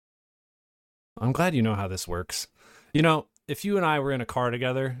I'm glad you know how this works. You know, if you and I were in a car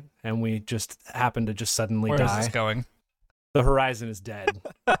together and we just happened to just suddenly die. Where is this going? The horizon is dead.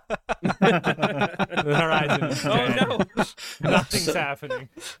 The horizon is dead. Oh, no. Nothing's happening.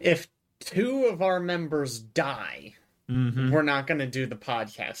 If 2 of our members die, we're not going to do the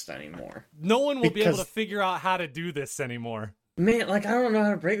podcast anymore. No one will be able to figure out how to do this anymore. Man, like, I don't know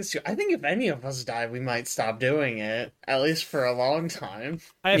how to break this to you. I think if any of us die, we might stop doing it, at least for a long time.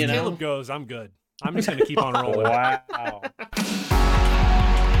 If Caleb goes, I'm good. I'm just going to keep on rolling. Wow.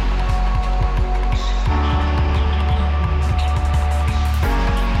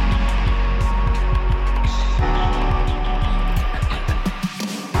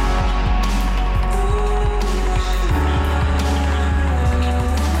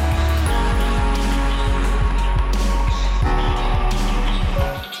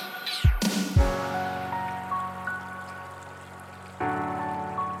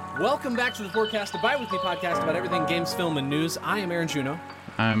 Welcome back to the Forecast, a bi-weekly podcast about everything games, film, and news. I am Aaron Juno.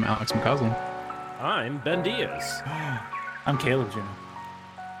 I'm Alex McCausland. I'm Ben Diaz. I'm Caleb Juno.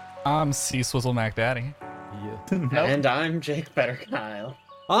 I'm C-Swizzle Mac Daddy. Yeah. And I'm Jake Better Kyle.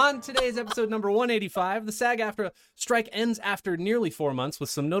 On today's episode number 185, the SAG-AFRTA strike ends after nearly 4 months with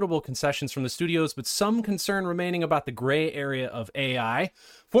some notable concessions from the studios, but some concern remaining about the gray area of AI.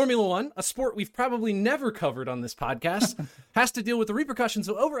 Formula One, a sport we've probably never covered on this podcast, has to deal with the repercussions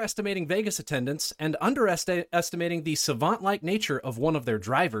of overestimating Vegas attendance and underestimating the savant-like nature of one of their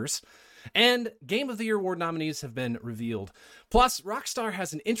drivers. And Game of the Year award nominees have been revealed. Plus, Rockstar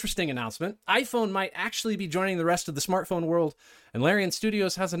has an interesting announcement. iPhone might actually be joining the rest of the smartphone world. And Larian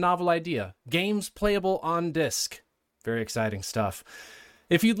Studios has a novel idea. Games-playable-on-disc. Very exciting stuff.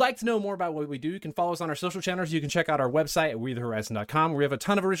 If you'd like to know more about what we do, you can follow us on our social channels. You can check out our website at wethehorizon.com, where we have a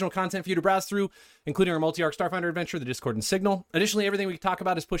ton of original content for you to browse through, including our multi-arc Starfinder adventure, the Discord, and Signal. Additionally, everything we talk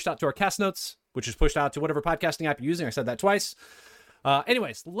about is pushed out to our cast notes, which is pushed out to whatever podcasting app you're using. I said that twice.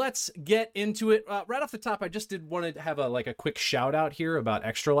 Anyways, let's get into it. Right off the top, I just wanted to have a quick shout out here about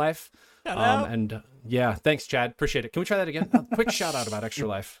Extra Life. Yeah, thanks, Chad. Appreciate it. Can we try that again? A quick shout out about Extra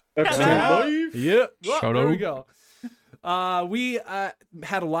Life. Yeah. There we go. We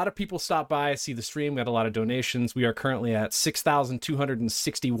had a lot of people stop by, see the stream. We had a lot of donations. We are currently at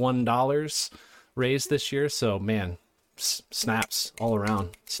 $6,261 raised this year. So, man, snaps all around.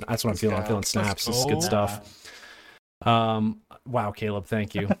 That's what I'm feeling. I'm feeling snaps. This is good stuff. Wow, Caleb,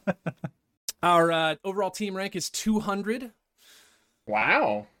 thank you. Our overall team rank is 200.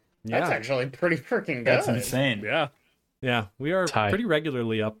 Wow. That's actually pretty freaking good. That's insane. Yeah, we are pretty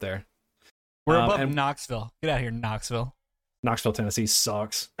regularly up there. We're above Knoxville. Get out of here, Knoxville. Knoxville, Tennessee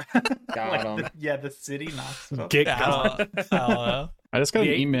sucks. Got him. The city Knoxville. I just got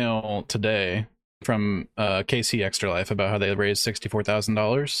an email today from KC Extra Life about how they raised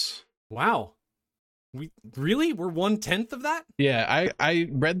 $64,000. Wow. We're 1/10 of that? Yeah, I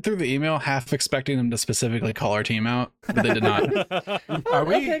read through the email half expecting them to specifically call our team out, but they did not. Are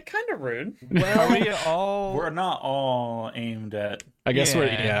we kind of rude? Well, are we all? We're not all aimed at. I guess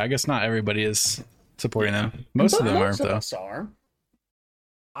I guess not everybody is supporting them. Most of them aren't, though.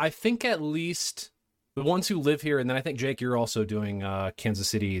 I think at least the ones who live here, and then I think Jake, you're also doing Kansas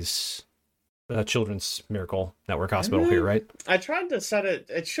City's Children's Miracle Network Hospital here, right? I tried to set it.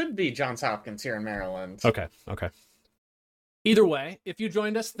 It should be Johns Hopkins here in Maryland. Okay. Either way, if you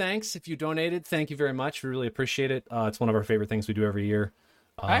joined us, thanks. If you donated, thank you very much. We really appreciate it. It's one of our favorite things we do every year.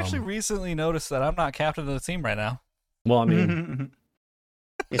 I actually recently noticed that I'm not captain of the team right now. Well, I mean,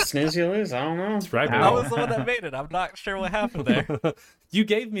 you snooze, you lose. I don't know. That's right. I was the one that made it. I'm not sure what happened there. You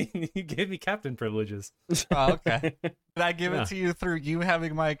gave me captain privileges. Oh, okay. Did I give it to you through you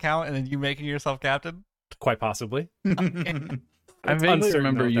having my account and then you making yourself captain? Quite possibly. I vaguely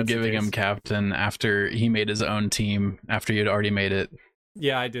remember you giving him captain after he made his own team after you'd already made it.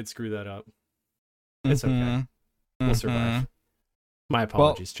 Yeah, I did screw that up. It's okay. We'll survive. My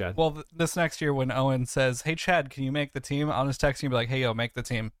apologies, Chad. Well, this next year when Owen says, "Hey, Chad, can you make the team?" I'll just text you and be like, "Hey, yo, make the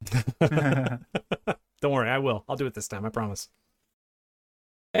team." Don't worry, I will. I'll do it this time, I promise.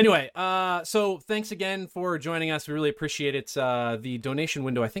 Anyway, so thanks again for joining us. We really appreciate it. The donation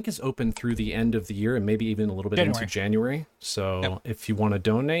window, I think, is open through the end of the year and maybe even a little bit into January. So if you want to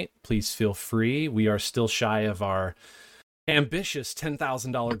donate, please feel free. We are still shy of our ambitious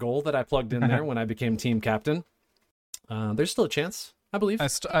 $10,000 goal that I plugged in there when I became team captain. There's still a chance, I believe. I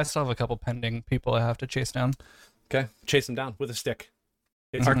still have a couple pending people I have to chase down. Okay, chase them down with a stick.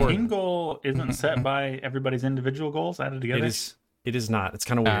 Our team goal isn't set by everybody's individual goals added together? It is not. It's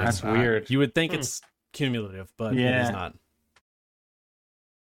kind of weird. That's weird. You would think it's cumulative, but it is not.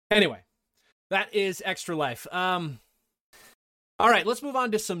 Anyway, that is Extra Life. All right, let's move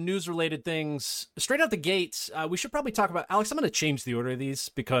on to some news-related things. Straight out the gates, we should probably talk about... Alex, I'm going to change the order of these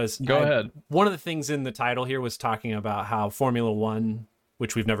because... Go ahead. One of the things in the title here was talking about how Formula One,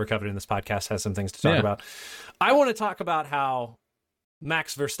 which we've never covered in this podcast, has some things to talk about. I want to talk about how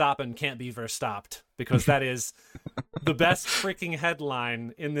Max Verstappen can't be Verstopped, because that is the best freaking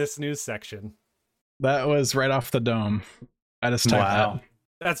headline in this news section. That was right off the dome. I just typed that.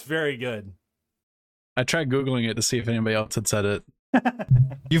 That's very good. I tried Googling it to see if anybody else had said it.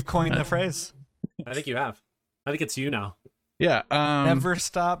 You've coined the phrase. I think you have. I think it's you now. Yeah. Never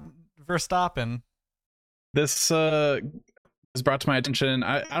stop Verstappen. This was brought to my attention.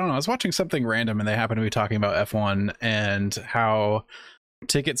 I don't know. I was watching something random and they happened to be talking about F1 and how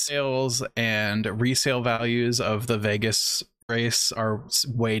ticket sales and resale values of the Vegas race are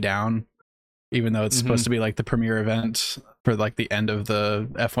way down, even though it's supposed to be like the premier event for like the end of the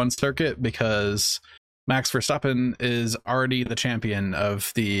F1 circuit, because Max Verstappen is already the champion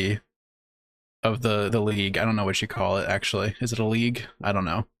of the league. I don't know what you call it, actually. Is it a league? I don't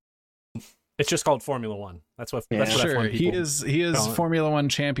know. It's just called Formula One. That's what. Yeah. That's what Sure, F1 he is Formula One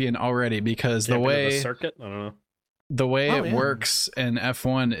champion already, because Champion the of way the circuit. I don't know. the way it works in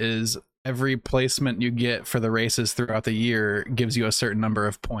F1 is every placement you get for the races throughout the year gives you a certain number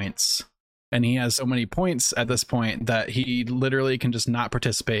of points. And he has so many points at this point that he literally can just not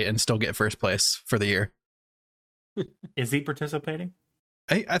participate and still get first place for the year. Is he participating?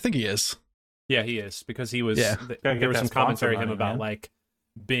 I think he is. Yeah, he is, because he was. Yeah. There was some commentary him money, about man. like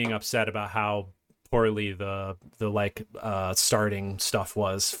being upset about how poorly the starting stuff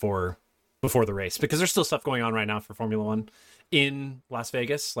was for before the race, because there's still stuff going on right now for Formula One in Las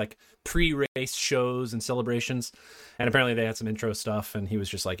Vegas, like pre-race shows and celebrations, and apparently they had some intro stuff, and he was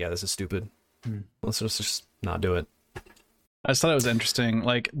just like, "Yeah, this is stupid. Let's just not do it." I just thought it was interesting.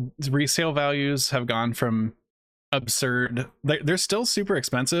 Like, resale values have gone from absurd. They're still super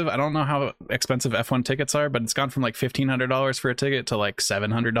expensive. I don't know how expensive F1 tickets are, but it's gone from like $1,500 for a ticket to like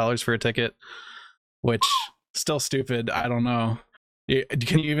 $700 for a ticket, which still stupid. I don't know.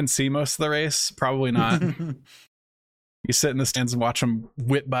 Can you even see most of the race? Probably not. You sit in the stands and watch them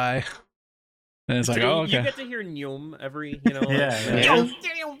whip by, and it's like, You- oh, okay. You get to hear Nyum every, you know.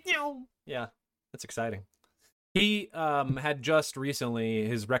 Yeah, that's exciting. He had just recently,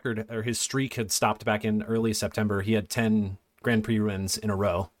 his record or his streak had stopped back in early September. He had 10 Grand Prix wins in a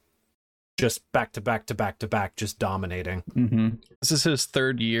row, just back to back to back to back, just dominating. This is his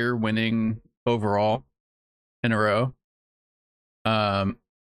third year winning overall in a row. And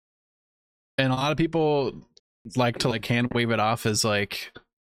a lot of people like to like hand wave it off as like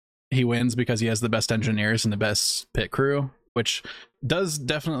he wins because he has the best engineers and the best pit crew, which does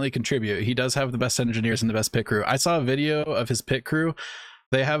definitely contribute. He does have the best engineers and the best pit crew. I saw a video of his pit crew.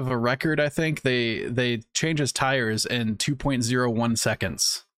 They have a record. I think they change his tires in 2.01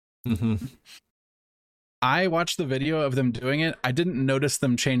 seconds. I watched the video of them doing it. I didn't notice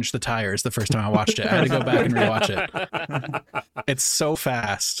them change the tires the first time I watched it. I had to go back and rewatch it. It's so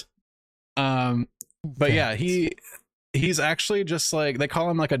fast. But yeah, he's actually just like, they call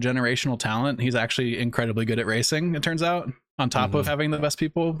him like a generational talent. He's actually incredibly good at racing, it turns out, on top of having the best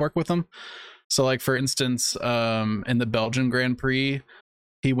people work with him. So like, for instance, in the Belgian Grand Prix,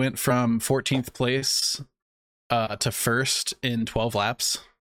 he went from 14th place to first in 12 laps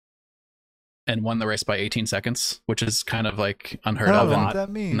and won the race by 18 seconds, which is kind of like unheard of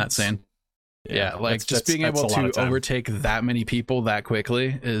in that scene. Yeah, like just being able to overtake that many people that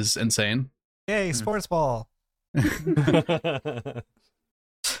quickly is insane. Yay, sports ball. Yeah,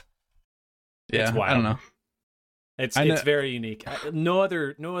 I don't know. It's very unique. No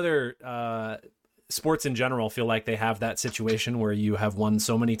other sports in general feel like they have that situation where you have won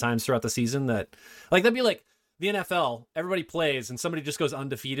so many times throughout the season that, like, that'd be like the NFL. Everybody plays and somebody just goes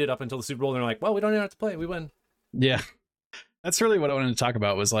undefeated up until the Super Bowl, and they're like, well, we don't even have to play, we win. Yeah, that's really what I wanted to talk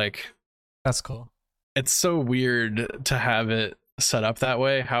about. Was like, that's cool. It's so weird to have it set up that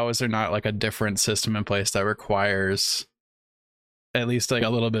way. How is there not like a different system in place that requires at least like a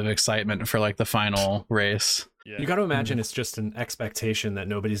little bit of excitement for like the final race? Yeah. You got to imagine it's just an expectation that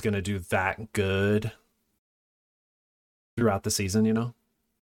nobody's going to do that good throughout the season, you know?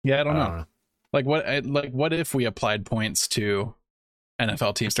 Yeah, I don't know. Like what if we applied points to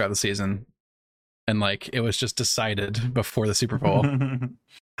NFL teams throughout the season and like it was just decided before the Super Bowl?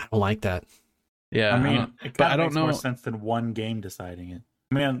 I don't like that. Yeah, I mean, it kind of makes more sense than one game deciding it.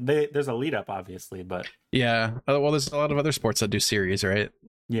 I mean, there's a lead up, obviously, but yeah. Well, there's a lot of other sports that do series, right?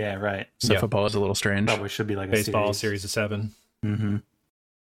 Yeah, right. So football is a little strange. Probably should be like baseball series of 7. I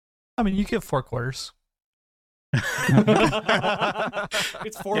mean, you get 4 quarters. It's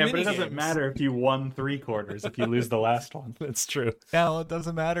 4 Yeah, mini but it doesn't games. matter if you won 3/4 if you lose the last one. That's true. Yeah, well, it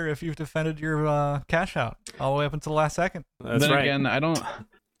doesn't matter if you've defended your cash out all the way up until the last second. That's then right. again, I don't.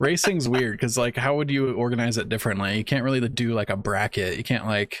 Racing's weird because like, how would you organize it differently? You can't really do like a bracket. You can't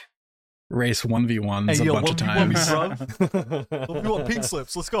like race 1v1s a bunch of times. If you want pink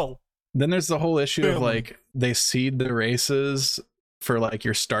slips, let's go. Then there's the whole issue of Family. like they seed the races for like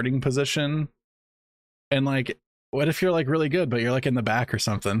your starting position, and like, what if you're like really good but you're like in the back or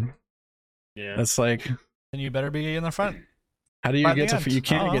something? Yeah. That's like, Then you better be in the front. how do you By get the to? end. You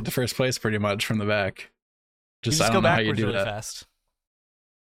can't Oh. get to first place pretty much from the back. You Just I go don't know how backwards you do really that. fast.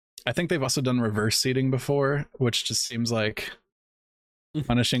 I think they've also done reverse seating before, which just seems like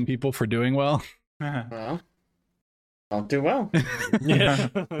punishing people for doing well. Well, I'll do well. Yeah.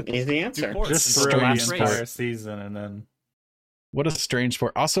 Easy answer. Just It's throw the strange entire sport. season and then What a strange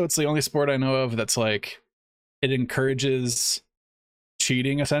sport. Also, it's the only sport I know of that's like it encourages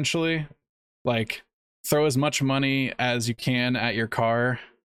cheating essentially. Like throw as much money as you can at your car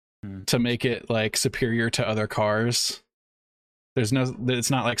to make it like superior to other cars. There's no,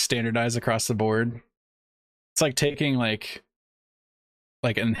 it's not like standardized across the board. It's like taking like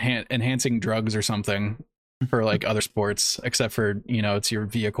enhancing drugs or something for like other sports, except for, you know, it's your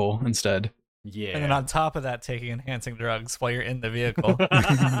vehicle instead. Yeah. And then on top of that, taking enhancing drugs while you're in the vehicle.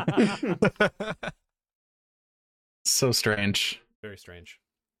 So strange. Very strange.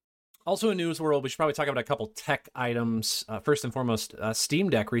 Also in news world, we should probably talk about a couple tech items. First and foremost, Steam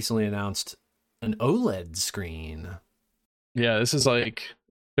Deck recently announced an OLED screen. Yeah, this is like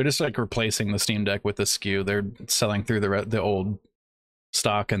they're just like replacing the Steam Deck with the SKU. They're selling through the old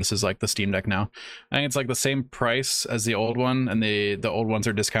stock, and this is like the Steam Deck now. I think it's like the same price as the old one, and the old ones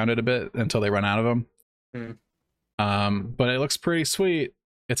are discounted a bit until they run out of them. But it looks pretty sweet.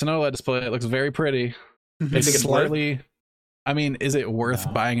 It's an OLED display. It looks very pretty. It's it's slightly. I mean, is it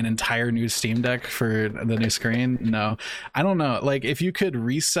worth buying an entire new Steam Deck for the new screen? No, I don't know. Like, if you could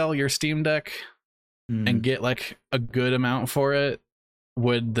resell your Steam Deck and get like a good amount for it,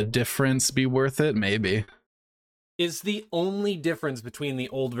 would the difference be worth it? Maybe. Is the only difference between the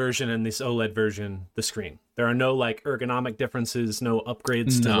old version and this OLED version the screen? There are no like ergonomic differences, no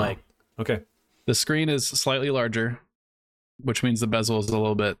upgrades to No. like. Okay. The screen is slightly larger, which means the bezel is a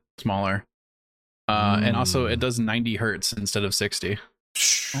little bit smaller. And also it does 90 hertz instead of 60.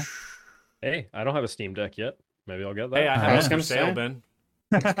 Hey, I don't have a Steam Deck yet. Maybe I'll get that. Hey, I I have was one gonna for sale, say. Ben.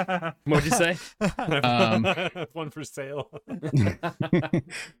 What'd you say? One for sale.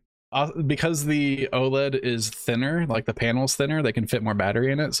 Because the OLED is thinner, like the panel's thinner, they can fit more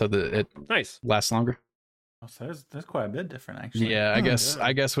battery in it so that it Nice. lasts longer. Oh, so there's quite a bit different actually. Yeah, I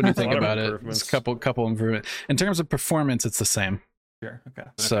guess when you think lot of about it, improvements. it's a couple improvement. In terms of performance, it's the same. Sure. Okay.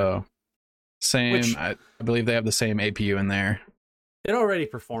 So same. Which- I believe they have the same APU in there. It already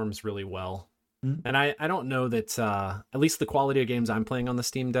performs really well. And I don't know that, at least the quality of games I'm playing on the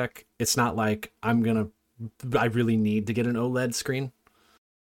Steam Deck, it's not like I really need to get an OLED screen.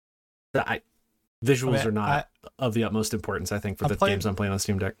 Visuals are not of the utmost importance, I think, for the games I'm playing on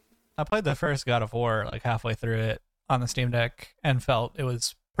Steam Deck. I played the first God of War like halfway through it on the Steam Deck and felt it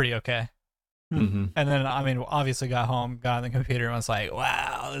was pretty okay. Mm-hmm. And then, I mean, obviously got home, got on the computer, and was like,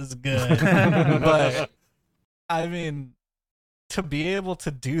 wow, this is good. But, I mean, to be able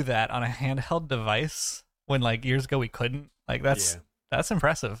to do that on a handheld device when, like, years ago we couldn't, like, that's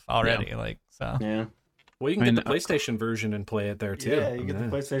impressive already. Like, so. Yeah. Well, you can get the PlayStation version and play it there, too. Yeah, you get the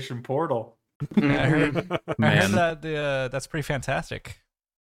PlayStation Portal. I heard Man, that that's pretty fantastic.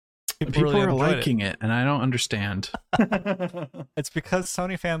 people really are enjoyed it. liking it, and I don't understand. It's because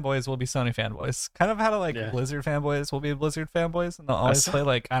Sony fanboys will be Sony fanboys. Kind of how like Yeah. Blizzard fanboys will be Blizzard fanboys, and they'll always saw- play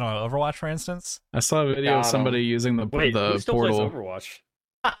like, I don't know, Overwatch, for instance. I saw a video of Got 'em. somebody using the Wait, who still portal. plays Overwatch?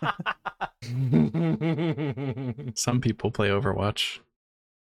 Some people play Overwatch.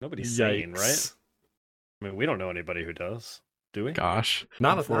 Nobody's sane, right? I mean, we don't know anybody who does, do we? Gosh.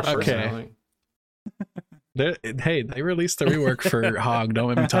 Not a Okay. person. Hey, they released the rework for Hog. Don't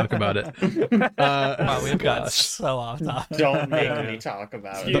let me talk about it. Wow, we've got gosh. so off topic. Don't make me talk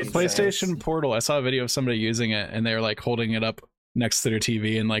about The it. PlayStation Portal, I saw a video of somebody using it, and they were like holding it up next to their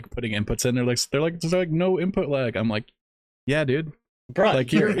TV and like putting inputs in. They're like there's like no input lag. I'm like, yeah, dude. Bro,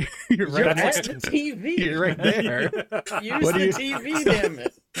 Like you're you're right. at next the to- TV. You're right there. Use What the do you- TV, damn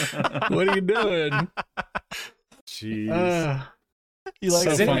it. What are you doing? Jeez. You like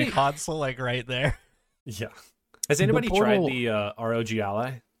So the funny. console like right there. Yeah. Has anybody Portal- tried the ROG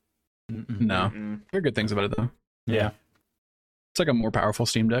Ally? No, Mm-mm. hear good things about it though. Yeah. It's like a more powerful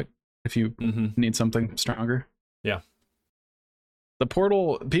Steam Deck if you Mm-hmm. need something stronger. The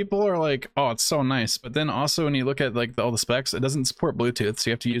Portal, people are like, oh, it's so nice. But then also when you look at like all the specs, it doesn't support Bluetooth.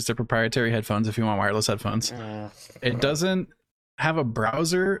 So you have to use their proprietary headphones if you want wireless headphones. It doesn't have a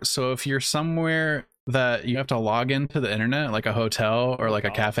browser. So if you're somewhere that you have to log into the internet, like a hotel or like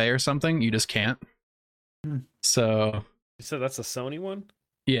a cafe or something, you just can't. So You said that's a Sony one?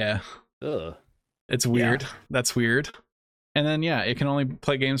 yeah, Ugh. it's weird. That's weird. And then yeah, it can only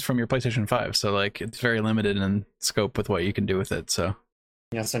play games from your PlayStation 5, so like it's very limited in scope with what you can do with it. So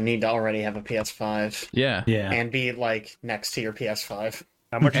You also need to already have a PS5 yeah, and be like next to your PS5.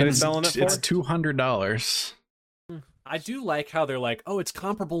 How much are and they selling it for? it's $200. I do like how they're like, oh, it's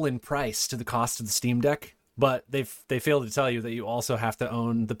comparable in price to the cost of the Steam Deck, but they fail to tell you that you also have to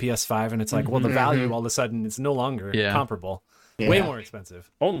own the PS5, and it's like, well, the value all of a sudden is no longer comparable. Way more expensive.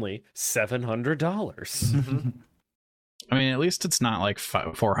 Only $700. I mean, at least it's not like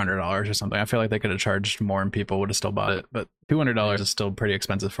 $400 or something. I feel like they could have charged more and people would have still bought it, but $200 is still pretty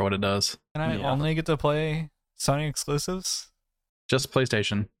expensive for what it does. And I only get to play Sony exclusives? Just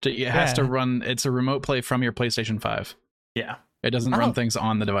PlayStation. It has to run, it's a remote play from your PlayStation 5. Yeah. It doesn't run things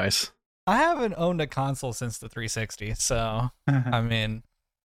on the device. I haven't owned a console since the 360, so I mean,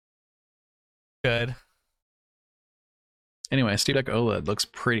 good. Anyway, Steam Deck OLED looks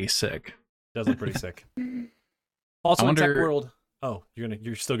pretty sick. Does look pretty sick. Also, in Tech World. Oh,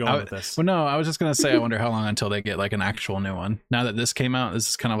 you're still going with this? Well, no, I was just gonna say, I wonder how long until they get like an actual new one. Now that this came out, this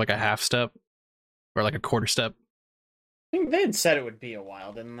is kind of like a half step or like a quarter step. I think they had said it would be a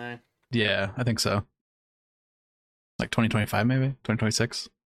while, didn't they? Yeah, I think so. Like 2025, maybe 2026.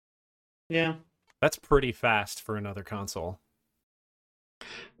 Yeah, that's pretty fast for another console.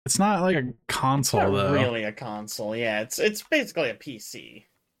 It's not like a console, it's not though. Really, a console? Yeah, it's basically a PC.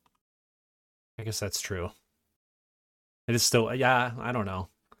 I guess that's true. It is still, I don't know.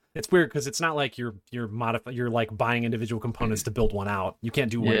 It's weird because it's not like you're like buying individual components to build one out. You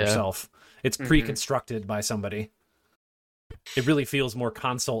can't do one yourself. It's pre-constructed by somebody. It really feels more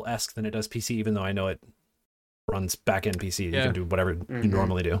console-esque than it does PC, even though I know it runs back-end PC. You can do whatever you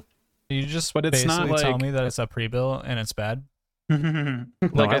normally do. You just but it's basically not like, tell me that it's a pre-built and it's bad?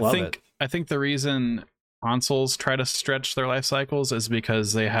 Like I think the reason consoles try to stretch their life cycles is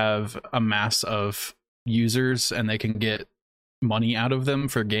because they have a mass of users and they can get money out of them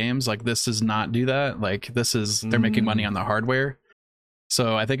for games. Like this does not do that. Like this is they're making money on the hardware.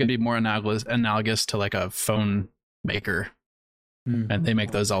 So I think it'd be more analogous to like a phone maker. And they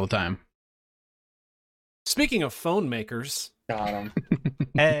make those all the time. Speaking of phone makers, got them.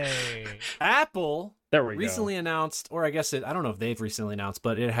 Hey, Apple there we recently announced, or I guess I don't know if they've recently announced,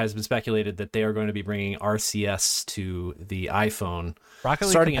 but it has been speculated that they are going to be bringing RCS to the iPhone. Rocket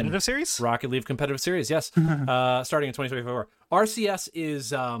League competitive series? Rocket League competitive series, yes. Starting in 2024. RCS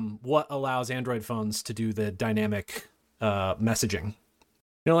is what allows Android phones to do the dynamic messaging.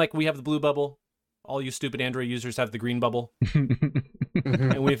 You know, like we have the blue bubble. All you stupid Android users have the green bubble.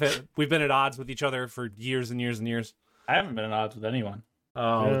 And we've been at odds with each other for years and years and years. I haven't been at odds with anyone.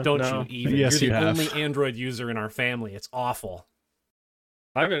 Oh, don't you even? Yes, You're the you have. only Android user in our family. It's awful.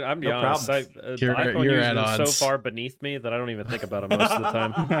 I'm be honest. The iPhone you're users at are so odds. far beneath me that I don't even think about it most of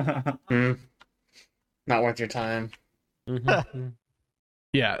the time. Not worth your time.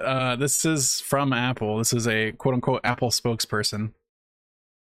 Yeah, this is from Apple. This is a quote-unquote Apple spokesperson.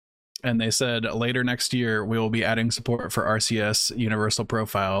 And they said later next year, we will be adding support for RCS Universal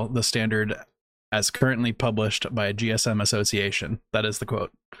Profile, the standard as currently published by GSM Association. That is the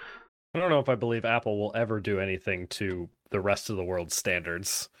quote. I don't know if I believe Apple will ever do anything to the rest of the world's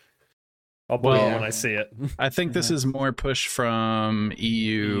standards. I'll believe it when I see it. I think this is more push from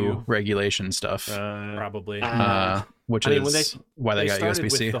EU regulation stuff. Probably. Which is why they got started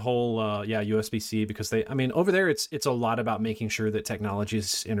USB-C. with the whole USB-C, because over there it's a lot about making sure that technology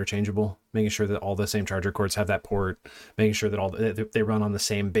is interchangeable, making sure that all the same charger cords have that port, making sure that they run on the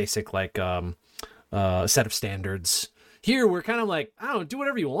same basic like set of standards. Here we're kind of like, I don't know, do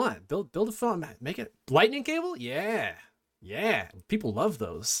whatever you want. Build a phone, make it lightning cable. Yeah, people love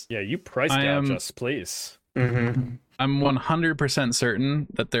those. Yeah, you price gouge us, please. I'm 100% certain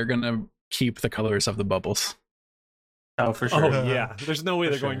that they're gonna keep the colors of the bubbles. Oh, for sure. Oh, yeah. There's no way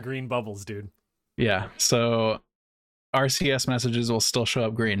they're sure. going green bubbles, dude. Yeah, so RCS messages will still show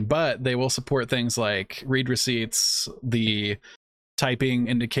up green, but they will support things like read receipts, the typing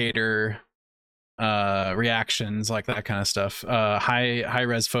indicator, reactions, like that kind of stuff. High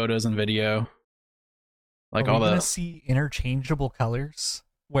res photos and video. Like Are all we the gonna see interchangeable colors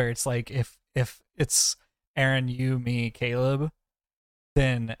where it's like if it's Aaron, you, me, Caleb,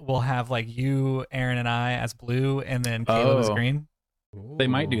 then we'll have like you, Aaron, and I as blue, and then Caleb as green. They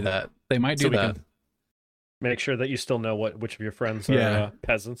might do that. They might do that. Make sure that you still know which of your friends Yeah. are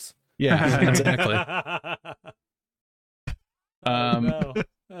peasants. Yeah, exactly. No.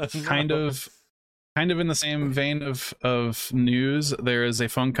 kind of in the same vein of news, there is a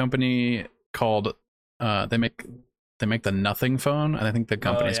phone company called they make the Nothing phone, and I think the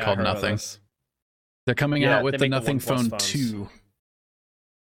company's called Nothing. They're coming out with the Nothing Phone 2.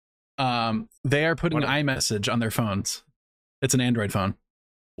 They are putting iMessage on their phones. It's an Android phone.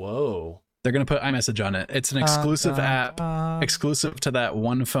 Whoa. They're going to put iMessage on it. It's an exclusive app, exclusive to that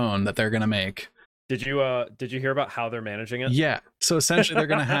one phone that they're going to make. Did you hear about how they're managing it? Yeah. So essentially they're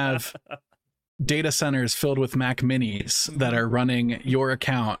going to have data centers filled with Mac Minis that are running your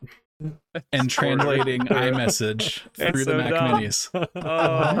account and translating iMessage through the Mac Minis.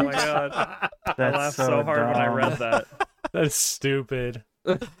 Oh my god. I laughed so hard when I read that. That's stupid.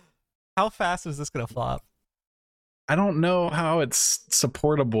 How fast is this going to flop? I don't know how it's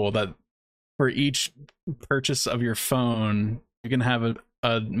supportable that for each purchase of your phone, you can have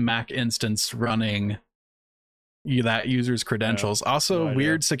a Mac instance running that user's credentials. Also,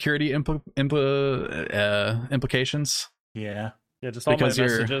 weird security implications. Yeah. Yeah, just all my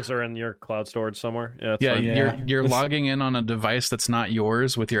messages are in your cloud storage somewhere. Yeah, you're logging in on a device that's not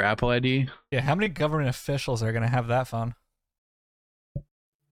yours with your Apple ID. Yeah, how many government officials are going to have that phone?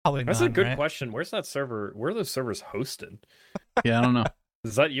 Probably That's none, a good right? question. Where's that server? Where are those servers hosted? Yeah, I don't know.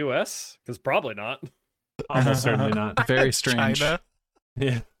 Is that US? Because probably not. Almost certainly not. Very strange. China.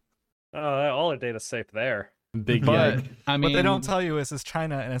 Yeah. All our data's safe there. Big But yike. I mean, What they don't tell you is it's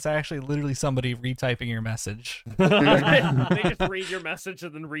China, and it's actually literally somebody retyping your message. They just read your message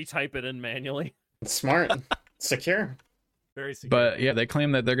and then retype it in manually. Smart. Secure. Very secure. But yeah, they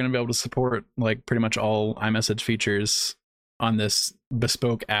claim that they're going to be able to support like pretty much all iMessage features on this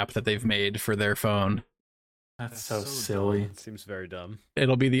bespoke app that they've made for their phone. That's so silly. It seems very dumb.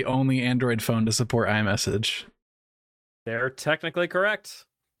 It'll be the only Android phone to support iMessage. They're technically correct.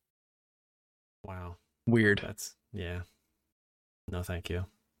 Wow. Weird. That's no, thank you.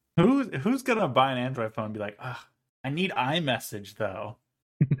 Who's gonna buy an Android phone and be like, I need iMessage though.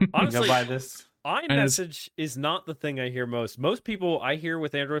 Honestly, Go buy this. iMessage is not the thing I hear most. Most people I hear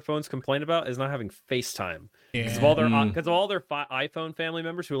with Android phones complain about is not having FaceTime because of all their iPhone family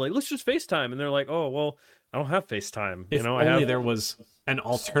members who are like, let's just FaceTime, and they're like, oh well, I don't have FaceTime. If only there was an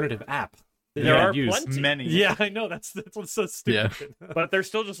alternative app. There are plenty. Many. Yeah, I know. That's what's so stupid. Yeah. But they're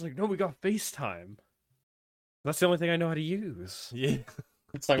still just like, no, we got FaceTime. That's the only thing I know how to use. Yeah.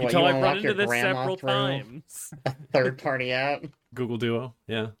 It's like, Until you I've run unlock into your this grandma several through times. a third-party app. Google Duo.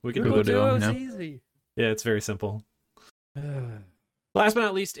 Yeah, we can Google do it. Duo, is yeah. easy. Yeah, it's very simple. Last but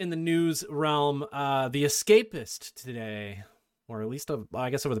not least, in the news realm, The Escapist today, or at least I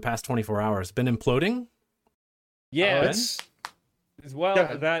guess over the past 24 hours, been imploding. Yeah, It's well, Go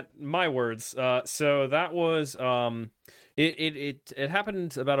ahead. that my words. So that was it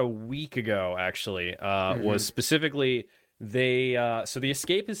happened about a week ago. Actually, was specifically they. So the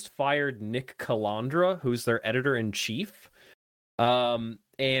Escapist fired Nick Calandra, who's their editor in chief.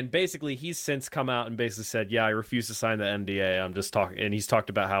 And basically, he's since come out and basically said, "Yeah, I refuse to sign the NDA. I'm just talking." And he's talked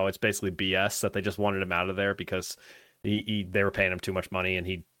about how it's basically BS that they just wanted him out of there because they were paying him too much money, and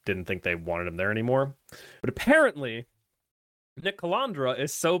he didn't think they wanted him there anymore. But apparently, Nick Calandra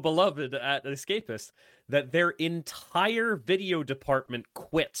is so beloved at Escapist that their entire video department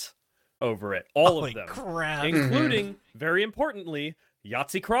quit over it. All of them, Crap. including, very importantly,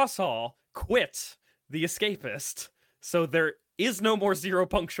 Yahtzee Crosshall quit the Escapist. So there is no more zero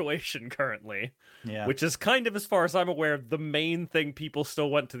punctuation currently, Yeah. which is kind of, as far as I'm aware, the main thing people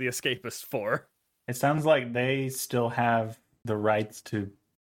still went to the Escapist for. It sounds like they still have the rights to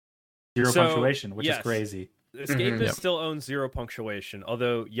zero So, punctuation, which yes. is crazy. Escapist Yep. still owns zero punctuation,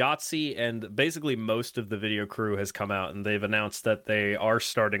 although Yahtzee and basically most of the video crew has come out and they've announced that they are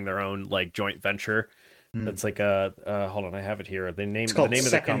starting their own like joint venture. That's like a hold on, I have it here. They named It's the called name of the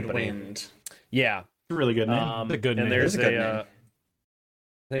Second company. Wind. Yeah, It's a really good name. A good name. and there's It's a good a name.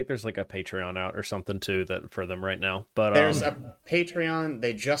 I think there's like a Patreon out or something too that for them right now. But There's a Patreon.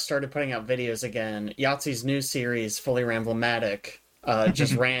 They just started putting out videos again. Yahtzee's new series, Fully Ramblematic,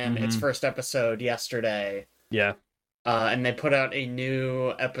 just ran its first episode yesterday. yeah, And they put out a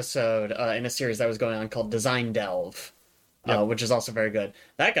new episode in a series that was going on called Design Delve, which is also very good.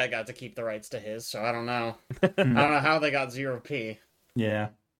 That guy got to keep the rights to his, so I don't know. I don't know how they got 0p. Yeah.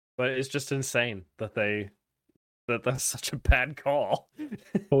 but it's just insane that that's such a bad call.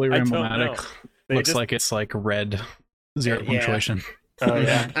 Fully I don't know. Ramblematic They looks just- like it's like red zero Yeah. punctuation. Oh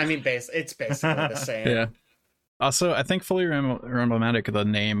yeah. I mean, it's basically the same. Yeah. Also, I think Fully Ramblematic, the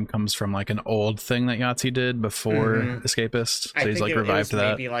name comes from like an old thing that Yahtzee did before Escapist. So I he's think like it was revived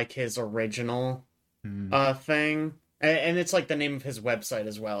that. maybe like his original thing. And it's like the name of his website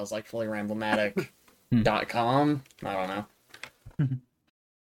as well, is like fullyramblematics.com. I don't know.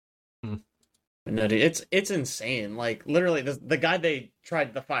 No, dude, it's insane. Like, literally, the guy they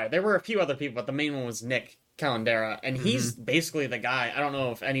tried to fire, there were a few other people, but the main one was Nick Calendera, and he's basically the guy. I don't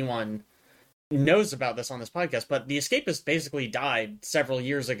know if anyone knows about this on this podcast, but The Escapist basically died several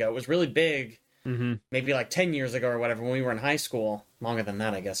years ago. It was really big, maybe like 10 years ago or whatever, when we were in high school. Longer than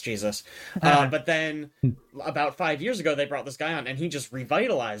that, I guess, Jesus. But then about 5 years ago, they brought this guy on, and he just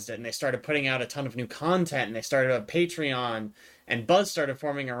revitalized it, and they started putting out a ton of new content, and they started a Patreon, and buzz started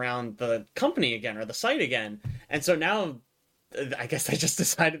forming around the company again, or the site again. And so now, I guess they just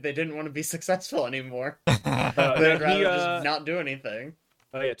decided they didn't want to be successful anymore. They'd rather just not do anything.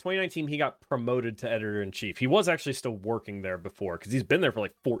 Oh yeah, 2019 he got promoted to editor-in-chief. He was actually still working there before, because he's been there for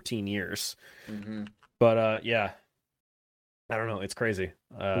like 14 years. But yeah, I don't know, it's crazy.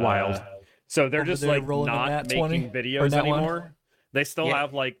 Wild. So they're just like not making videos anymore. They still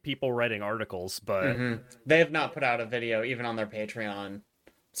have like people writing articles, but they have not put out a video even on their Patreon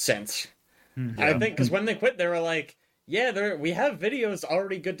since. I think because when they quit, they were like, "Yeah, we have videos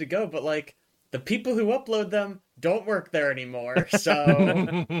already good to go, but like the people who upload them don't work there anymore, so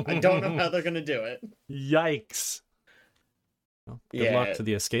I don't know how they're gonna do it." Yikes! Well, good luck to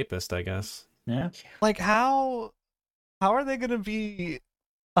The Escapist, I guess. Yeah. Like how are they gonna be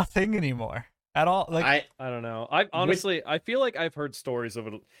a thing anymore? At all? Like I don't know. I honestly I feel like I've heard stories of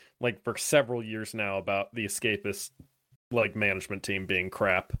it like for several years now about the Escapist like management team being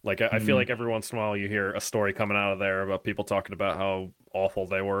crap. Like I feel like every once in a while you hear a story coming out of there about people talking about how awful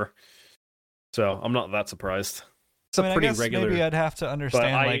they were. So I'm not that surprised. It's a pretty I guess regular. Maybe I'd have to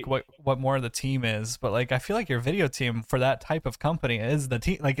understand what more the team is, but like I feel like your video team for that type of company is the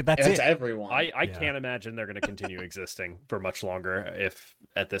team. Like that's it's it. Everyone. I can't imagine they're going to continue existing for much longer if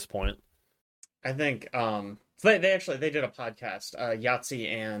at this point. I think so they did a podcast,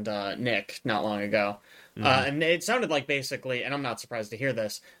 Yahtzee and Nick, not long ago, and it sounded like basically, and I'm not surprised to hear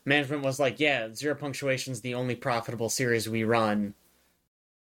this, management was like, "Yeah, Zero Punctuation's the only profitable series we run.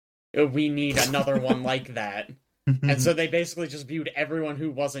 We need another one like that." And so they basically just viewed everyone who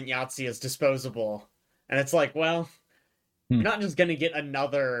wasn't Yahtzee as disposable, and it's like, well, you're not just gonna get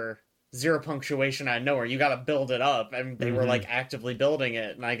another Zero Punctuation out of nowhere. You got to build it up, and they were like actively building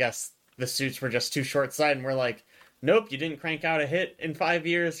it, and I guess the suits were just too short-sighted, and we're like, nope, you didn't crank out a hit in 5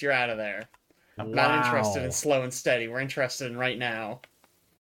 years, you're out of there. Not interested in slow and steady. We're interested in right now.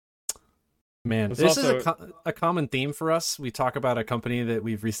 Man, this is a common theme for us. We talk about a company that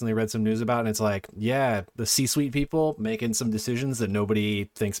we've recently read some news about, and it's like, yeah, the C-suite people making some decisions that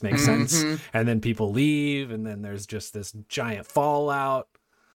nobody thinks make sense, and then people leave, and then there's just this giant fallout.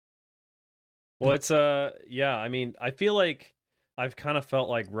 Well, it's yeah, I mean, I feel like I've kind of felt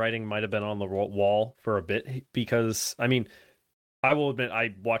like writing might have been on the wall for a bit, because I mean, I will admit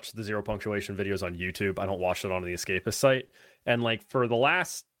I watch the Zero Punctuation videos on YouTube. I don't watch it on the Escapist site, and like for the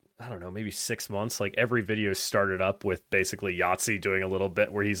last, I don't know, maybe 6 months, like every video started up with basically Yahtzee doing a little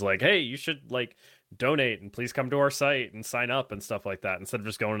bit where he's like, "Hey, you should like donate and please come to our site and sign up and stuff like that," instead of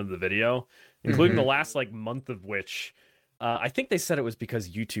just going into the video, including the last like month of which I think they said it was because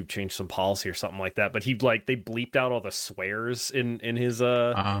YouTube changed some policy or something like that, but they bleeped out all the swears in his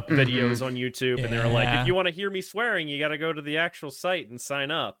videos on YouTube, and they were like, "If you want to hear me swearing, you got to go to the actual site and sign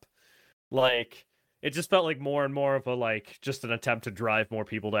up." Like, it just felt like more and more of a like just an attempt to drive more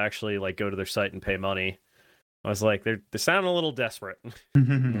people to actually like go to their site and pay money. I was like, they're sounding a little desperate. If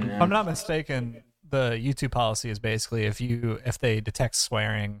I'm not mistaken, the YouTube policy is basically if they detect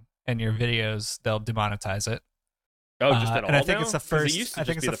swearing in your videos, they'll demonetize it. Oh, just at all. And I think now? it's the first. I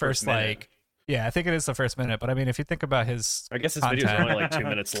think it's the first like. Yeah, I think it is the first minute. But I mean, if you think about his, I guess his content, videos are only like 2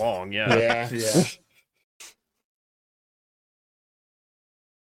 minutes long. Yeah. Yeah.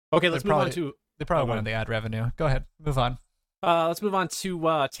 Okay, let's move on to. They probably wanted the ad revenue. Go ahead, move on. Let's move on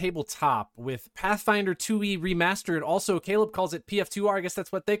to tabletop with Pathfinder 2e Remastered. Also, Caleb calls it PF2R. I guess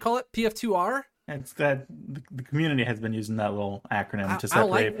that's what they call it, PF2R. It's that the community has been using that little acronym to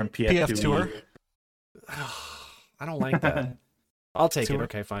separate it from PF2R. I don't like that. I'll take it.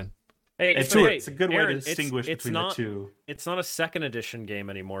 Okay, fine. Hey, it's a good way to distinguish between the two. It's not a second edition game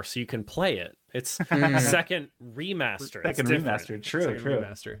anymore, so you can play it. It's second remaster. Second remaster. True.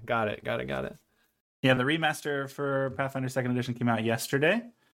 Remaster. Got it. Yeah, the remaster for Pathfinder 2nd Edition came out yesterday.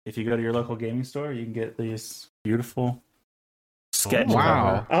 If you go to your local gaming store, you can get these beautiful sketches.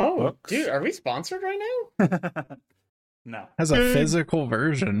 Wow. Books. Dude, are we sponsored right now? No. Has a physical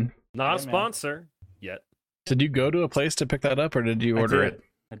version. Not a sponsor yet. Did you go to a place to pick that up, or did you order it?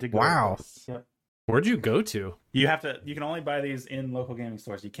 I did go wow. to a place. Yep. Where'd you go to? You can only buy these in local gaming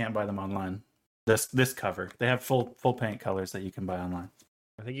stores. You can't buy them online. this cover. They have full paint colors that you can buy online.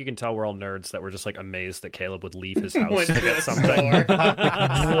 I think you can tell we're all nerds that we're just like amazed that Caleb would leave his house Went to to get the something.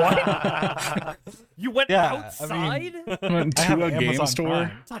 store. You went outside? Went I have to a game Amazon store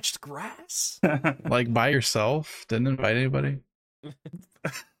Prime. Touched grass. like by yourself. Didn't invite anybody.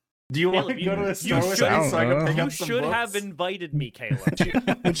 Do you want Caleb, to go to a you store with should- me so I can pick You up some should books? have invited me, Caleb. Would you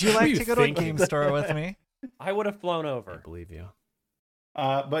What are like you to go to a thinking? game store with me? I would have flown I over. believe you.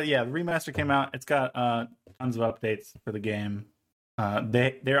 But yeah, the remaster came out. It's got tons of updates for the game.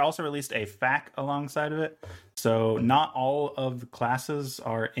 They also released a FAQ alongside of it, so not all of the classes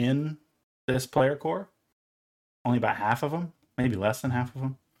are in this player core. Only about half of them, maybe less than half of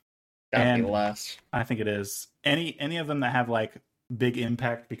them. Gotta be And- less. I think it is any of them that have like big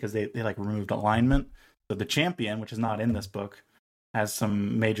impact because they like removed alignment. So the champion, which is not in this book, has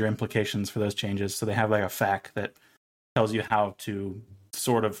some major implications for those changes. So they have like a FAQ that tells you how to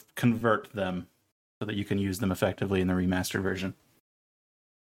sort of convert them so that you can use them effectively in the remastered version.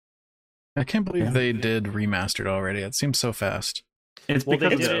 I can't believe Yeah. they did remastered already. It seems so fast. It's Well, they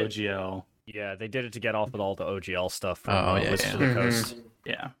because of the did OGL. Yeah, they did it to get off with all the OGL stuff from Oh, yeah, Wizards yeah. of the Coast.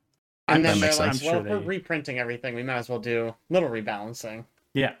 Yeah. And That then they're makes like, sense. well, I'm if sure we're reprinting everything, we might as well do a little rebalancing.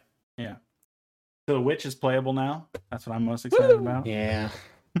 Yeah. Yeah. So the Witch is playable now. That's what I'm most excited about. Yeah,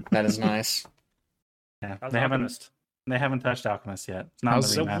 that is nice. Yeah. How's They haven't Alchemist? touched Alchemist yet. It's not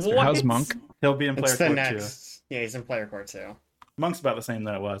How's, in the remaster. what? how's Monk? He'll be in player It's the core next. Yeah, he's in Player Core too. 2. Monk's about the same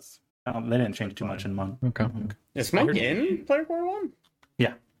that it was. They didn't change too much in Monk. Okay. Is Monk in Player Core 1?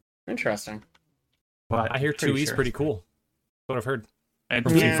 Yeah. Interesting. But I hear pretty 2E's sure. pretty cool. That's what I've heard. It's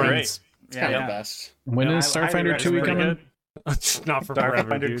From a few Yeah. friends. It's Yeah, kind of yeah. the best. When No, is I highly Starfinder 2E recommend coming? it. Not for forever,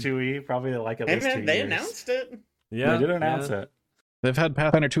 Starfinder dude. 2E, probably like at Hey least man, 2 they years. announced it. Yeah, They did announce yeah. it. They've had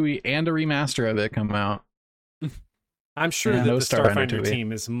Pathfinder 2E and a remaster of it come out. I'm sure Yeah, that no the Starfinder Starfinder 2E.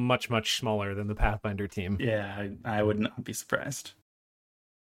 team is much, much smaller than the Pathfinder team. Yeah, I would not be surprised.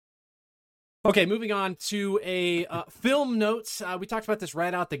 Okay, moving on to a film notes. We talked about this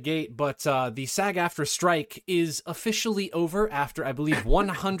right out the gate, but the SAG-AFTRA strike is officially over after, I believe,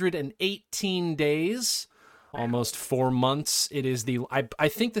 118 days, almost 4 months. It is I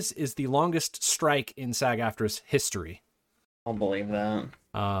think this is the longest strike in SAG-AFTRA's history. I'll believe that.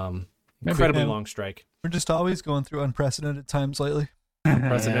 Incredibly Yeah. long strike. We're just always going through unprecedented times lately.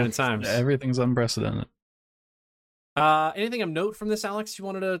 Unprecedented times. Everything's unprecedented. Anything of note from this, Alex, you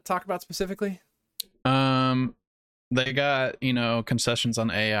wanted to talk about specifically? They got, concessions on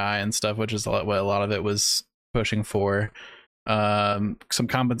AI and stuff, which is what a lot of it was pushing for. Some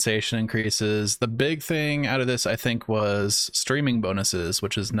compensation increases. The big thing out of this, I think, was streaming bonuses,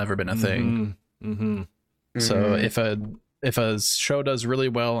 which has never been a thing. Mm-hmm. So if a show does really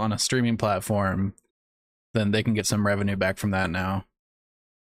well on a streaming platform, then they can get some revenue back from that now.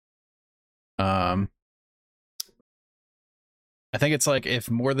 I think it's like if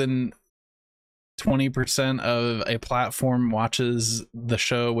more than 20% of a platform watches the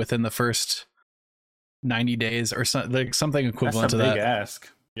show within the first 90 days or like something That's equivalent a to big that. ask.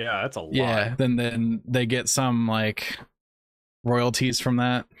 Yeah, that's a lot. Yeah, then they get some like royalties from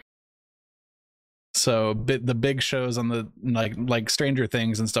that. So the big shows on the like Stranger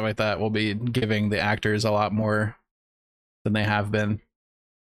Things and stuff like that will be giving the actors a lot more than they have been.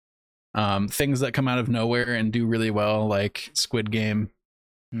 Things that come out of nowhere and do really well, like Squid Game,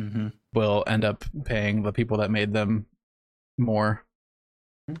 Mm-hmm. will end up paying the people that made them more.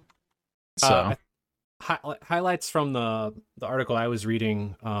 So Highlights from the article I was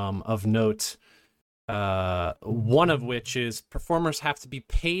reading of note. One of which is performers have to be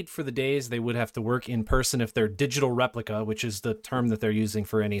paid for the days they would have to work in person if they're digital replica, which is the term that they're using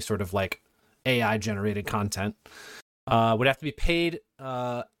for any sort of like AI generated content. Would have to be paid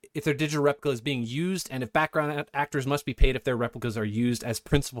if their digital replica is being used, and if background actors must be paid if their replicas are used as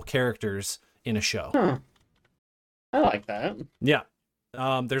principal characters in a show. Huh. I like that. Yeah.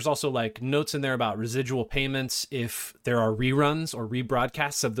 There's also like notes in there about residual payments if there are reruns or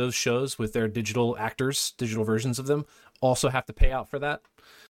rebroadcasts of those shows with their digital actors, digital versions of them, also have to pay out for that.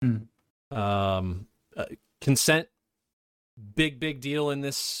 Consent, big deal in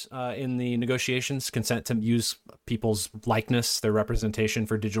this in the negotiations. Consent to use people's likeness, their representation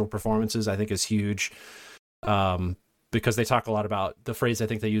for digital performances, I think is huge. Because they talk a lot about the phrase I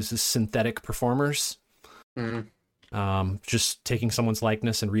think they use is synthetic performers. Just taking someone's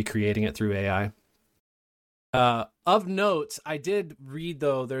likeness and recreating it through AI. Of note, I did read,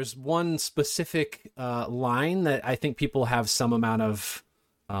 though, there's one specific line that I think people have some amount of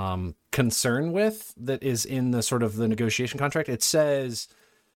concern with that is in the sort of the negotiation contract. It says,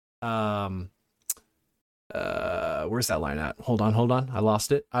 where's that line at? Hold on. I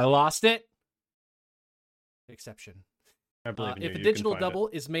lost it. exception. I believe in you. If a You digital can find double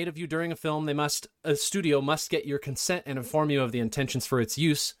is made of you during a film, a studio must get your consent and inform you of the intentions for its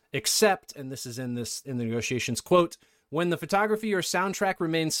use, except, and this is in the negotiations, quote, when the photography or soundtrack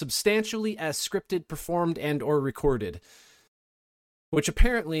remains substantially as scripted, performed, and or recorded, which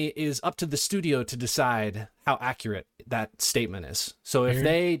apparently is up to the studio to decide how accurate that statement is. So if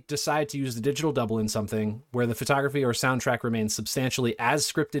they decide to use the digital double in something where the photography or soundtrack remains substantially as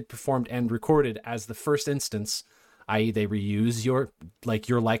scripted, performed, and recorded as the first instance, i.e. they reuse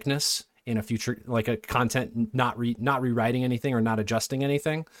your likeness in a future, like a content, not rewriting anything or not adjusting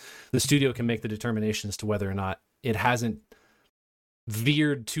anything, the studio can make the determination as to whether or not it hasn't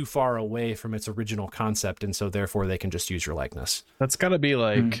veered too far away from its original concept, and so therefore they can just use your likeness. That's got to be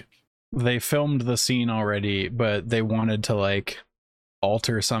like they filmed the scene already, but they wanted to like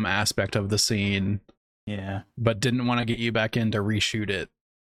alter some aspect of the scene, but didn't want to get you back in to reshoot it.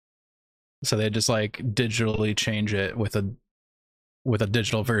 So they just like digitally change it with a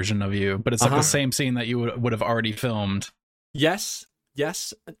digital version of you, but it's like the same scene that you would have already filmed. Yes.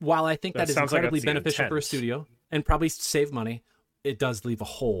 While I think that is incredibly beneficial for a studio and probably save money, it does leave a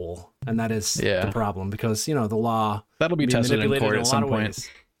hole, and that is the problem, because the law that'll be tested in court at some point. Ways.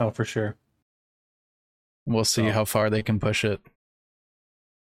 Oh, for sure. We'll see how far they can push it.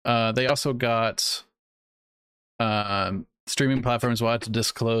 They also got streaming platforms will have to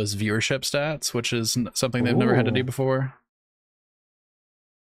disclose viewership stats, which is something they've never had to do before.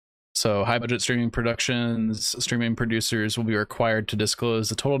 So high budget streaming producers will be required to disclose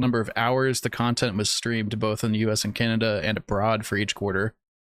the total number of hours the content was streamed both in the US and Canada and abroad for each quarter.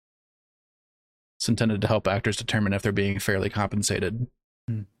 It's intended to help actors determine if they're being fairly compensated.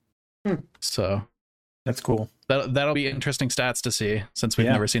 So that's cool. That'll be interesting stats to see, since we've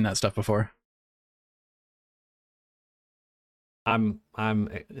never seen that stuff before. I'm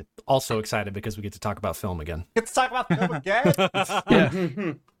also excited because we get to talk about film again. Get to talk about film again?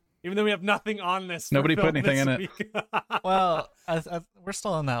 Yeah. Even though we have nothing on this. Nobody put anything in it. Well, we're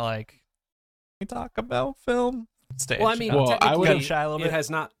still in that, like, we talk about film stage. Well, I mean,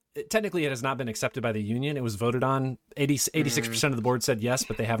 technically it has not been accepted by the union. It was voted on. 86% of the board said yes,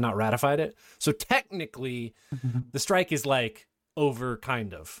 but they have not ratified it. So technically, the strike is like over,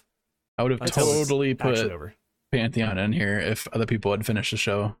 kind of. I would have totally put over. Pantheon in here if other people had finished the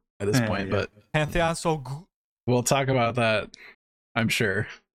show at this point, but Pantheon's so good. We'll talk about that, I'm sure.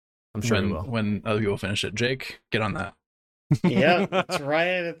 I'm sure we will. When other people finish it. Jake, get on that. Yeah, it's right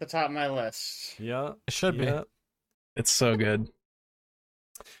at the top of my list. Yeah, it should be. It's so good.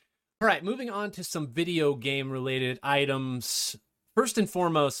 All right, moving on to some video game related items. First and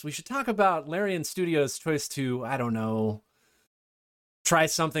foremost, we should talk about Larian Studios' choice to, I don't know, try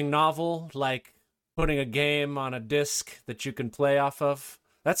something novel, like putting a game on a disc that you can play off of.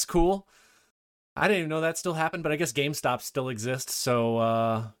 That's cool. I didn't even know that still happened, but I guess GameStop still exists,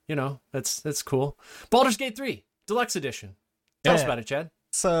 so that's cool. Baldur's Gate 3 Deluxe Edition. Tell us about it, Chad.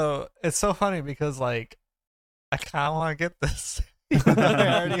 So it's so funny because like I kind of want to get this. I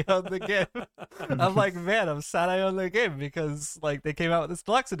already own the game. I'm like, man, I'm sad I own the game because like they came out with this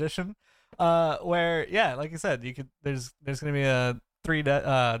Deluxe Edition, where like you said, you could there's gonna be a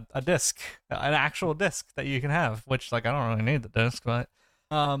disc, an actual disc that you can have, which like I don't really need the disc, but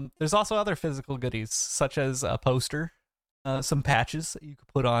there's also other physical goodies such as a poster, some patches that you could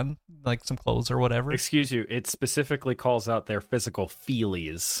put on, like some clothes or whatever. Excuse you, it specifically calls out their physical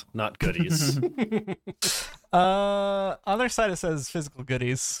feelies, not goodies. On their side it says physical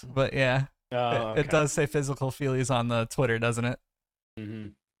goodies, but it does say physical feelies on the Twitter, doesn't it? Mm-hmm.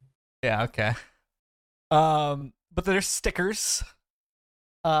 Yeah, okay. But there's stickers.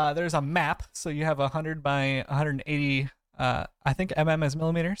 There's a map, so you have 100 by 180. I think mm is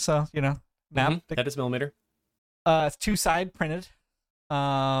millimeter, so map. Mm-hmm. That is millimeter. It's 2-side printed.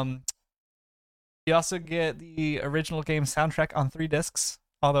 You also get the original game soundtrack on 3 discs.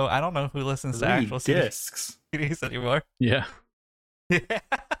 Although I don't know who listens to actual discs CDs anymore. Yeah. Yeah.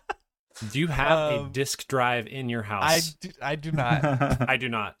 Do you have a disc drive in your house? I do not. I do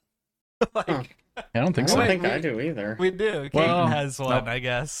not. Like, I don't think I so. don't think I do either. we do. Well, Caden has one, I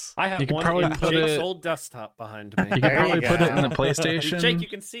guess. I have You could one probably in put Jake's it- old desktop behind me. You could There probably you put go. it in the PlayStation. Jake, you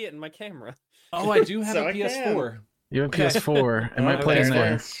can see it in my camera. Oh, I do have So a I can. PS4. You have a PS4. It might Oh, play in there it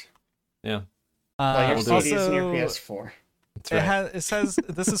there. is. Yeah. Well, your we'll do CDs and your PS4. That's It says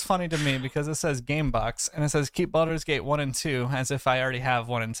this is funny to me because it says Game Box and it says keep Baldur's Gate 1 and 2 as if I already have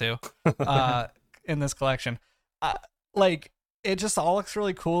 1 and 2 in this collection. Like it just all looks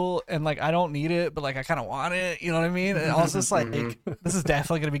really cool and like I don't need it, but like I kind of want it. You know what I mean? And also it's like this is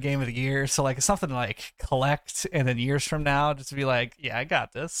definitely gonna be game of the year, so like it's something to like collect and then years from now just to be like, yeah, I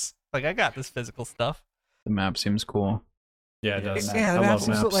got this. Like I got this physical stuff. The map seems cool. Yeah, it does. Yeah, the I maps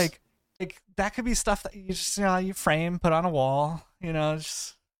love seems maps. like that could be stuff that you just you frame, put on a wall.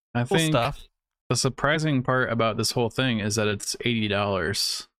 Just I cool think stuff. the surprising part about this whole thing is that it's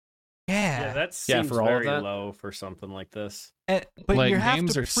 $80. Yeah, that seems for all of very that? low for something like this. but Like you have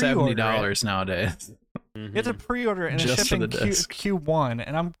games to are pre-order it. $70 nowadays. You have to pre-order it and Just it's for shipping the disc. Q1,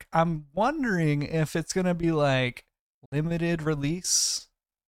 and I'm wondering if it's gonna be like limited release,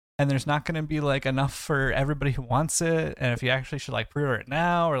 and there's not gonna be like enough for everybody who wants it, and if you actually should like pre-order it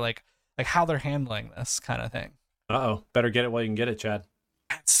now, or like how they're handling this kind of thing. Uh-oh. Better get it while you can get it, Chad.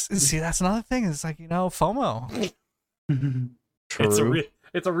 See, that's another thing. Is like FOMO. True.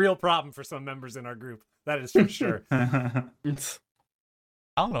 It's a real problem for some members in our group. That is for sure. I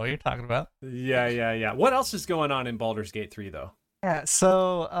don't know what you're talking about. Yeah. What else is going on in Baldur's Gate 3, though? Yeah,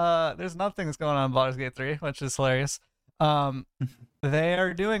 so there's another thing that's going on in Baldur's Gate 3, which is hilarious. They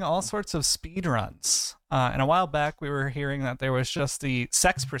are doing all sorts of speed runs. And a while back, we were hearing that there was just the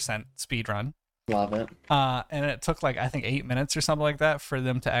sex % speed run. Love it. And it took I think 8 minutes or something like that for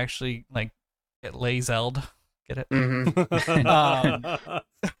them to actually get lazelled. Get it? Mm-hmm.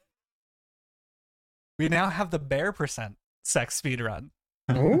 We now have the bear % sex speed run.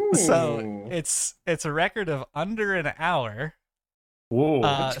 Ooh. So it's a record of under an hour. Whoa.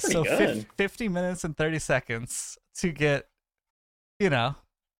 That's pretty good. 50 minutes and 30 seconds to get, have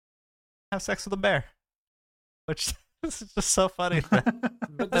sex with a bear. Which is just so funny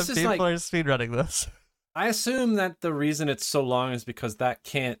But this that is people are speedrunning this. I assume that the reason it's so long is because that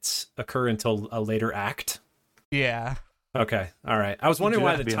can't occur until a later act. Yeah. Okay. All right. I was wondering do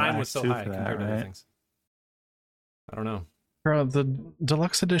why have the to be in time Act was so 2 high for that, compared to other right? things. I don't know. Bro, the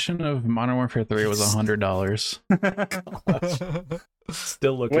deluxe edition of Modern Warfare 3 was $100.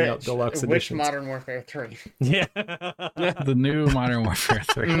 Still looking up deluxe Which editions. Modern Warfare 3? Yeah. The new Modern Warfare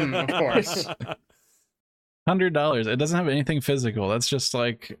 3. Of course. $100. It doesn't have anything physical. That's just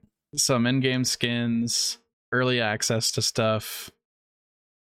like some in-game skins, early access to stuff,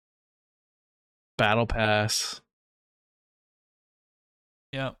 battle pass.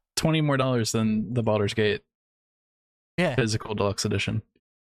 Yeah. $20 more than the Baldur's Gate Yeah. physical deluxe edition.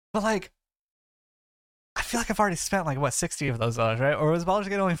 But I feel like I've already spent 60 of those dollars, right? Or was Baldur's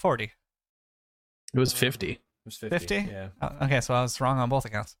Gate only 40? It was 50. It was 50. 50? Yeah. Okay, so I was wrong on both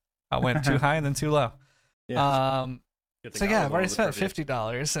accounts. I went too high and then too low. Yeah. Good So thing I yeah, was I've one already of the spent trivia.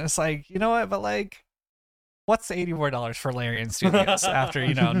 $50, and it's you know what? But what's $84 for Larian Studios after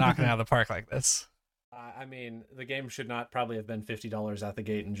knocking it out of the park like this? I mean, the game should not probably have been $50 at the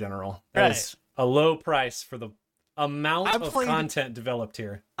gate in general. Right. That is a low price for the amount I've of played- content developed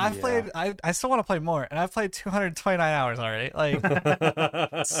here. I've played. I still want to play more, and I've played 229 hours already.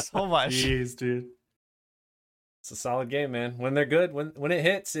 So much. Jeez, dude. It's a solid game, man. When they're good, when it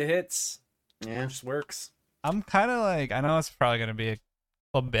hits, it hits. Yeah. It just works. I'm kind of I know it's probably going to be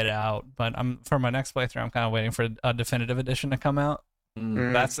a bit out, but for my next playthrough, I'm kind of waiting for a definitive edition to come out.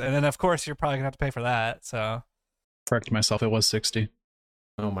 Mm. And then of course you're probably gonna have to pay for that. So Correct myself, it was 60.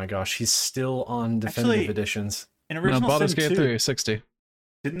 Oh my gosh, he's still on definitive Actually, editions. In No, original Baldur's Sin Gate 2, 3 is 60.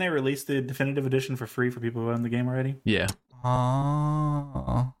 didn't they release the definitive edition for free for people who own the game already? Yeah.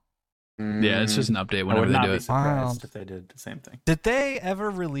 oh, Yeah, it's just an update I whenever would they not do be it. surprised Wild. if they did the same thing. did they ever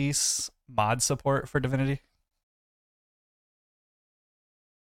release mod support for Divinity?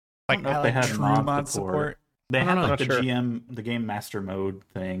 I don't know if they had true mod support. They I had don't know, like the not sure. GM, the game master mode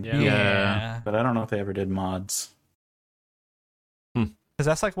thing, Yeah. but I don't know if they ever did mods. Because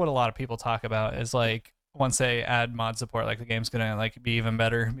that's what a lot of people talk about is once they add mod support, the game's gonna be even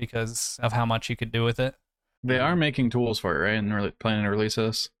better because of how much you could do with it. They are making tools for it, right? And planning to release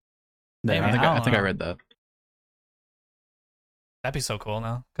this. Maybe. I think I don't I know. read that. That'd be so cool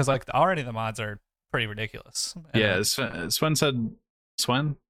now because already the mods are pretty ridiculous. And, Yeah, Sven said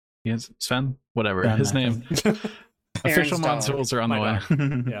Sven? Yes, Sven? Whatever. Sven, His I name. Official mod dog. tools are on the My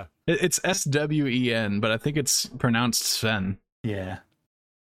way. Yeah. It's SWEN, but I think it's pronounced Sven. Yeah.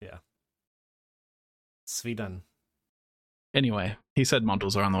 Sweden. Anyway, he said mod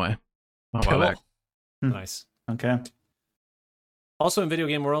tools are on the way. A while Cool. back. Nice. Okay. Also in video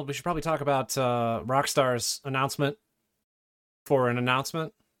game world, we should probably talk about Rockstar's announcement for an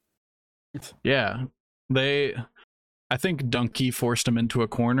announcement. Yeah. I think Donkey forced him into a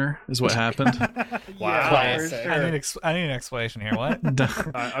corner is what happened. Wow. Classic. I need an explanation here. What?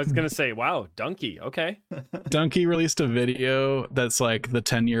 I was gonna say, wow, Donkey. Okay. Donkey released a video that's the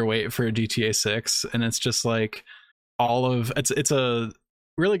 10-year wait for GTA 6, and it's just it's a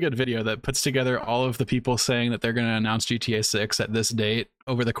really good video that puts together all of the people saying that they're going to announce GTA 6 at this date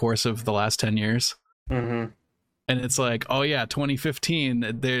over the course of the last 10 years. Mm-hmm. and it's like, oh yeah,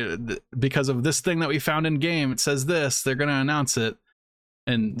 2015, because of this thing that we found in game, it says this, they're gonna announce it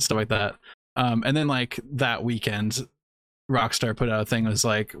and stuff like that. And then like that weekend, Rockstar put out a thing that was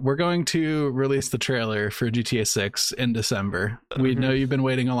like, we're going to release the trailer for GTA 6 in December. We know you've been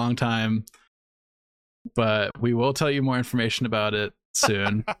waiting a long time, but we will tell you more information about it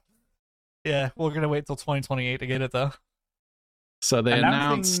soon. Yeah, we're gonna wait till 2028 to get it though. So they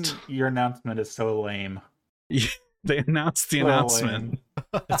Announcing announced your announcement is so lame. they announced the So announcement.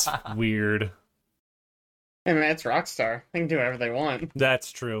 lame. It's weird. I mean, it's Rockstar. They can do whatever they want.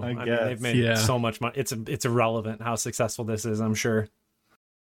 That's true. I mean, guess. they've made so much money. It's irrelevant how successful this is, I'm sure.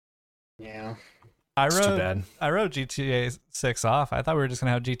 Yeah. It's too bad. I wrote GTA 6 off. I thought we were just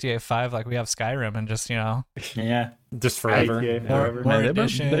gonna have GTA 5 like we have Skyrim and just, you know, Yeah. Just forever. GTA Yeah. forever. more They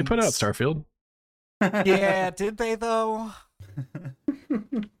put out editions. Starfield, Yeah, did they though?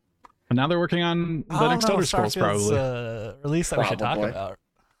 and now they're working on the I don't next know, Elder Scrolls, Starfield's, probably release that we should talk Probably. about.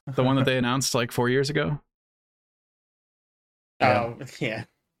 the one that they announced like 4 years ago. Oh, yeah.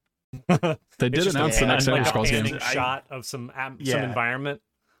 They did It's just announce a- the next like Elder a Scrolls game. panning shot of some Yeah. environment.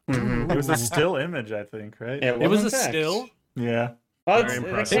 Mhm. It was a still image, I think, right? It was in a fact. still. Yeah. Well, Very the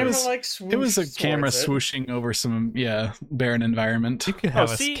impressive. camera, It was- like, It was a swooshed camera towards it. swooshing over some barren environment. You could have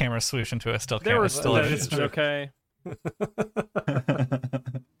Oh, a see, camera swoosh into a still There camera. was Still that image. is okay.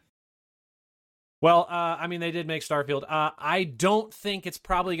 Well, I mean, they did make Starfield. I don't think it's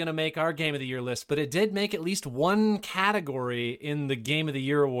probably going to make our Game of the Year list, but it did make at least one category in the Game of the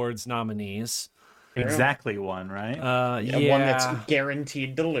Year Awards nominees. Exactly one, right? Yeah, one that's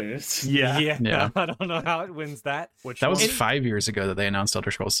guaranteed to lose. yeah. Yeah. I don't know how it wins that. Which That was one? 5 years ago that they announced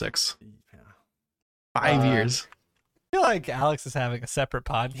Elder Scrolls 6. 5 years. I feel like Alex is having a separate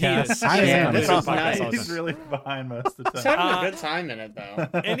podcast. He is. I Yeah, am. this It's is a podcast nice. also. He's really behind most of the He's time. having a good time in it,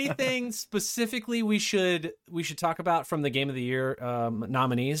 though. Anything specifically we should talk about from the Game of the Year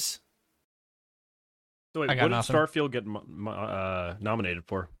nominees? So wait, I got what did nothing. Starfield get nominated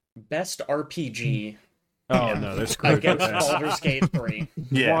for? Best RPG Oh no, they're screwed. against Baldur's Gate 3.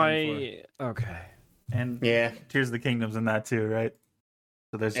 Yeah. Why? Okay. And Yeah. Tears of the Kingdom's in that too, right?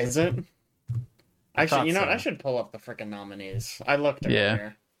 So there's Is it? Actually, thought you know what? so. I should pull up the freaking nominees. I looked Yeah.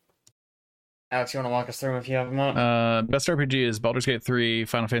 earlier. Alex, you want to walk us through 'em if you have them up? Best RPG is Baldur's Gate 3,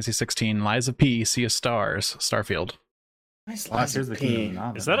 Final Fantasy 16, Lies of P, Sea of Stars, Starfield. Nice Wow, Lies Tears of of the Kingdom. P.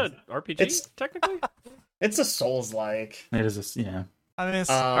 not Is in that this. a RPG It's- technically? It's a Souls-like. It is yeah. I mean, it's,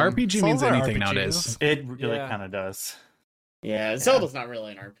 RPG means Souls are anything RPGs. nowadays. It really Yeah. kind of does. Yeah, Zelda's not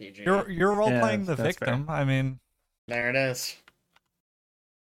really an RPG. You're role playing the that's victim. I mean, There it is.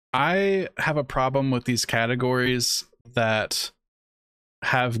 I have a problem with these categories that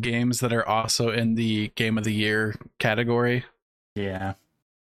have games that are also in the Game of the Year category. Yeah.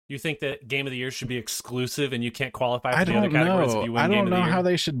 You think that Game of the Year should be exclusive and you can't qualify I for the other don't categories if know. you win I Game don't of the know Year? how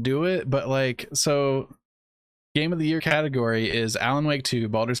they should do it, but like, so Game of the Year category is Alan Wake 2,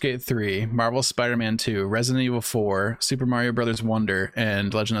 Baldur's Gate 3, Marvel's Spider-Man 2, Resident Evil 4, Super Mario Brothers Wonder,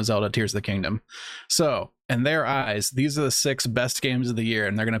 and Legend of Zelda Tears of the Kingdom. So, in their eyes, these are the 6 best games of the year,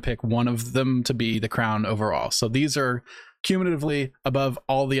 and they're going to pick one of them to be the crown overall. So these are cumulatively above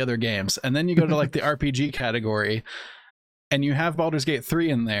all the other games. And then you go to like the RPG category, and you have Baldur's Gate 3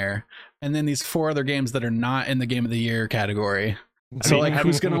 in there, and then these 4 other games that are not in the Game of the Year category. So, mean, like, have-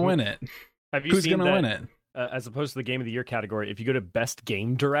 who's going to win it? Have you Who's seen going to that? win it? As opposed to the Game of the Year category, if you go to Best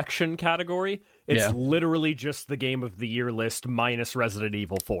Game Direction category, it's Yeah. literally just the Game of the Year list minus Resident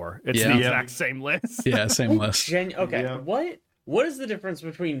Evil 4. It's Yeah. the Yeah. exact same list. Yeah, same list. Okay, Yeah. what is the difference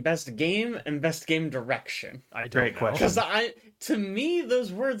between best game and best game direction? I don't Great know. question. Because to me,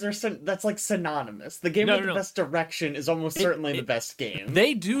 those words are that's like synonymous. The game No, with no, the no. best direction is almost certainly the best game.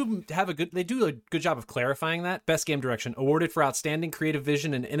 They do a good job of clarifying that. Best game direction awarded for outstanding creative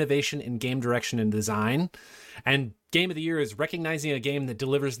vision and innovation in game direction and design. And Game of the Year is recognizing a game that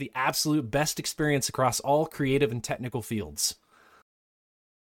delivers the absolute best experience across all creative and technical fields.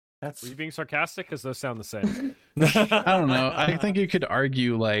 That's Were you being sarcastic? Because those sound the same. I don't know. I think you could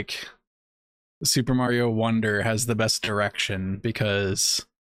argue like Super Mario Wonder has the best direction because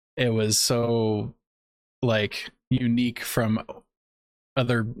it was so like unique from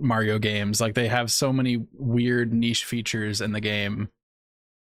other Mario games. Like they have so many weird niche features in the game,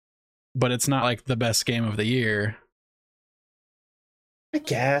 but it's not like the best game of the year. I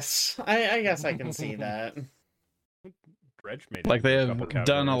guess. I guess I can see that. Dredge made it Like they for a have couple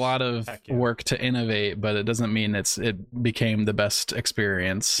done a categories. lot of Heck yeah. work to innovate, but it doesn't mean it became the best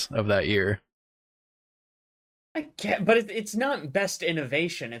experience of that year. I get, but it's not best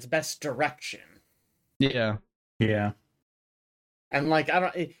innovation. It's best direction. Yeah. yeah. And like I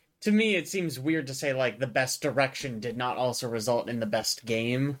don't. to me, it seems weird to say, like, the best direction did not also result in the best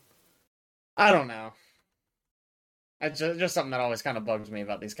game. I don't know. It's just something that always kind of bugs me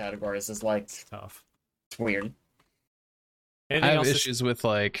about these categories is, like, Tough. it's weird. Anything I have else? issues with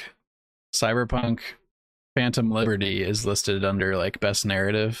like Cyberpunk Phantom Liberty is listed under like best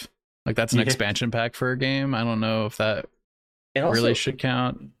narrative. Like that's an Yeah. expansion pack for a game. I don't know if that It also really should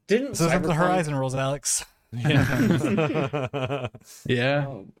count. didn't This isn't the Cyberpunk- Horizon rules, Alex. Yeah. Yeah.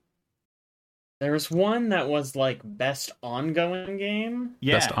 Oh. There was one that was like best ongoing game,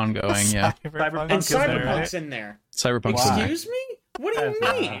 Yeah. Best ongoing, yeah. Cyberpunk and is there, Cyberpunk's right? in there. Cyberpunk's in there. Excuse me? What do you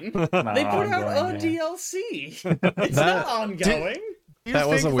That's mean? not They put out ongoing a game. DLC. It's That- not ongoing. Do you That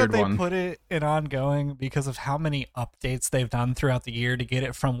was think a weird that they one. put it in ongoing because of how many updates they've done throughout the year to get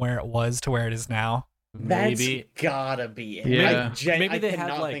it from where it was to where it is now? Maybe That's gotta be it. Yeah. Maybe I they cannot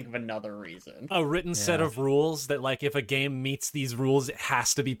had, like, think of another reason. a written set Yeah. of rules that, like, if a game meets these rules, it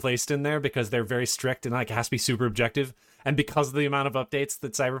has to be placed in there because they're very strict and, like, it has to be super objective. And because of the amount of updates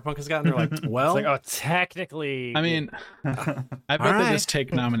that Cyberpunk has gotten, they're like, well, It's like, oh, technically. I mean, I bet they Alright. just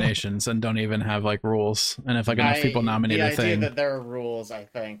take nominations and don't even have like rules. And if like enough people nominate the a idea thing, that there are rules, I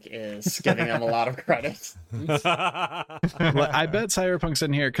think, is giving them a lot of credit. Well, I bet Cyberpunk's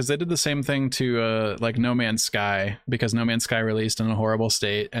in here because they did the same thing to like No Man's Sky, because No Man's Sky released in a horrible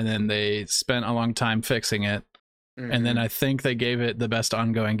state and then they spent a long time fixing it. And then I think they gave it the best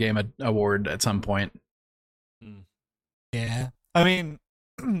ongoing game award at some point. Yeah. I mean,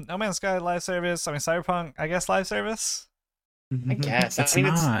 No Man's Sky live service. I mean, Cyberpunk, I guess live service. I guess. It's I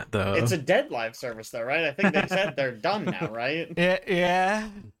mean, not though. it's a dead live service, though, right? I think they said they're done now, right? Yeah, yeah.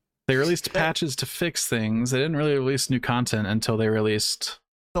 They released patches to fix things. They didn't really release new content until they released.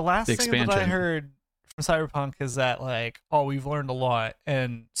 The last The thing that I expansion. heard from Cyberpunk is that, like, oh, we've learned a lot,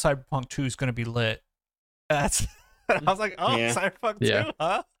 and Cyberpunk 2 is going to be lit. That's. I was like, oh, Yeah. Cyberpunk 2, Yeah.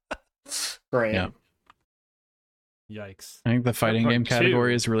 huh? Great. Yeah. yikes. I think the fighting Cyberpunk game 2.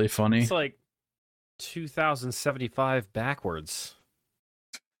 category is really funny. It's like 2075 backwards.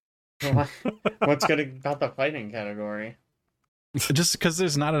 What's good about the fighting category? Just because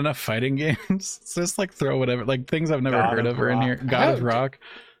there's not enough fighting games. So just like throw whatever, like things I've never God heard of of are in Rock. here. God of How- Rock.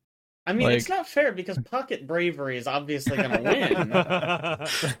 I mean, it's Like- not fair because Pocket Bravery is obviously going to win.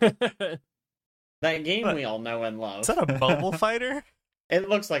 That game we all know and love. Is that a mobile fighter? It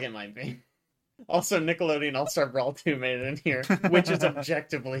looks like it might be. Also, Nickelodeon All-Star Brawl 2 made it in here, which is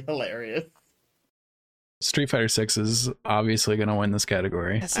objectively hilarious. Street Fighter 6 is obviously going to win this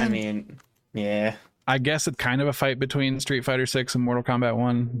category. I mean, yeah. I guess it's kind of a fight between Street Fighter 6 and Mortal Kombat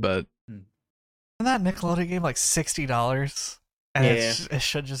 1, but Isn't that Nickelodeon game like $60? And Yeah. it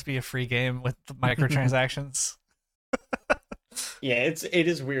should just be a free game with the microtransactions. Yeah, it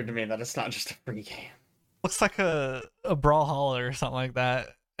is weird to me that it's not just a free game. Looks like a Brawlhalla or something like that.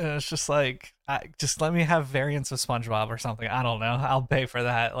 And it's just like, just let me have variants of SpongeBob or something. I don't know. I'll pay for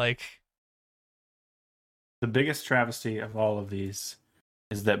that. Like, The biggest travesty of all of these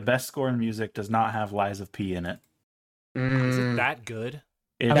is that best score in music does not have Lies of P in it. Is it that good?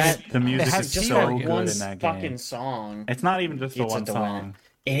 It's, the it music has is just so that good one in that fucking game. song. It's not even just the It's a one dilemma. song.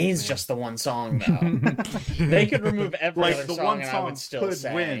 It is just the one song, though. They could remove every Like other the song, one and I song would still could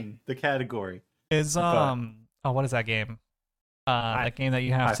say. win the category. is, But- oh, what is that game? That game that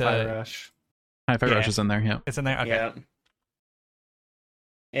you have Hi-Fi to, Rush. Hi-Fi Yeah. Rush is in there, yeah. it's in there? Okay. Yeah.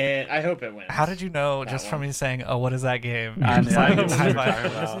 And I hope it wins. How did you know That just from one. me saying, oh, what is that game? I You're just know, I like, know what you're Hi-Fi talking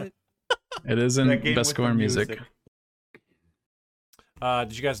Rush. about. It is in That game best with score the in music.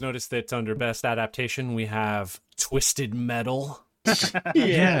 Did you guys notice that under best adaptation we have Twisted Metal?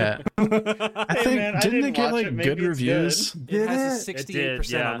 Yeah. I Hey, think, man, I didn't didn't it get watch like it. Maybe good it's reviews? It has a It 68% did,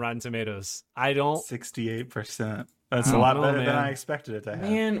 yeah. on Rotten Tomatoes. I don't. 68%. That's I a don't lot know, better than man. I expected it to have.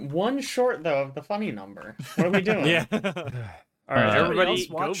 Man, one short though of the funny number. What are we doing? Yeah. All right, Everybody everybody, else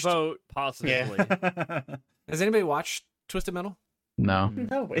go watched- vote positively. Has anybody watched Twisted Metal? No.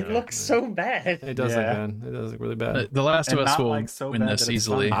 No, it looks so bad. It does Yeah. look bad. It does look really bad. The Last of And Us not, will like, so win bad this that it's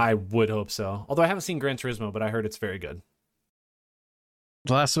easily. funny. I would hope so. Although I haven't seen Gran Turismo, but I heard it's very good.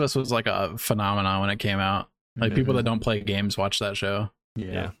 The Last of Us was like a phenomenon when it came out. Like people that don't play games watch that show.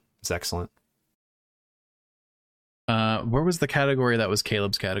 Yeah. It's excellent. Where was the category that was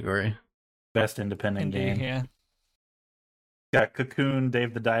Caleb's category? Best independent Indeed, game. yeah. Got Cocoon,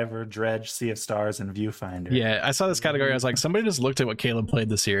 Dave the Diver, Dredge, Sea of Stars, and Viewfinder. Yeah, I saw this category. I was like, somebody just looked at what Caleb played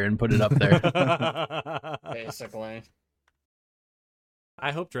this year and put it up there. Basically.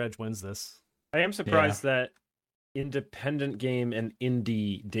 I hope Dredge wins this. I am surprised that independent game and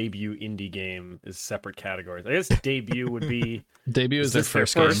debut indie game is separate categories. I guess debut would be Debut is their This their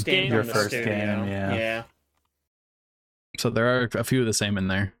first game. first game Your on the first studio. game, yeah. Yeah. So there are a few of the same in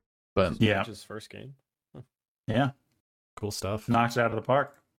there. But Yeah. His first game. Yeah. Cool stuff. Knocks it out of the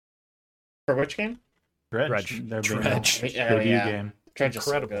park. For which game? Dredge. Their big Dredge. debut game. Dredge is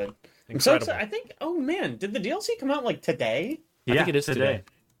so Incredible. good. I'm so Incredible. excited. I think. Oh man, did the DLC come out like today? I think it is today.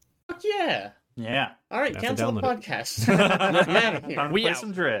 Fuck yeah! Yeah. All right, Have to cancel the download podcast. I'm out of here. Time to We play out.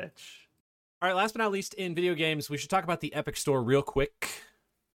 some Dredge. All right, last but not least, in video games, we should talk about the Epic Store real quick.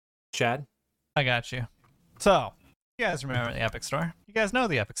 Chad? I got you. So, you guys remember the Epic Store? You guys know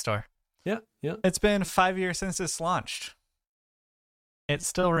the Epic Store. Yeah. It's been 5 years since it's launched. It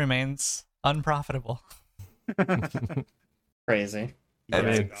still remains unprofitable. Crazy. I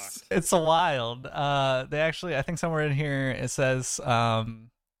mean, It's wild. They actually, I think somewhere in here it says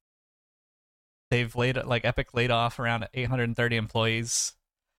they've Epic laid off around 830 employees.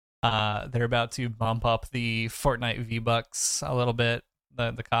 They're about to bump up the Fortnite V-Bucks a little bit,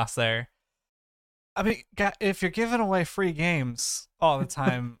 the cost there. I mean, if you're giving away free games all the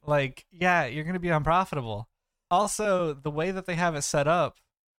time, yeah, you're going to be unprofitable. Also, the way that they have it set up,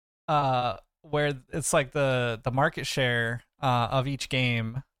 where it's like the market share of each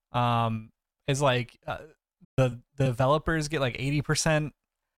game is like the developers get like 80%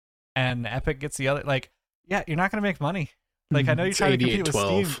 and Epic gets the other. Like, yeah, you're not going to make money. Like, I know you're It's trying to compete with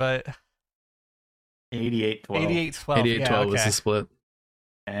 88-12. Steam, but 88-12. 88-12. 88-12 was the split.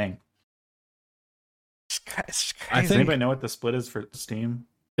 Dang. It's I crazy. Does think- anybody know what the split is for Steam?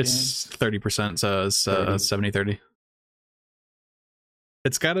 It's 30%, so it's 30. 70-30.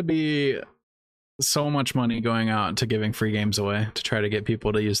 It's got to be so much money going out to giving free games away to try to get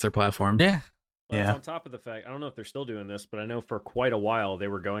people to use their platform. Yeah. Well, Yeah. On top of the fact, I don't know if they're still doing this, but I know for quite a while they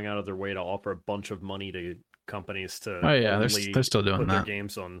were going out of their way to offer a bunch of money to companies to Oh yeah, only they're still doing put their that.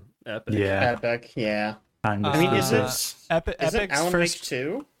 games on Epic. Yeah. Epic, yeah. Kind of. I mean, is Uh, it is it Epic's Alan Wake first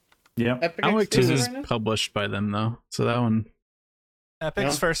 2? Yep. Epic Alan Wake 2 exclusive is right now? published by them though, so that one.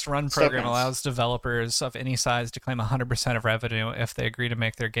 Epic's Yeah. first run Still program counts. allows developers of any size to claim 100% of revenue if they agree to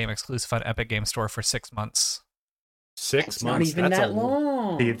make their game exclusive on Epic Game Store for 6 months. 6 It's months. not even that's that a,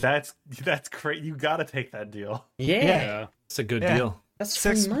 long. See, that's great. You got to take that deal. Yeah, Yeah. That's a good Yeah. deal. that's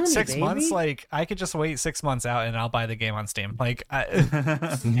Six free money, six baby. months, like I could just wait 6 months out and I'll buy the game on Steam. Like,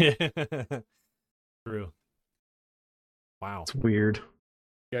 True. Wow. It's weird.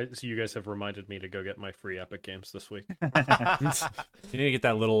 So you guys have reminded me to go get my free Epic games this week. You need to get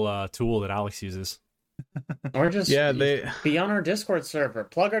that little tool that Alex uses. Or just Yeah, they be on our Discord server.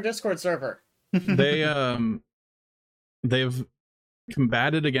 Plug our Discord server. they've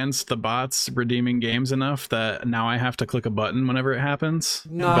combated against the bots redeeming games enough that now I have to click a button whenever it happens.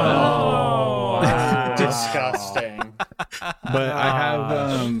 No. Wow. Disgusting. But I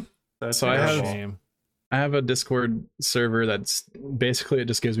have That's So I terrible. have- Shame. I have a Discord server that's basically, it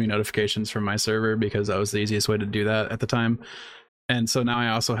just gives me notifications from my server because that was the easiest way to do that at the time. And so now I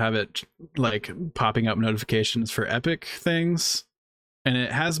also have it like popping up notifications for Epic things. And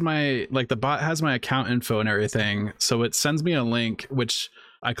it has my, like the bot has my account info and everything. So it sends me a link, which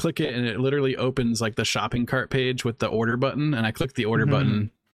I click it and it literally opens like the shopping cart page with the order button. And I click the order Mhm.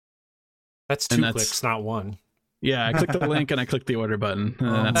 button. That's And two that's- clicks, not one. Yeah, I click the link and I click the order button. And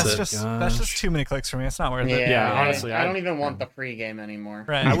Oh, that's that's it. that's just Gosh. too many clicks for me. It's not worth Yeah, it. Yeah, honestly, I I- don't even want the free game anymore.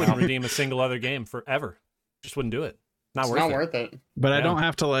 Right. I wouldn't redeem a single other game forever. Just wouldn't do it. Not It's worth not it. worth it. But I Yeah. don't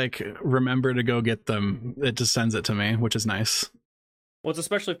have to like remember to go get them. It just sends it to me, which is nice. Well, it's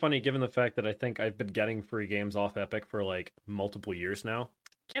especially funny given the fact that I think I've been getting free games off Epic for like multiple years now.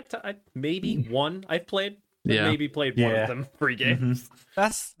 Maybe one I've played. I've Yeah. maybe played one Yeah. of them free games.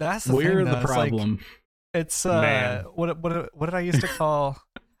 That's the We're thing, the though. It's like- problem. It's Man. what did I used to call?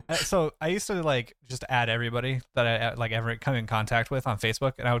 So I used to like just add everybody that I like ever come in contact with on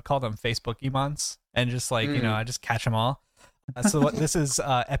Facebook, and I would call them Facebook emons, and just like I just catch them all. So what this is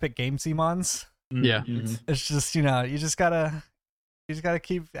Epic Games emons. Yeah. It's just you just gotta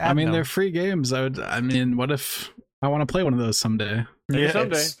keep. I mean, adding they're them. free games. I mean, what if I want to play one of those someday? Maybe Yeah.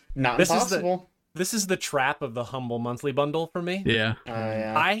 someday. It's not This is the- impossible. This is the trap of the humble monthly bundle for me. Yeah.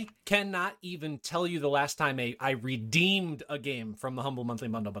 Yeah. I cannot even tell you the last time I redeemed a game from the humble monthly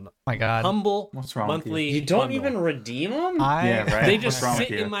bundle. Oh my God, Humble What's wrong with monthly. You don't bundle. even redeem them? Yeah, right. They What's just wrong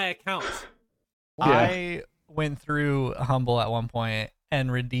sit with you? in my account. I went through Humble at one point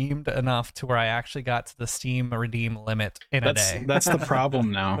and redeemed enough to where I actually got to the Steam redeem limit in a day. That's the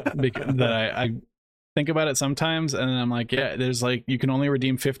problem now. Because that I think about it sometimes, and then I'm like, yeah, there's like you can only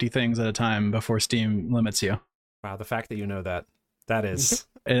redeem 50 things at a time before Steam limits you. Wow, the fact that you know that is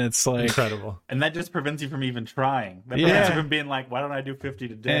And it's like Incredible. And that just prevents you from even trying. That Yeah. prevents you from being like, why don't I do 50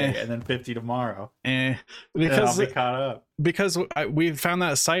 today and then 50 tomorrow? eh. Then I'll Because be caught up. we found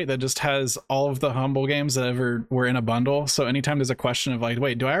that site that just has all of the Humble games that ever were in a bundle. So anytime there's a question of like,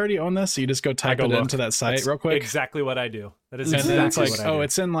 wait, do I already own this? So you just go type go it look. into that site That's real quick. Exactly what I do. That is And then it's exactly like, what I do. oh,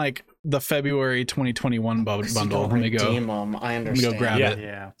 it's in like the February 2021 bundle. Let me go. Redeem them. I Let me understand. go grab Yeah. it.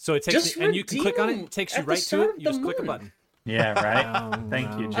 Yeah. So it takes Just you, and you can click on it. redeem It takes you at the right to start it. of You the just click a month. button. Yeah, right?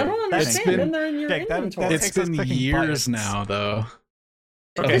 Thank you, Wow. Jake. I don't It's understand. been- Then they're in your Jake, that inventory. It's takes us been clicking years buttons. now, though,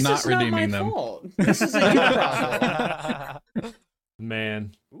 of This not is not redeeming my them. fault. This is a you problem.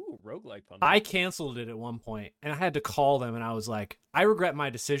 Man, Ooh, roguelike bundle. I canceled it at one point, and I had to call them, and I was like, I regret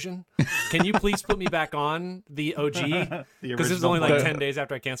my decision. Can you please put me back on the OG? The Because it was original only like one. 10 days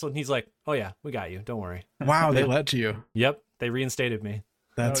after I canceled. And he's like, oh, yeah, we got you. Don't worry. Wow, they let you. Yep, they reinstated me.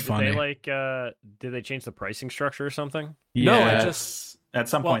 That's did funny. Did they change the pricing structure or something? No, I Yeah. just. At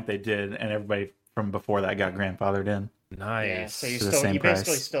some Well- point they did, and everybody from before that got grandfathered in. Nice. Yeah, so you To the still same you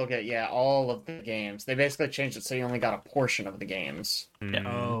basically price. still get all of the games. They basically changed it so you only got a portion of the games.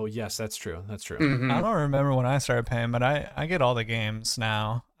 Oh, yes, that's true. That's true. Mhm. I don't remember when I started paying, but I get all the games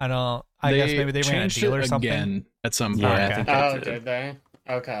now. I don't. I guess maybe they ran a changed deal it or something. again at some point. Yeah, Okay. I think Oh, that's it. did they?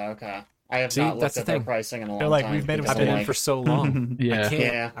 Okay. I have See, not that's looked the at their thing. pricing in a long They're like, time. we've made a because I've been I'm in like, for so long. Yeah.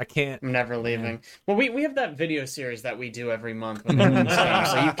 Yeah. I can't. I'm never leaving. Well, we have that video series that we do every month with games,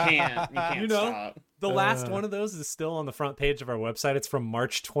 so you can't You know, stop. The last one of those is still on the front page of our website. It's from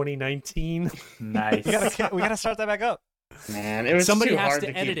March 2019. Nice. We gotta start that back up. Man, it was Somebody too has hard to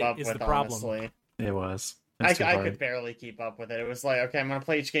to edit keep it up is with, the problem. honestly. It was. I It's too could hard. barely keep up with it. It was like, okay, I'm going to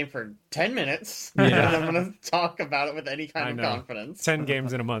play each game for 10 minutes, Yeah. and I'm going to talk about it with any I kind of know. confidence. 10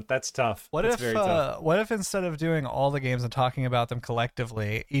 games in a month. That's tough. What That's if very tough. what if instead of doing all the games and talking about them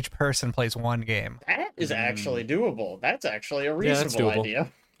collectively, each person plays one game? That is actually doable. That's actually a Yeah, that's reasonable doable.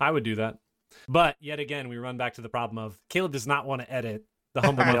 idea. I would do that. But yet again, we run back to the problem of Caleb does not want to edit the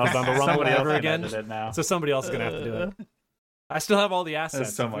Humble Bundle Rumble Somebody else ever can again. edit it now. So somebody else is going to have to do it. I still have all the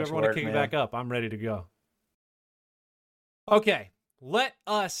assets. so If you much ever want to work, kick it man. back up, I'm ready to go. Okay, let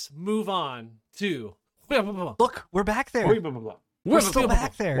us move on to... Look, we're back there. We're We're still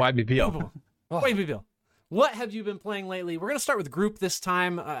back there. YBPL. Wait, Bill. What have you been playing lately? We're going to start with group this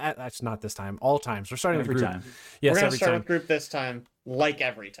time. That's not this time. All times. We're starting with Every group. time. Yes, We're going to every start time. with group this time, like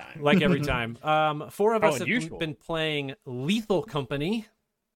every time. Like every time. Four of How us have unusual. been playing Lethal Company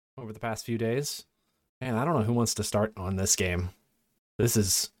over the past few days. Man, I don't know who wants to start on this game. This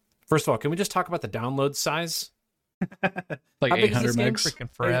is... First of all, can we just talk about the download size? Like How big is 800 this game? megs. Freaking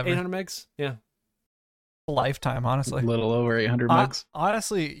forever. 800 megs? Yeah. Lifetime, A honestly. little over 800 megs.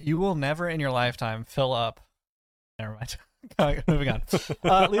 Honestly, you will never in your lifetime fill up. Never mind. Moving on.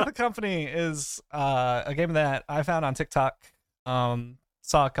 Lethal Company is a game that I found on TikTok.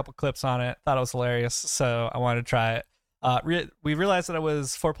 Saw a couple clips on it. Thought it was hilarious, so I wanted to try it. We realized that it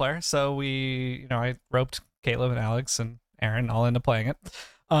was 4-player, so I roped Caleb and Alex and Aaron all into playing it.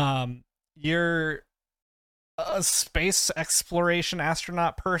 You're a space exploration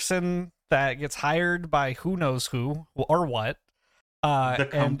astronaut person that gets hired by who knows who or what. The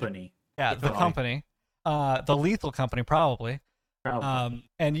company. The company. The Lethal Company, probably. Probably.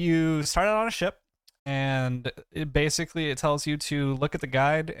 And you start out on a ship, and it tells you to look at the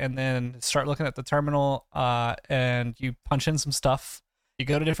guide and then start looking at the terminal, and you punch in some stuff. You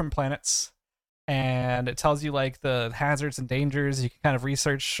go to different planets, and it tells you like the hazards and dangers. You can kind of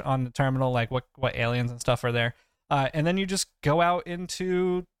research on the terminal, like what aliens and stuff are there. And then you just go out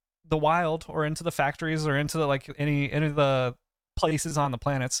into the wild or into the factories or into any of the places on the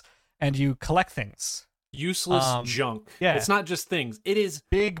planets, and you collect things. Useless junk. yeah. It's not just things. It is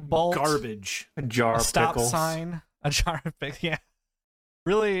Big bolt, garbage. A jar a of stop pickles. sign, a jar of pickles. Yeah,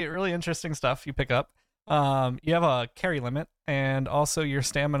 really, really interesting stuff you pick up. You have a carry limit, and also your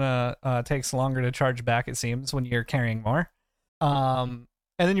stamina takes longer to charge back, it seems, when you're carrying more. And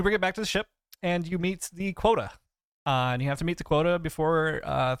then you bring it back to the ship, and you meet the quota. And you have to meet the quota before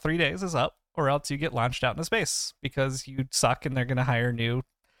 3 days is up, or else you get launched out into space because you suck, and they're going to hire new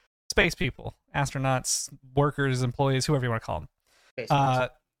space people, astronauts, workers, employees, whoever you want to call them. Basically.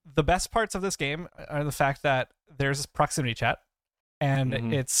 The best parts of this game are the fact that there's proximity chat, and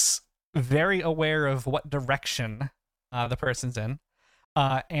it's very aware of what direction the person's in.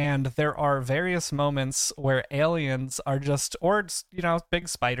 And there are various moments where aliens are big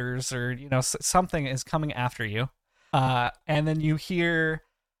spiders or, something is coming after you. And then you hear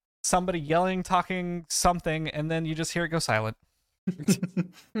somebody yelling, talking something, and then you just hear it go silent.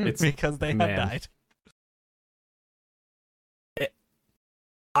 It's Because they have died.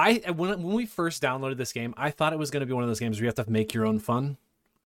 when we first downloaded this game, I thought it was going to be one of those games where you have to make your own fun.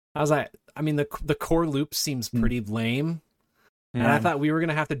 I was like, I mean, the core loop seems pretty lame. And I thought we were going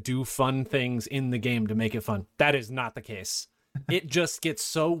to have to do fun things in the game to make it fun. That is not the case. It just gets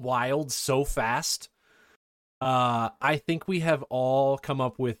so wild so fast. I think we have all come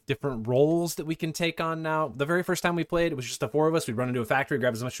up with different roles that we can take on now. The very first time we played, it was just the four of us. We'd run into a factory,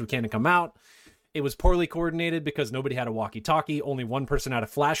 grab as much as we can and come out. It was poorly coordinated because nobody had a walkie-talkie. Only one person had a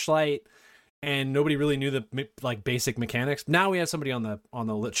flashlight. And nobody really knew the like basic mechanics. Now we have somebody on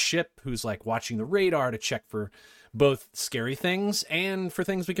the ship who's like watching the radar to check for both scary things and for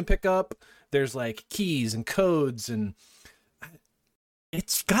things we can pick up. There's like keys and codes, and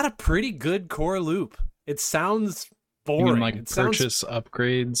it's got a pretty good core loop. It sounds boring. You can like purchase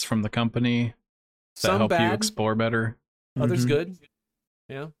upgrades from the company that help you explore better. Others good.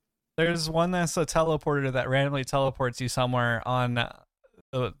 Yeah. There's one that's a teleporter that randomly teleports you somewhere on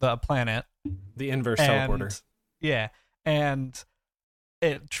the planet. The inverse teleporter. Yeah. And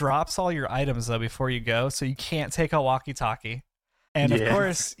it drops all your items though before you go, so you can't take a walkie-talkie. And of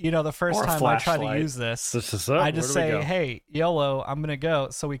course, the first time I try to use this I just say, hey, YOLO, I'm gonna go.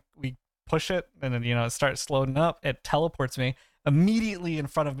 So we push it, and then it starts loading up. It teleports me. Immediately in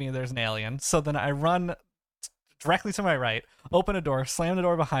front of me there's an alien. So then I run directly to my right, open a door, slam the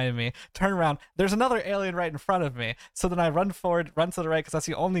door behind me, turn around, there's another alien right in front of me. So then I run forward, run to the right, because that's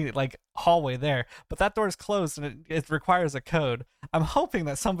the only like hallway there, but that door is closed and it requires a code. I'm hoping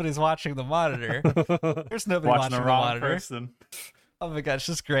that somebody's watching the monitor. There's nobody watching the monitor. Person. Oh my gosh,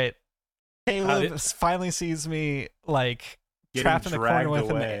 just great. Caleb finally sees me like trapped in the corner with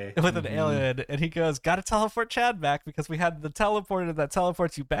an alien, and he goes, gotta teleport Chad back, because we had the teleporter that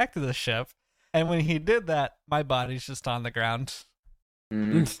teleports you back to the ship. And when he did that, my body's just on the ground.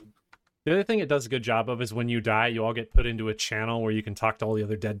 The other thing it does a good job of is when you die, you all get put into a channel where you can talk to all the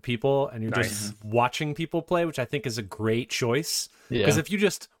other dead people, and you're just watching people play, which I think is a great choice. Because if you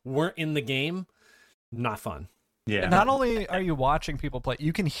just weren't in the game, not fun. Yeah. Not only are you watching people play,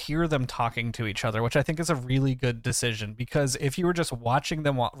 you can hear them talking to each other, which I think is a really good decision. Because if you were just watching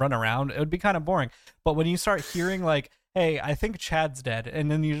them run around, it would be kind of boring. But when you start hearing like, hey, I think Chad's dead,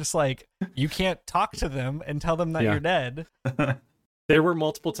 and then you just like, you can't talk to them and tell them that you're dead. There were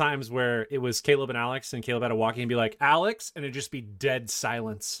multiple times where it was Caleb and Alex, and Caleb had to walk in and be like, Alex, and it'd just be dead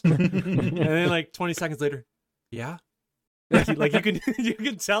silence. And then like 20 seconds later, yeah. Like you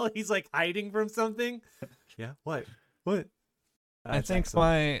can tell he's like hiding from something. Yeah, what? I think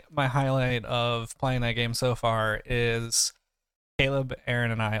excellent. my highlight of playing that game so far is Caleb,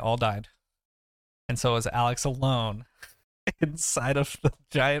 Aaron, and I all died. And so is Alex alone inside of the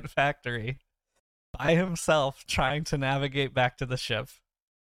giant factory by himself trying to navigate back to the ship.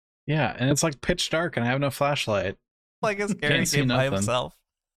 Yeah, and it's like pitch dark and I have no flashlight. Like a scary game by himself.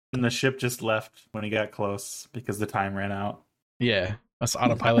 And the ship just left when he got close because the time ran out. Yeah, us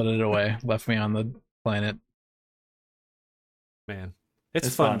autopiloted away, left me on the planet. Man, it's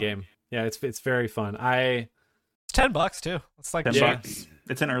a fun game. Yeah, it's very fun. It's $10 too. It's like $10.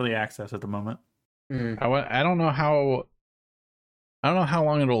 It's in early access at the moment. I don't know how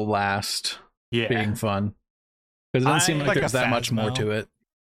long it'll last being fun, because it doesn't seem like there's that much more to it.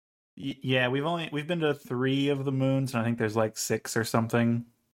 Yeah, we've been to 3 of the moons, and I think there's like 6 or something.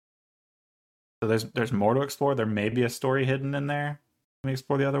 So there's more to explore. There may be a story hidden in there. Let me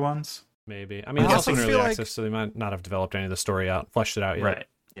explore the other ones. Maybe. I mean, it's also in early access, so they might not have developed any of the story out, fleshed it out yet. Right.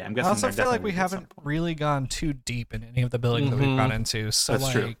 Yeah, I'm guessing. I also feel like we haven't really gone too deep in any of the buildings that we've gone into. So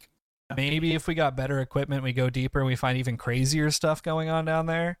that's true. Maybe if we got better equipment, we go deeper and we find even crazier stuff going on down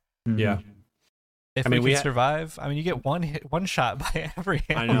there. Yeah. If we can survive, I mean, you get one shot by every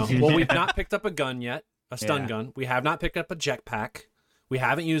I know. Well, we've not picked up a gun yet, a stun gun. We have not picked up a jetpack. We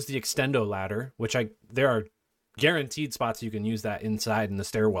haven't used the extendo ladder, which there are guaranteed spots you can use that inside in the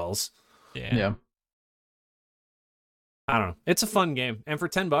stairwells. Yeah. I don't know. It's a fun game, and for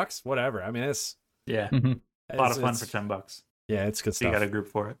 $10, whatever. I mean, it's a lot of fun for $10. Yeah, it's good stuff. You got a group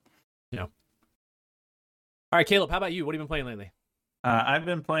for it. Yeah. All right, Caleb, how about you? What have you been playing lately? I've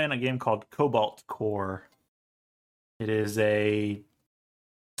been playing a game called Cobalt Core. It is a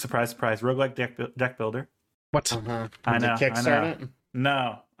surprise roguelike deck builder. What? I know. Kickstart it?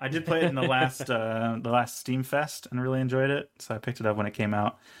 No, I did play it in the last Steam Fest and really enjoyed it, so I picked it up when it came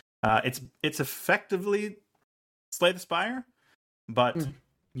out. It's effectively Slay the Spire, but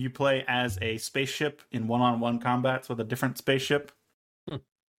you play as a spaceship in one-on-one combats with a different spaceship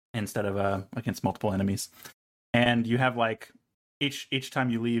instead of against multiple enemies. And you have like each time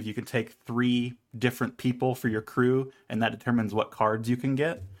you leave, you can take 3 different people for your crew, and that determines what cards you can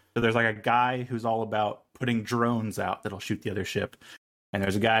get. So there's like a guy who's all about putting drones out that'll shoot the other ship, and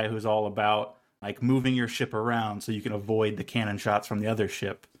there's a guy who's all about like moving your ship around so you can avoid the cannon shots from the other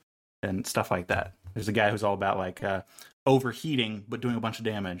ship. and stuff like that. There's a guy who's all about like overheating but doing a bunch of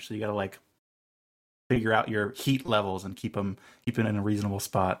damage. So you got to like figure out your heat levels and keep it in a reasonable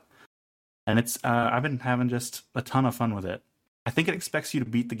spot. And it's I've been having just a ton of fun with it. I think it expects you to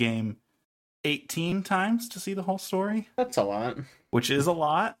beat the game 18 times to see the whole story. That's a lot. Which is a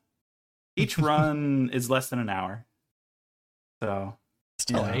lot. Each run is less than an hour. So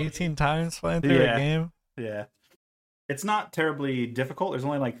Still 18 times playing through a game? Yeah. It's not terribly difficult. There's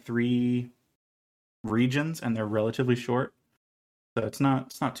only like 3 regions and they're relatively short. So it's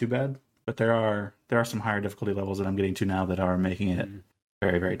not too bad. But there are some higher difficulty levels that I'm getting to now that are making it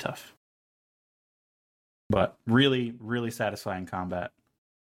very, very tough. But really, really satisfying combat.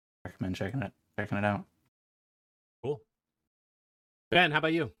 Recommend checking it out. Cool. Ben, how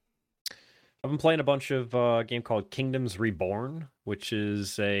about you? I've been playing a bunch of a game called Kingdoms Reborn, which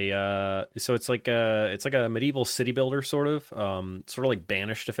is so it's like a medieval city builder sort of like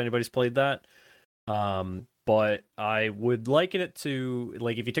Banished, if anybody's played that. But I would liken it to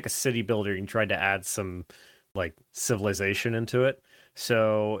like if you took a city builder and tried to add some like civilization into it.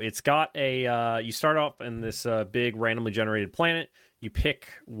 So it's got you start off in this big randomly generated planet. You pick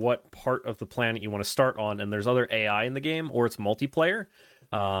what part of the planet you want to start on, and there's other AI in the game, or it's multiplayer.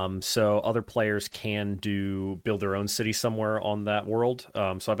 So other players can build their own city somewhere on that world.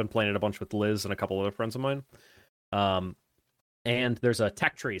 So I've been playing it a bunch with Liz and a couple other friends of mine. And there's a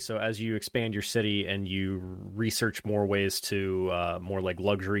tech tree. So as you expand your city and you research more ways to more like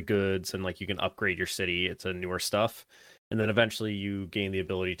luxury goods and like you can upgrade your city, it's a newer stuff. And then eventually you gain the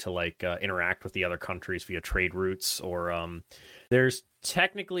ability to like interact with the other countries via trade routes or there's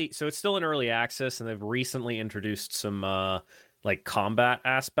technically, so it's still in early access and they've recently introduced some like combat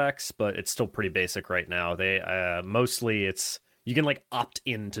aspects, but it's still pretty basic right now. They mostly you can like opt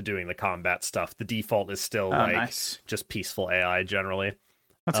into doing the combat stuff. The default is still just peaceful AI generally.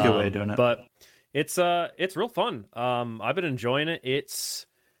 That's a good way of doing it. But it's real fun. I've been enjoying it.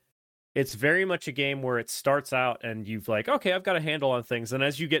 It's very much a game where it starts out and you've like, okay, I've got a handle on things. And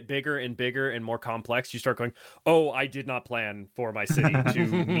as you get bigger and bigger and more complex, you start going, oh, I did not plan for my city to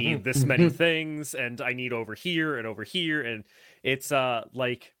need this many things. And I need over here and over here. And it's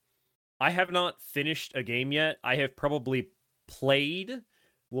like, I have not finished a game yet. I have probably played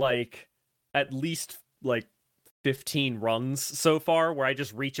like at least like 15 runs so far where I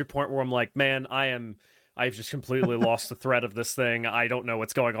just reach a point where I'm like, man, I've just completely lost the thread of this thing. I don't know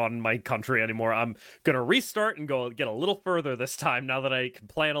what's going on in my country anymore. I'm going to restart and go get a little further this time now that I can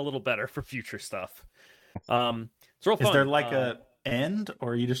plan a little better for future stuff. It's real fun. Is there like a end,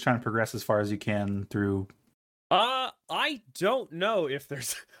 or are you just trying to progress as far as you can through? I don't know if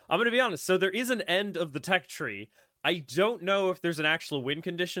there's... I'm going to be honest. So there is an end of the tech tree. I don't know if there's an actual win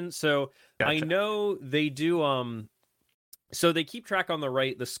condition. So gotcha. I know they do... So they keep track on the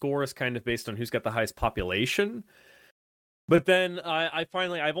right. The score is kind of based on who's got the highest population. But then I've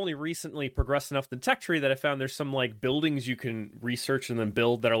only recently progressed enough the tech tree that I found there's some like buildings you can research and then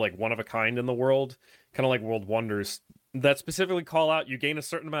build that are like one of a kind in the world, kind of like World Wonders, that specifically call out you gain a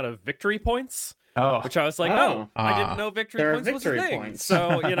certain amount of victory points. Oh, which I was like, I didn't know victory points was a thing. Points.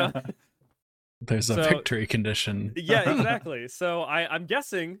 So you know, there's a victory condition. Yeah, exactly. So I'm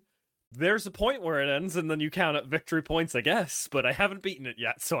guessing. There's a point where it ends, and then you count up victory points, I guess. But I haven't beaten it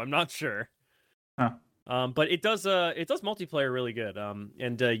yet, so I'm not sure. Huh. But it does multiplayer really good.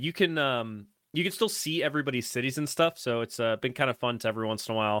 And you can still see everybody's cities and stuff. So it's been kind of fun to every once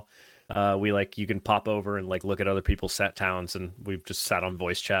in a while. You can pop over and like look at other people's set towns, and we've just sat on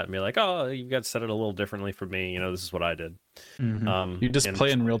voice chat and be like, oh, you got to set it a little differently for me. You know, this is what I did. Mm-hmm. You just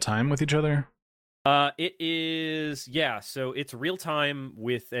play in real time with each other. It is, yeah, so it's real time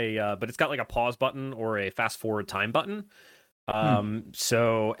with but it's got like a pause button or a fast forward time button.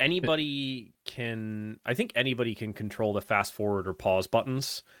 So I think anybody can control the fast forward or pause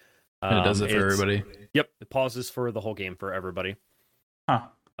buttons. And it does it for everybody. Yep, it pauses for the whole game for everybody. Huh.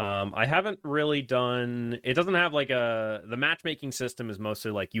 I haven't really done, it doesn't have like the matchmaking system is mostly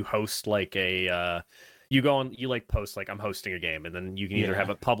like you host like you go on, you like post like I'm hosting a game, and then you can either have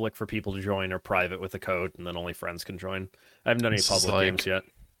it public for people to join or private with a code, and then only friends can join. I haven't done any public games yet.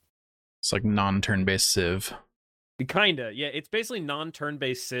 It's like non-turn-based Civ. Kinda, yeah. It's basically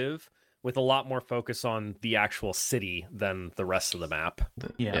non-turn-based Civ with a lot more focus on the actual city than the rest of the map.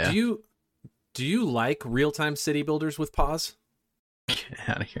 Yeah. Do you like real-time city builders with pause? Get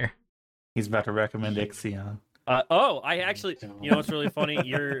out of here. He's about to recommend Ixion. I actually, you know what's really funny?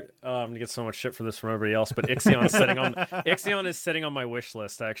 You're I'm gonna get so much shit for this from everybody else, but Ixion is sitting on my wish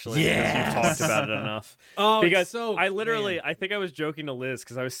list actually. Yes! Because you've talked about it enough. Oh, because so I think I was joking to Liz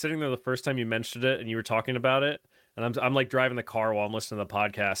because I was sitting there the first time you mentioned it and you were talking about it, and I'm like driving the car while I'm listening to the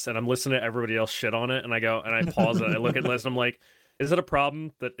podcast, and I'm listening to everybody else shit on it, and I pause it, I look at Liz, and I'm like, is it a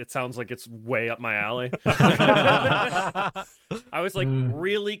problem that it sounds like it's way up my alley? I was like,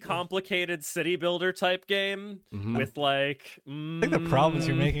 really complicated city builder type game with like. I think the problem is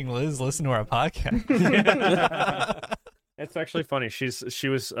you're making Liz listen to our podcast. It's actually funny. She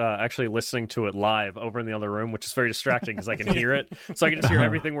was actually listening to it live over in the other room, which is very distracting because I can hear it, so I can just hear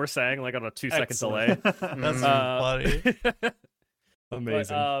everything we're saying like on a 2-second delay. That's funny.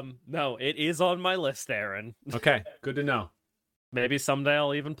 Amazing. But, no, it is on my list, Aaron. Okay, good to know. Maybe someday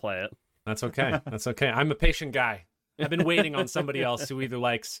I'll even play it. That's okay. That's okay. I'm a patient guy. I've been waiting on somebody else who either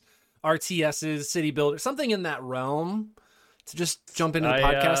likes RTSs, city builder, something in that realm, to just jump into the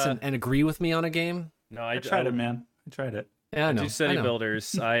podcast and agree with me on a game. No, I tried it, man. I tried it. Yeah, I know. Do city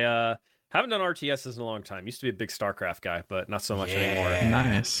builders. I haven't done RTSs in a long time. Used to be a big StarCraft guy, but not so much anymore.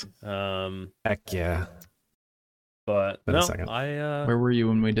 Nice. Heck yeah. But Wait a no, second. Where were you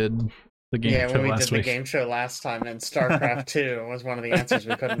when we did the game Yeah, show when we last did the week? game show last time, and StarCraft 2 was one of the answers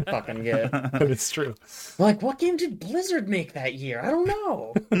we couldn't fucking get. It's true. Like, what game did Blizzard make that year? I don't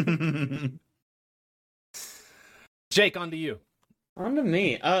know. Jake, on to you. On to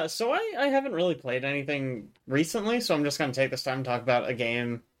me. So I haven't really played anything recently, so I'm just going to take this time to talk about a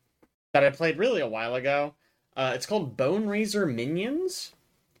game that I played really a while ago. It's called Bone Razor Minions.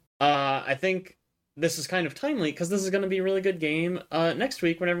 I think this is kind of timely, because this is going to be a really good game next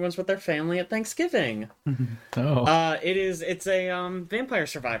week when everyone's with their family at Thanksgiving. Oh. It's a Vampire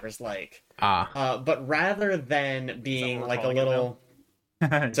Survivors like. But rather than being we're like a calling it little...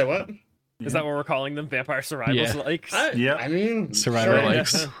 So what? Is that what we're calling them? Vampire Survivors likes? Yeah. I mean, Survivor sure.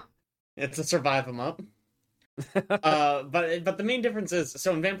 likes. It's a survive 'em up. But the main difference is,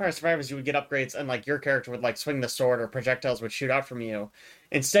 so in Vampire Survivors you would get upgrades and like your character would like swing the sword or projectiles would shoot out from you.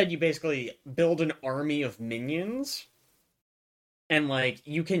 Instead you basically build an army of minions, and like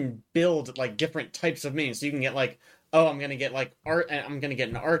you can build like different types of minions. So you can get like, oh, I'm gonna get like I'm gonna get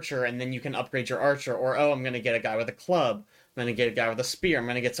an archer, and then you can upgrade your archer. Or oh, I'm gonna get a guy with a club. I'm gonna get a guy with a spear. I'm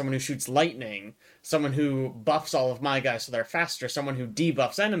gonna get someone who shoots lightning. Someone who buffs all of my guys so they're faster. Someone who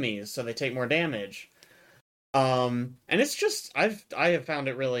debuffs enemies so they take more damage. And it's just I have found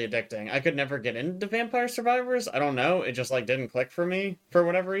it really addicting. I could never get into Vampire Survivors. I don't know. It just like didn't click for me for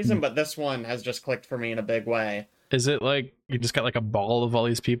whatever reason. But this one has just clicked for me in a big way. Is it like you just got like a ball of all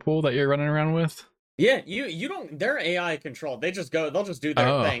these people that you're running around with? Yeah, you don't. They're AI controlled. They'll just do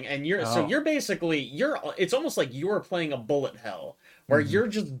their thing, and you're basically It's almost like you're playing a bullet hell, where you're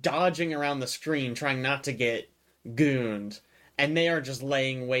just dodging around the screen, trying not to get gooned, and they are just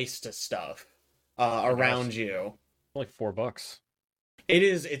laying waste to stuff around you. Like $4.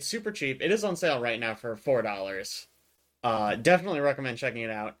 It's super cheap. It is on sale right now for $4. Definitely recommend checking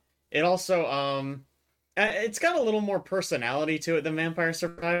it out. It also it's got a little more personality to it than Vampire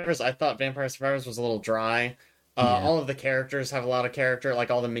Survivors. I thought Vampire Survivors was a little dry. All of the characters have a lot of character, like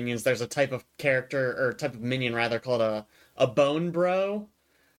all the minions. There's a type of character, or type of minion rather, called a Bone Bro.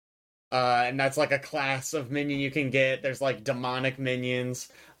 And that's like a class of minion you can get. There's like demonic minions.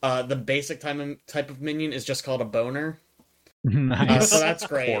 The basic type of minion is just called a boner. Nice. So that's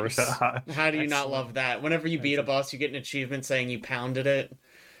great. Of course. How do you not love that? Whenever you beat a boss, you get an achievement saying you pounded it.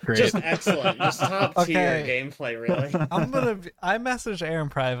 Great. Just excellent. Just top tier gameplay, really. I messaged Aaron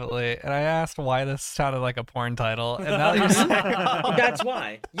privately and I asked why this sounded like a porn title, and now that you're saying, That's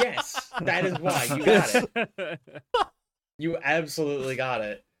why. Yes, that is why. You got it. You absolutely got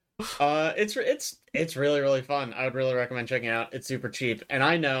it. It's really, really fun. I would really recommend checking it out. It's super cheap. And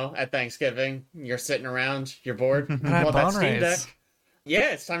I know at Thanksgiving, you're sitting around, you're bored, you I pull up that bone Steam raise. Deck.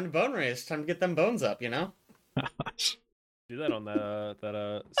 Yeah, it's time to bone raise. It's time to get them bones up, you know? Do that on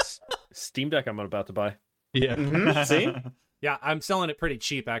that Steam Deck I'm about to buy. Yeah. Mm-hmm. See? Yeah, I'm selling it pretty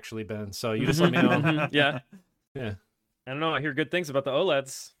cheap, actually, Ben. So you just let me know. Yeah. Yeah. I don't know. I hear good things about the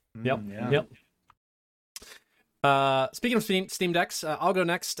OLEDs. Yep. Yeah. Yep. Speaking of Steam Decks, I'll go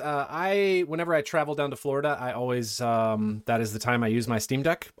next. Whenever I travel down to Florida, I always that is the time I use my Steam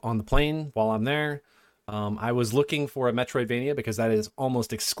Deck on the plane while I'm there. I was looking for a Metroidvania because that is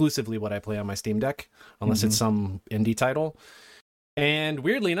almost exclusively what I play on my Steam Deck, unless it's some indie title. And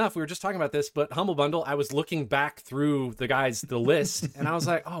weirdly enough, we were just talking about this, but Humble Bundle, I was looking back through the list, and I was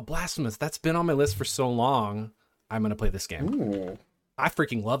like, oh, Blasphemous, that's been on my list for so long. I'm going to play this game. Ooh. I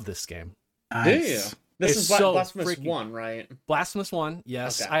freaking love this game. Do you? Nice. This It's is so Blasphemous freaking- 1, right? Blasphemous 1,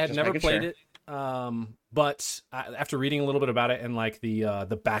 yes. Okay, I had just never making played sure. it, but after reading a little bit about it and like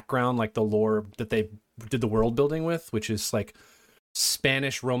the background, like the lore that they did the world building with, which is like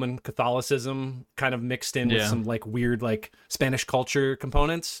Spanish Roman Catholicism kind of mixed in with some like weird like Spanish culture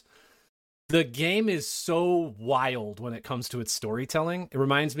components. The game is so wild when it comes to its storytelling. It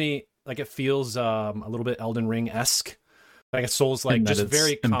reminds me, like, it feels a little bit Elden Ring-esque. Like, it's Souls-like, just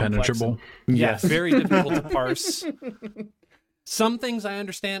very complex. Impenetrable. Yes, very difficult to parse. Some things I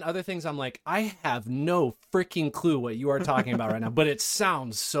understand, other things I'm like, I have no freaking clue what you are talking about right now, but it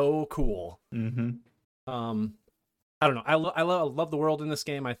sounds so cool. Mm-hmm. I don't know. I love the world in this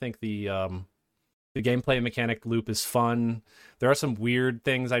game. I think the gameplay mechanic loop is fun. There are some weird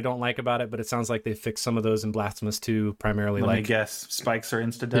things I don't like about it, but it sounds like they fixed some of those in Blasphemous 2, primarily. Let me guess, spikes are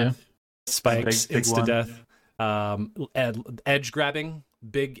insta-death? Yeah. Spikes, Big insta-death. Edge grabbing,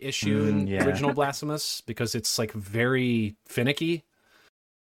 big issue in original Blasphemous, because it's like very finicky.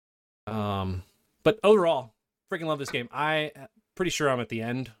 But overall, freaking love this game. I pretty sure I'm at the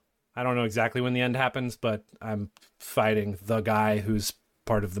end. I don't know exactly when the end happens, but I'm fighting the guy who's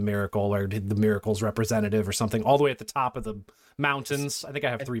part of the miracle, or the miracle's representative or something, all the way at the top of the mountains. I think I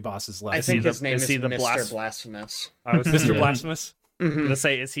have 3 bosses left. I think his name is he the Mr. Blasphemous. I was Mr. Blasphemous? going to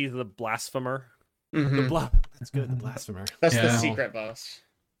say, is he the blasphemer? That's good, the blasphemer. That's the Yeah. secret boss.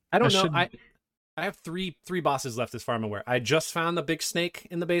 I don't know. should- I have three bosses left as far as I'm aware. I just found the big snake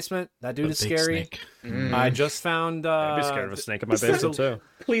in the basement. That dude is scary. I just found I'd be scared of a snake in my there's basement too.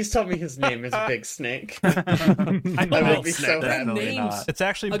 Please tell me his name is Big Snake. I I know will be so their happy. names. It's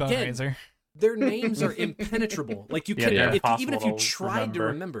actually Bone Again, Razor. Their names are impenetrable. Like you Yeah, can, they're even if you impossible to tried to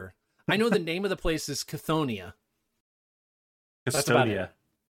remember. I know the name of the place is Cathonia. That's about it.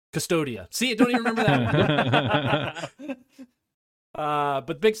 Custodia. See, don't even remember that one.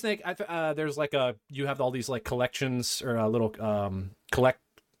 But Big Snake, there's like you have all these like collections or little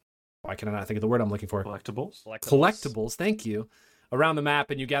why can I not think of the word I'm looking for? Collectibles, thank you. Around the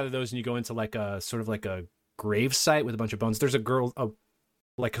map, and you gather those and you go into like a sort of like a grave site with a bunch of bones. There's a girl,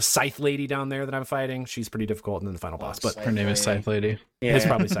 like a scythe lady down there that I'm fighting. She's pretty difficult, and then the final boss. But Her name is Scythe Lady. Yeah. it's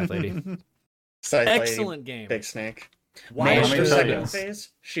probably Scythe Lady. Scythe Lady, Excellent game. Big Snake. Why Master let me tell second you. phase,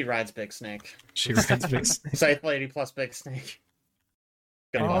 she rides Big Snake. She rides Big Snake. Scythe Lady plus Big Snake.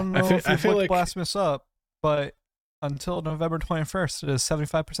 Good I luck. don't I know feel- if I you've feel looked like- Blasphemous up, but until November 21st, it is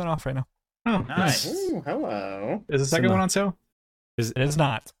 75% off right now. Oh, Nice. Ooh, hello. Is the second one on sale? It is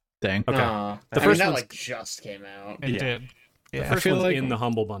not. Dang. Okay. Aw. The I mean, first that one's- like just came out. It Yeah. did. The Yeah. first feel one's like- in the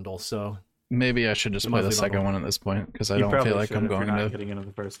Humble Bundle, so Maybe I should just The play the monthly second bundle. one at this point, because I You don't probably feel like should I'm if you're going not to. getting into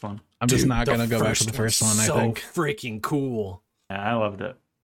the first one. I'm just Dude, not going to go back to the one's first one, I so think. freaking cool. Yeah, I loved it.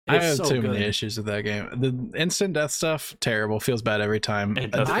 I It's have so too good. many issues with that game. The instant death stuff, terrible. Feels bad every time.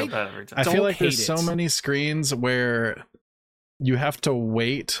 It does I- feel bad every time. I Don't feel like hate there's so it. many screens where you have to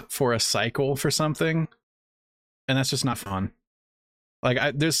wait for a cycle for something, and that's just not fun.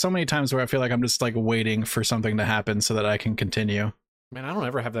 Like, there's so many times where I feel like I'm just like waiting for something to happen so that I can continue. Man, I don't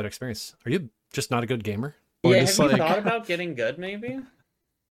ever have that experience. Are you just not a good gamer? Or Yeah, just have you like thought about getting good, maybe?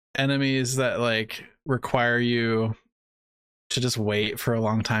 enemies that like require you to just wait for a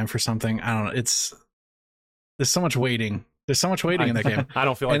long time for something. I don't know. There's so much waiting. There's so much waiting in that game. I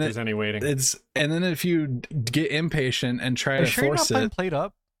don't feel like And there's any waiting. And then if you get impatient and try Are you to sure you're not force playing it, played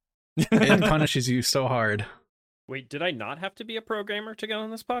up? it punishes you so hard. Wait, did I not have to be a pro gamer to get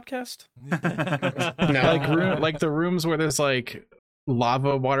on this podcast? No. Like the rooms where there's like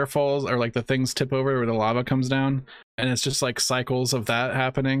lava waterfalls, or like the things tip over where the lava comes down, and it's just like cycles of that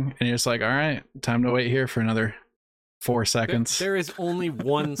happening, and you're just like, all right, time to wait here for another 4 seconds. There is only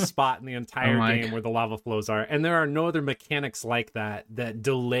one spot in the entire I'm like- game where the lava flows are, and there are no other mechanics like that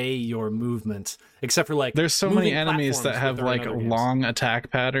delay your movement, except for like There's so many moving enemies that platforms have there are in like other games. long attack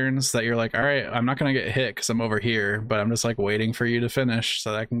patterns that you're like, all right, I'm not gonna get hit because I'm over here, but I'm just like waiting for you to finish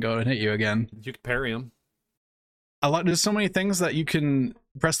so that I can go and hit you again. You can parry them. There's so many things that you can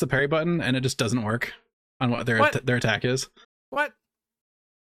press the parry button and it just doesn't work on what their attack is. What?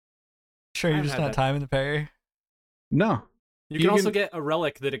 Sure, you're I've just had not that. timing the parry. No. You You can also can- get a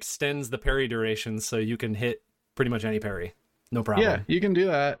relic that extends the parry duration, so you can hit pretty much any parry, no problem. Yeah, you can do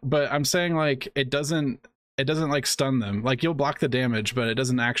that, but I'm saying like it doesn't like stun them. Like you'll block the damage, but it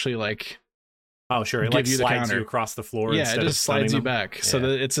doesn't actually like Oh, sure. It give like you the slides counter. you across the floor. yeah, instead it of just stunning slides you them. back. So Yeah.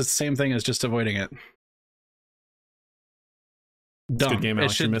 that it's the same thing as just avoiding it. It's a Dumb. good game, It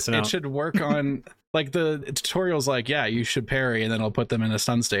Alex. You're should missing it out. should work on like the tutorial's like, yeah, you should parry, and then it'll put them in a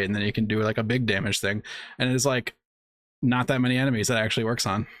stun state, and then you can do like a big damage thing. And it is like not that many enemies that it actually works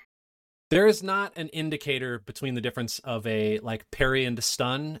on. There is not an indicator between the difference of a like parry into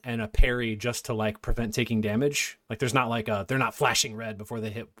stun and a parry just to like prevent taking damage. Like there's not like they're not flashing red before they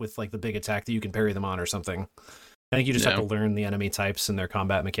hit with like the big attack that you can parry them on or something. I think you just have to learn the enemy types and their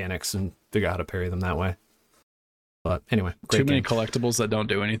combat mechanics and figure out how to parry them that way. But anyway, great Too many game. collectibles that don't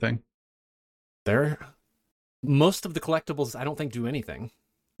do anything. Most of the collectibles I don't think do anything.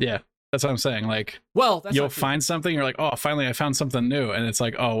 Yeah. That's what I'm saying. Like, Well, that's you'll not true. find something, you're like, oh, finally I found something new, and it's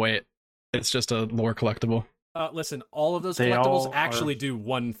like, oh wait, it's just a lore collectible. Listen, all of those They collectibles all actually are- do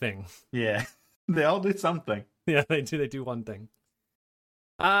one thing. Yeah, they all do something. Yeah, they do. They do one thing.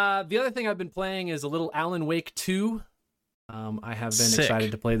 The other thing I've been playing is a little Alan Wake 2. I have been Sick.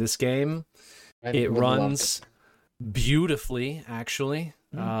 excited to play this game. It would love runs beautifully, actually.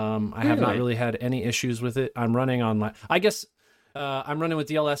 I have not Really? really had any issues with it. I'm running on, I guess, I'm running with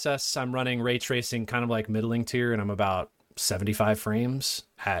DLSS. I'm running ray tracing, kind of like middling tier, and I'm about 75 frames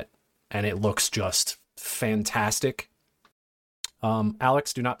and it looks just fantastic.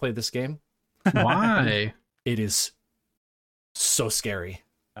 Alex, do not play this game. Why? It is so scary.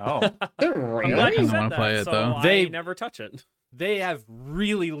 Oh, They're I'm glad really? you I said wanna that, play it, so though. I They- never touch it. They have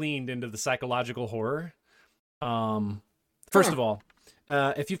really leaned into the psychological horror. First of all,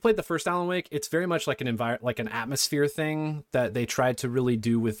 if you've played the first Alan Wake, it's very much like an atmosphere thing that they tried to really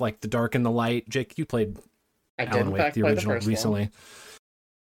do with like the dark and the light. Jake, you played I did Alan in Wake, fact the play original, first one. recently.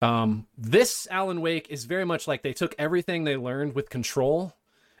 This Alan Wake is very much like they took everything they learned with Control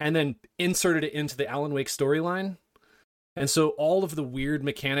and then inserted it into the Alan Wake storyline. And so all of the weird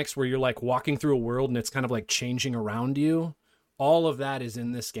mechanics where you're like walking through a world and it's kind of like changing around you, all of that is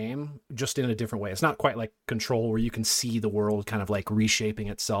in this game, just in a different way. It's not quite like Control where you can see the world kind of like reshaping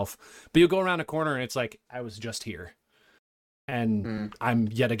itself, but you go around a corner and it's like, I was just here. And I'm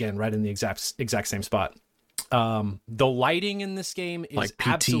yet again right in the exact same spot. The lighting in this game is Like PT.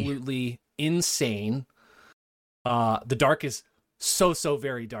 absolutely insane. The dark is so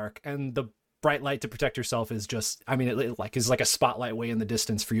very dark, and the bright light to protect yourself is just, I mean, it like is like a spotlight way in the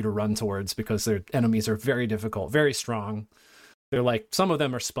distance for you to run towards, because their enemies are very difficult, very strong. They're like, some of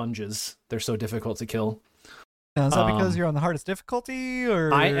them are sponges. They're so difficult to kill. Now, is that because Um, you're on the hardest difficulty,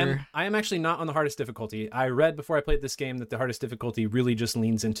 or I am actually not on the hardest difficulty. I read before I played this game that the hardest difficulty really just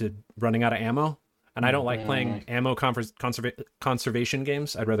leans into running out of ammo, and I don't like playing ammo conservation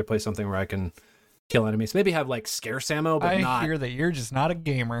games. I'd rather play something where I can kill enemies. Maybe have like scarce ammo, but I not. hear that you're just not a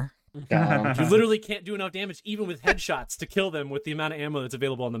gamer. Got 'em. You literally can't do enough damage, even with headshots, to kill them with the amount of ammo that's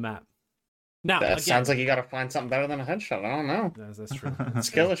available on the map. Now, That again, sounds like you gotta find something better than a headshot. I don't know. that's true.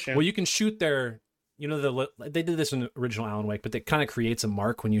 Skill issue. Well, you can shoot their, you know, they did this in the original Alan Wake, but it kind of creates a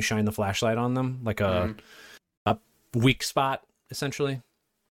mark when you shine the flashlight on them, like a weak spot, essentially.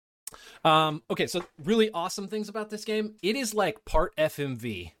 Okay, so really awesome things about this game. It is like part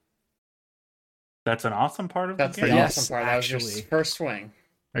FMV. that's an awesome part of That's the the game. Yes, awesome part. That was your actually. first swing.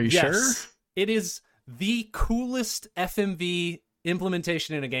 Are you sure? It is the coolest FMV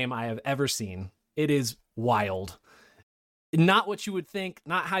implementation in a game I have ever seen. It is wild. Not what you would think,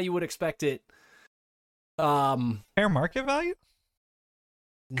 not how you would expect it. Fair market value?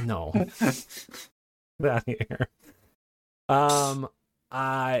 No. That here.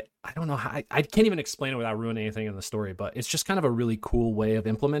 I don't know how I can't even explain it without ruining anything in the story, but it's just kind of a really cool way of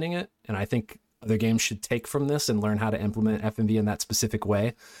implementing it, and I think other games should take from this and learn how to implement FMV in that specific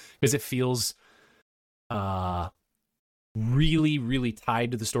way, because it feels really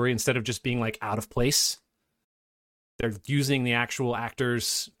tied to the story instead of just being like out of place. They're using the actual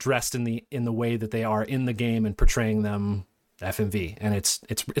actors dressed in the way that they are in the game and portraying them FMV, and it's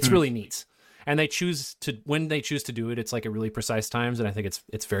really neat. And when they choose to do it, it's like at really precise times, and I think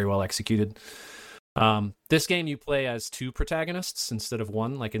it's very well executed. This game, you play as two protagonists instead of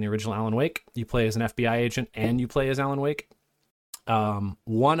one, like in the original Alan Wake. You play as an FBI agent and you play as Alan Wake.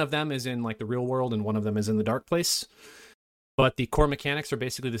 One of them is in like the real world and one of them is in the dark place. But the core mechanics are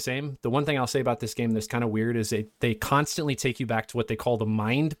basically the same. The one thing I'll say about this game that's kind of weird is they constantly take you back to what they call the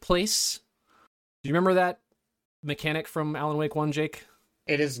mind place. Do you remember that mechanic from Alan Wake 1, Jake?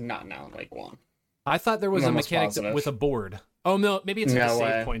 It is not now like one. I thought there was I'm a almost mechanic positive. with a board. Oh, no, maybe it's like No a way.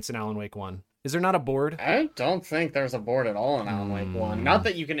 save points in Alan Wake 1. Is there not a board? I don't think there's a board at all in Alan Wake 1. Not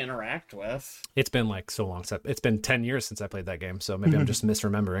that you can interact with. It's been like so long. It's been 10 years since I played that game, so maybe I'm just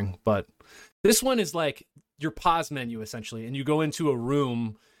misremembering. But this one is like your pause menu, essentially, and you go into a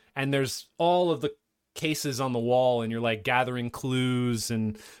room, and there's all of the cases on the wall, and you're like gathering clues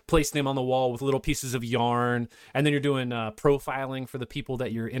and placing them on the wall with little pieces of yarn, and then you're doing profiling for the people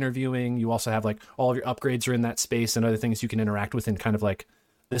that you're interviewing. You also have like all of your upgrades are in that space and other things you can interact with in kind of like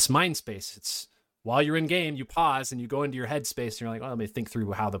this mind space. It's while you're in game, you pause and you go into your head space, and you're like, oh, let me think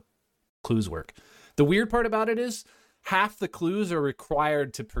through how the clues work. The weird part about it is half the clues are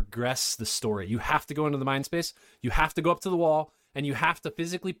required to progress the story. You have to go into the mind space, you have to go up to the wall, and you have to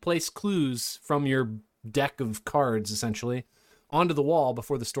physically place clues from your deck of cards, essentially, onto the wall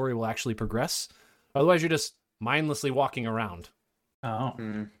before the story will actually progress. Otherwise, you're just mindlessly walking around. Oh,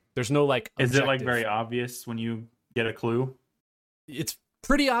 There's no like is it like objective. very obvious when you get a clue? It's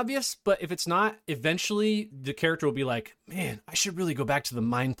pretty obvious, but if it's not, eventually the character will be like, man, I should really go back to the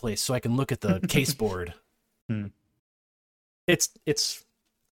mine place so I can look at the case board. It's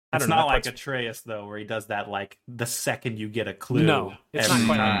I don't know, not like Atreus though, where he does that like the second you get a clue. No, it's not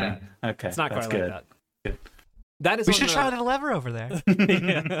quite like that. Okay, it's not quite good. like that. Good. That is We should try the lever over there.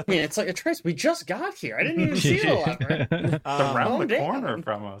 Yeah, it's like Atreus. We just got here. I didn't even see the lever. It's around the damn. corner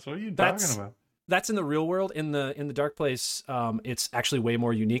from us. What are you talking about? That's in the real world. In the dark place, it's actually way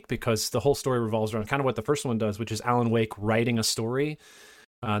more unique because the whole story revolves around kind of what the first one does, which is Alan Wake writing a story.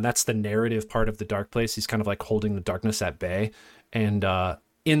 That's the narrative part of the dark place. He's kind of like holding the darkness at bay. And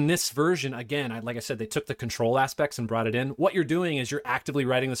in this version, again, like I said, they took the control aspects and brought it in. What you're doing is you're actively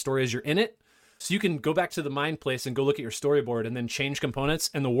writing the story as you're in it. So you can go back to the mine place and go look at your storyboard and then change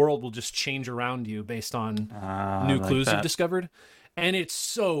components, and the world will just change around you based on new clues you've discovered. And it's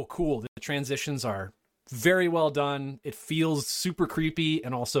so cool. The transitions are very well done. It feels super creepy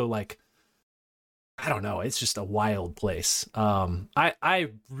and also like, I don't know, it's just a wild place. I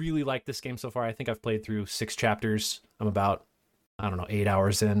really like this game so far. I think I've played through 6 chapters. I'm about, 8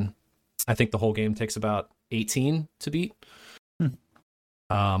 hours in. I think the whole game takes about 18 to beat.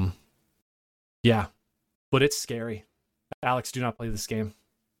 Yeah, but it's scary. Alex, do not play this game.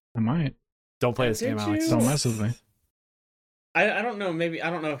 I might. Don't play this game, Alex. Don't mess with me. I don't know. Maybe I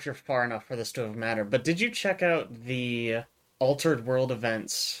don't know if you're far enough for this to have mattered. But did you check out the Altered World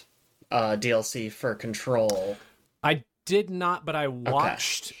Events DLC for Control? I did not, but I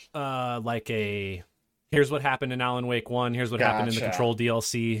watched here's what happened in Alan Wake 1, here's what happened in the Control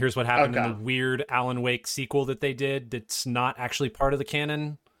DLC, here's what happened in the weird Alan Wake sequel that they did that's not actually part of the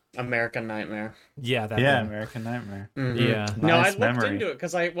canon. American Nightmare. Yeah, that yeah, one. American Nightmare. Mm-hmm. Yeah. No, I looked into it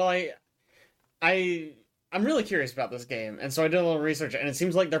because I'm really curious about this game, and so I did a little research, and it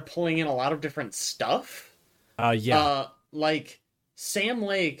seems like they're pulling in a lot of different stuff. Like Sam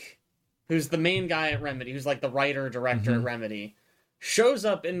Lake, who's the main guy at Remedy, who's like the writer director at Remedy, shows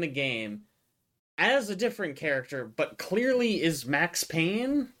up in the game as a different character, but clearly is Max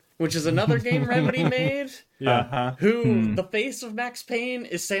Payne, which is another game Remedy made. Yeah. The face of Max Payne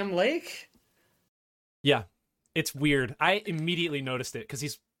is Sam Lake. Yeah, it's weird. I immediately noticed it because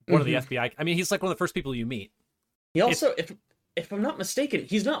he's one of the FBI. I mean, he's like one of the first people you meet. He also, if I'm not mistaken,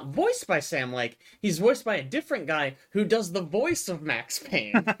 he's not voiced by Sam Lake. He's voiced by a different guy who does the voice of Max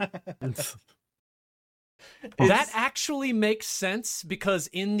Payne. That actually makes sense because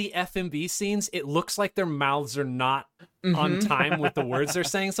in the FMV scenes, it looks like their mouths are not on time with the words they're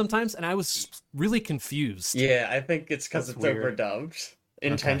saying sometimes, and I was really confused. Yeah, I think it's because it's weird. overdubbed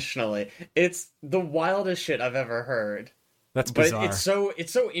intentionally. Okay. It's the wildest shit I've ever heard. That's bizarre. But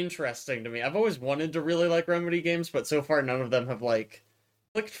it's so interesting to me. I've always wanted to really like Remedy games, but so far none of them have like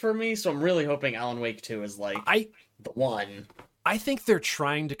clicked for me. So I'm really hoping Alan Wake 2 is like the one. I think they're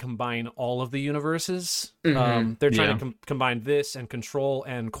trying to combine all of the universes. They're trying to combine this and Control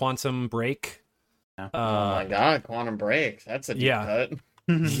and Quantum Break. Oh my god, Quantum Break. That's a deep cut.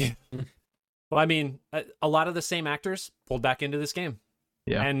 Yeah. Well, I mean, a lot of the same actors pulled back into this game.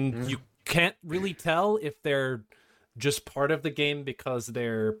 Yeah. And you can't really tell if they're just part of the game because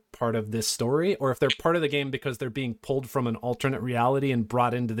they're part of this story, or if they're part of the game because they're being pulled from an alternate reality and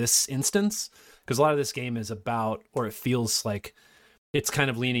brought into this instance. Because a lot of this game is about, or it feels like it's kind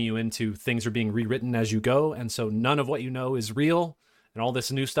of leaning you into things are being rewritten as you go. And so none of what you know is real. And all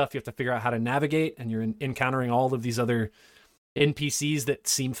this new stuff you have to figure out how to navigate. And you're encountering all of these other NPCs that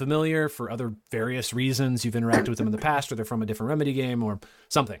seem familiar for other various reasons. You've interacted with them in the past, or they're from a different Remedy game or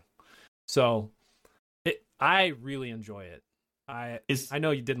something. So I really enjoy it. I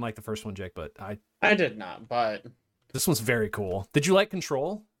know you didn't like the first one, Jake, but I did not, but this one's very cool. Did you like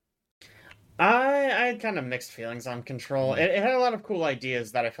Control? I had kind of mixed feelings on Control. It had a lot of cool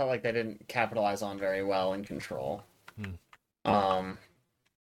ideas that I felt like they didn't capitalize on very well in Control.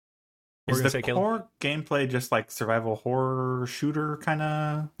 Is the core gameplay just like survival horror shooter kind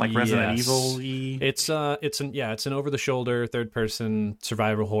of like Resident Evil-y? It's an over the shoulder third person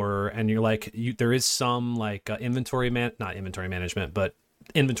survival horror, and you're like there is some like not inventory management, but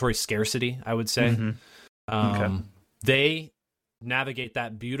inventory scarcity, I would say. They navigate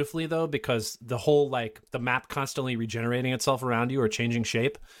that beautifully though, because the whole like the map constantly regenerating itself around you or changing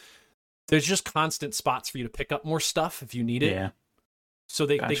shape. There's just constant spots for you to pick up more stuff if you need it. Yeah. So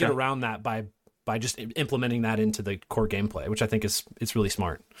they get around that by just implementing that into the core gameplay, which I think it's really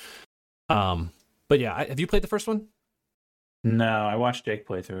smart. But yeah, have you played the first one? No, I watched Jake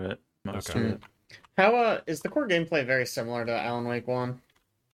play through it. Most of it. How is the core gameplay very similar to Alan Wake 1?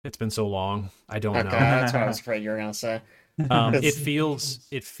 It's been so long, I don't know. That's what I was afraid you were gonna say. It feels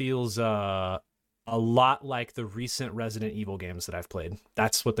a lot like the recent Resident Evil games that I've played.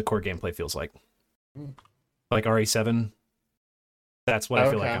 That's what the core gameplay feels like. Like RE7. That's what I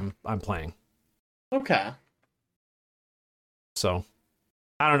feel like I'm playing. Okay. So,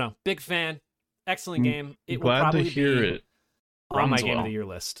 I don't know. Big fan. Excellent game. It will Glad to probably hear be it on my runs game of well. the year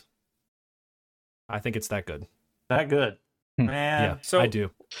list. I think it's that good. That good. Man, Yeah, So I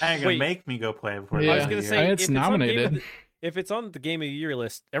do. ain't gonna Wait. make me go play it before Yeah. I was the gonna end of the say year. It's if on nominated. if it's on the game of the year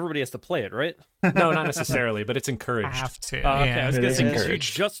list, everybody has to play it, right? No, not necessarily, but it's encouraged. Have to. Okay, I yeah. was it gonna is say 'cause you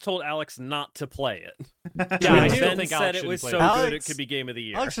encouraged. just told Alex not to play it. Yeah, I And still then think said Alex it was shouldn't so play it. good it Alex- could be game of the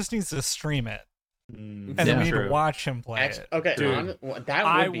year. Alex just needs to stream it, Mm, and then we need true. to watch him play Actually, it. okay, Dude, that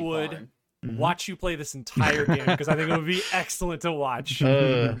I would be would. fun. Watch you play this entire game because I think it would be excellent to watch.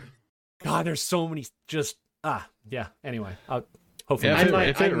 God, there's so many yeah. Anyway, hopefully. Yeah, I might,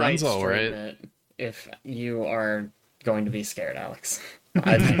 if it I might runs all stream right. it if you are going to be scared, Alex.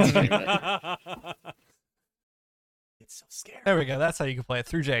 I might stream it. It's so scary. There we go. That's how you can play it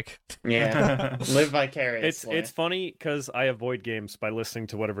through Jake. Yeah, live vicariously. It's funny because I avoid games by listening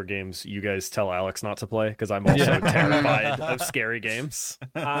to whatever games you guys tell Alex not to play because I'm also terrified of scary games.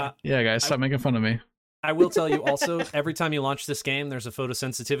 Uh, Yeah, guys, stop making fun of me. I will tell you also, every time you launch this game, there's a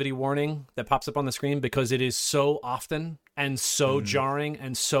photosensitivity warning that pops up on the screen because it is so often and so jarring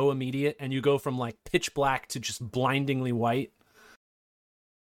and so immediate, and you go from like pitch black to just blindingly white.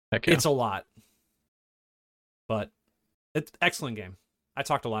 Heck yeah. It's a lot. But it's excellent game. I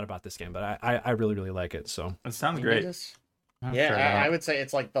talked a lot about this game, but I really, really like it. So It sounds You great. just- I'll Yeah, try it out. I would say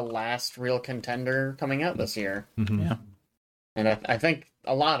it's like the last real contender coming out this year. Yeah. And I think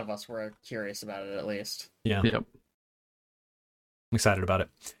a lot of us were curious about it, at least. yeah, Yep. I'm excited about it.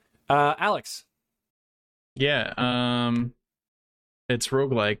 Alex, Yeah, it's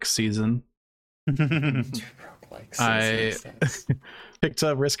roguelike season. Roguelike I- seasons. Picked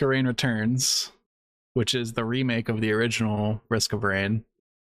up Risk of Rain Returns, which is the remake of the original Risk of Rain.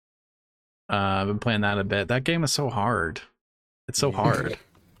 I've been playing that a bit. That game is so hard. It's so hard.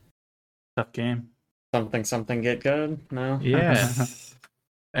 Tough game. Something get good? No? Yeah.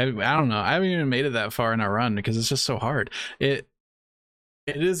 I don't know. I haven't even made it that far in a run because it's just so hard. It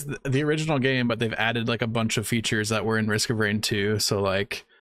is the original game, but they've added like a bunch of features that were in Risk of Rain 2. So like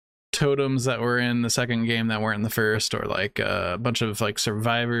totems that were in the second game that weren't in the first, or like a bunch of like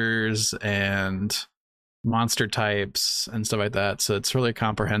survivors and monster types and stuff like that. So it's really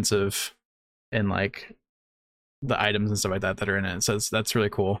comprehensive in like the items and stuff like that are in it. So that's really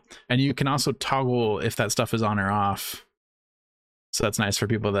cool. And you can also toggle if that stuff is on or off. So that's nice for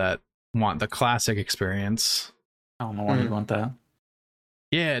people that want the classic experience. I don't know why you want that.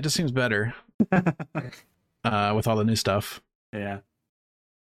 Yeah, it just seems better with all the new stuff. Yeah.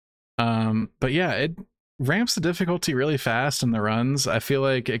 But yeah, it ramps the difficulty really fast in the runs. I feel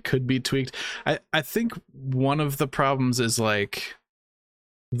like it could be tweaked. I think one of the problems is like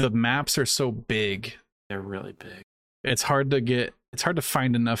the maps are so big. They're really big. It's hard to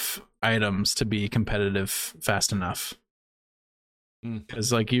find enough items to be competitive fast enough.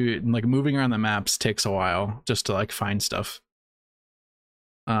 Because like moving around the maps takes a while just to like find stuff.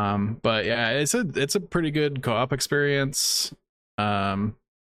 But yeah, it's a pretty good co-op experience.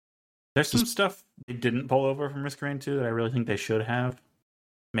 There's some stuff they didn't pull over from Risk of Rain 2 that I really think they should have.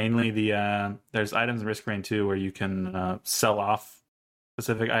 Mainly there's items in Risk of Rain 2 where you can sell off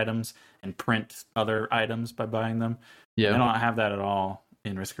specific items and print other items by buying them. Yeah. They don't have that at all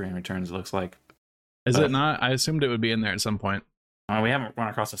in Risk of Rain Returns, it looks like. Is it not? I assumed it would be in there at some point. We haven't run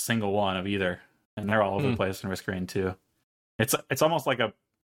across a single one of either, and they're all over the place in Risk of Rain 2. It's almost like a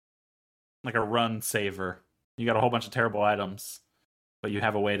run saver. You got a whole bunch of terrible items, but you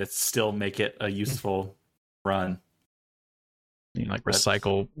have a way to still make it a useful run. You know, like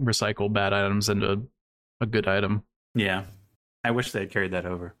recycle bad items into a good item. Yeah. I wish they had carried that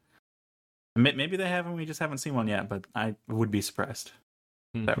over. Maybe they haven't, we just haven't seen one yet, but I would be surprised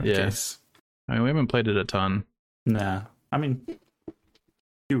if that were the Yeah. case. I mean, we haven't played it a ton. Nah. I mean,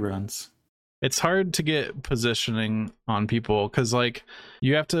 2 runs. It's hard to get positioning on people because like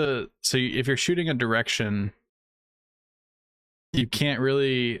you have to, if you're shooting a direction, you can't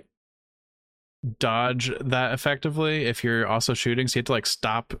really dodge that effectively if you're also shooting, so you have to like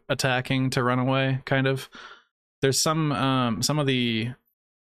stop attacking to run away, kind of. There's some of the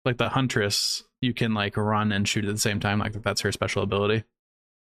like the huntress, you can like run and shoot at the same time, like that's her special ability.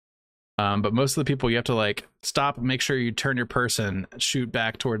 But most of the people, you have to like stop, make sure you turn your person, shoot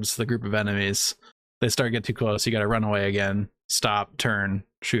back towards the group of enemies. They start to get too close, you got to run away again, stop, turn,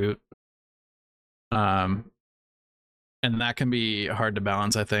 shoot. And that can be hard to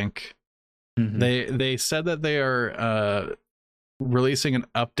balance, I think. Mm-hmm. They said that they are releasing an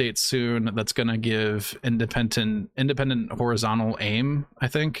update soon that's going to give independent horizontal aim, I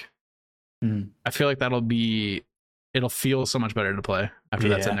think. I feel like it'll feel so much better to play after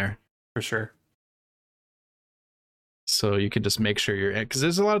that's in there. For sure. So you can just make sure you're in, because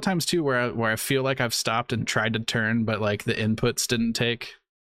there's a lot of times too where I feel like I've stopped and tried to turn, but like the inputs didn't take.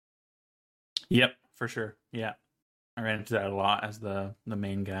 Yep, for sure. Yeah. I ran into that a lot as the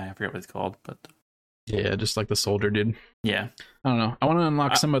main guy. I forget what it's called, but Yeah, just like the soldier dude. yeah. I don't know. I want to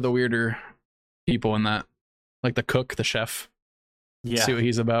unlock some of the weirder people in that, like the cook, the chef. Yeah. See what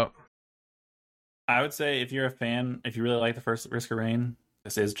he's about. I would say if you're a fan, if you really like the first Risk of Rain,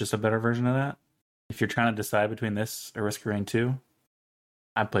 this is just a better version of that. If you're trying to decide between this or Risk of Rain 2,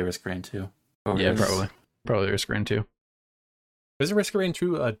 I'd play Risk of Rain 2. Yeah, this. probably Risk of Rain 2. Is Risk of Rain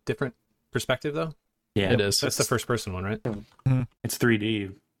 2 a different perspective though? Yeah, it is. That's the first person one, right? It's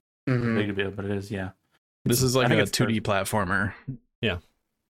 3D, Mhm. big deal, but it is. Yeah, This is like I think a it's 2D platformer. Isn't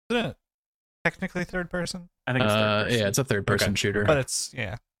it technically third person? I think it's third person. Yeah, it's a third person shooter. But it's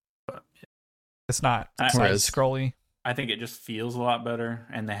it's not side Whereas- scrolly. I think it just feels a lot better,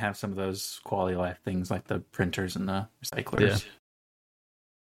 and they have some of those quality of life things like the printers and the recyclers.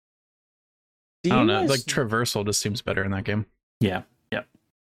 I don't know. Like traversal just seems better in that game. Yeah.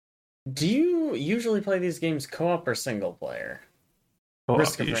 Do you usually play these games co-op or single player?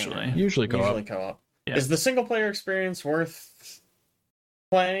 Risk of Rain. Usually. Usually co-op. Usually co-op. Yeah. Is the single player experience worth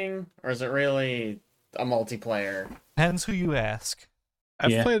playing, or is it really a multiplayer? Depends who you ask.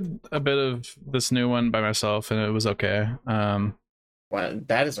 I've Yeah. played a bit of this new one by myself, and it was okay. Well,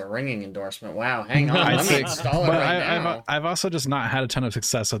 that is a ringing endorsement. Wow, hang on, I let me think- install it but right now. I've also just not had a ton of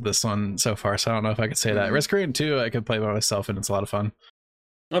success with this one so far, so I don't know if I could say that. Risk of Rain 2, I could play by myself, and it's a lot of fun.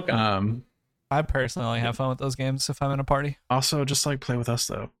 Okay. I personally only have fun with those games if I'm in a party. Also, just like play with us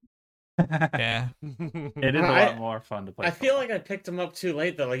though. Yeah. It is a I- lot more fun to play. I feel like I picked them up too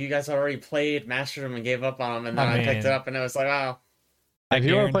late though. Like you guys already played, mastered them, and gave up on them, and then I I picked mean- it up, and it was like, oh, If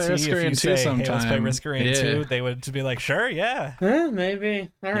you want to play Guarantee Risk of if Rain you 2 say, sometime, hey, let's play Risk of Rain yeah. 2, they would just be like, sure, yeah. maybe.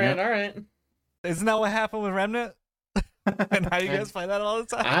 All right, Yeah. all right. Isn't that what happened with Remnant? And how you guys play that all the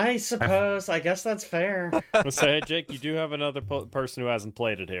time? I suppose. I guess that's fair. Let's say, hey, Jake, you do have another person who hasn't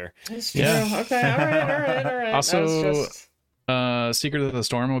played it here. It's true. Yeah. Okay. All right. Also, That was just... Secret of the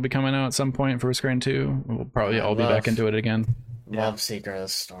Storm will be coming out at some point for Risk of Rain 2. We'll probably I all be love- back into it again. Love Secret of the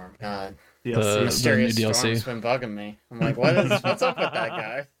Storm. God, The Mysterious new DLC. Storm's been bugging me. I'm like, what's up with that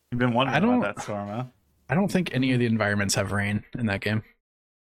guy? You've been wondering I don't- about that storm, huh? I don't think any of the environments have rain in that game.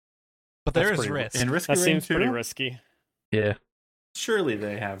 But there That's is pretty- risk. In Risk That of Rain seems pretty 2? risky. Yeah, Surely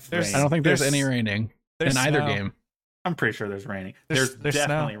they have There's- rain. I don't think there's There's- any raining there's in either snow. game. I'm pretty sure there's raining. There's There's snow.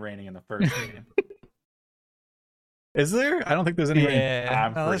 definitely raining in the first game. Is there? I don't think there's any rain. Yeah,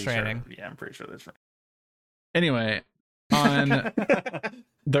 I'm no, pretty there's sure. raining. Yeah, I'm pretty sure there's Anyway, on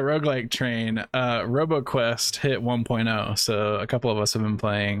the roguelike train, RoboQuest hit 1.0, so a couple of us have been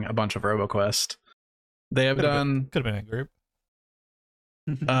playing a bunch of RoboQuest. They have done Could have been a group.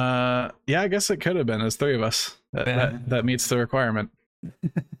 yeah, I guess it could have been. There's three of us. That meets the requirement.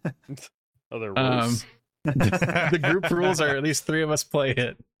 Other Um, rules. the group rules are at least three of us play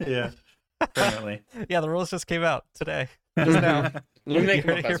it. Yeah, apparently. Yeah, the rules just came out today. Just now. We make You them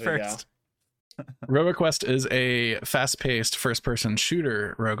heard it up here as we go. first. RoboQuest is a fast-paced first-person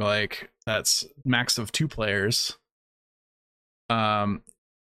shooter roguelike that's max of 2 players.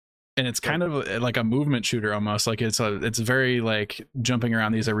 And it's kind of like a movement shooter almost. Like it's very like jumping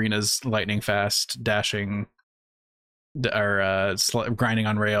around these arenas lightning fast, dashing, or grinding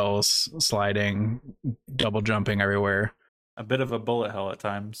on rails, sliding, double jumping everywhere. A bit of a bullet hell at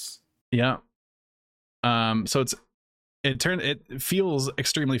times. Yeah. So it feels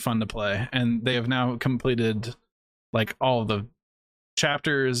extremely fun to play, and they have now completed like all the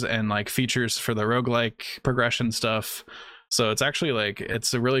chapters and like features for the roguelike progression stuff. So it's actually like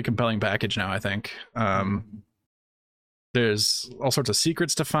it's a really compelling package now, I think. There's all sorts of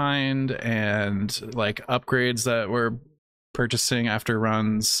secrets to find and like upgrades that we're purchasing after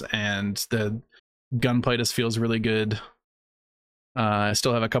runs, and the gunplay just feels really good. I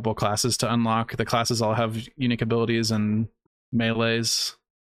still have a couple classes to unlock. The classes all have unique abilities and melees.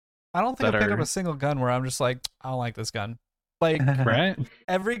 I don't think I that picked are- up a single gun where I'm just like, I don't like this gun. Like Right?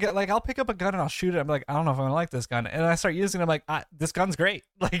 every gun, like I'll pick up a gun and I'll shoot it. I'm like, I don't know if I'm gonna like this gun, and I start using it. I'm like, this gun's great.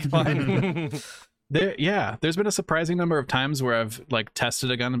 Like, fine. There's been a surprising number of times where I've like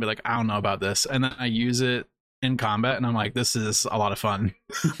tested a gun and be like, I don't know about this, and then I use it in combat and I'm like, this is a lot of fun.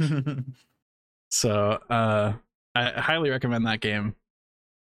 So I highly recommend that game.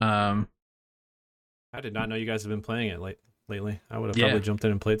 I did not know you guys have been playing it lately. I would have Yeah. probably jumped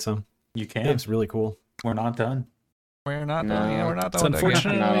in and played some. You can. Game's really cool. We're not done. We're not No. done. Yeah, we're not It's done with that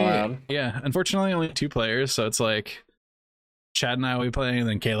game. Not allowed. unfortunately only 2 players, so it's like Chad and I will be playing, and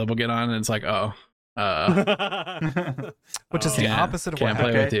then Caleb will get on, and it's like, Which is the can't- opposite of what can't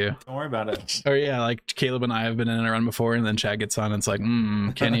play happened. with you. Don't worry about it. Or yeah, like Caleb and I have been in a run before, and then Chad gets on, and it's like,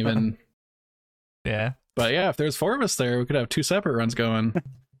 can't even. Yeah. But yeah, if there's 4 of us there, we could have 2 separate runs going.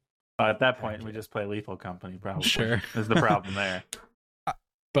 At that point, we just play Lethal Company. Probably Sure. is the problem there.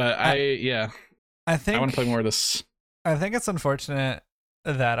 But I think I want to play more of this. I think it's unfortunate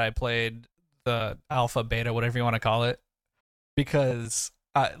that I played the alpha, beta, whatever you want to call it, because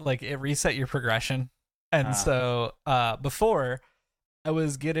like it reset your progression, and so before I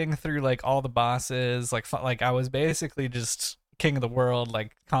was getting through like all the bosses, like I was basically just king of the world,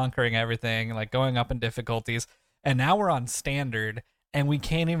 like conquering everything, like going up in difficulties, and now we're on standard, and we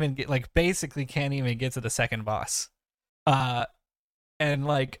can't even get basically can't even get to the second boss. And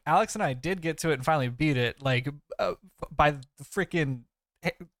like Alex and I did get to it and finally beat it, like by the freaking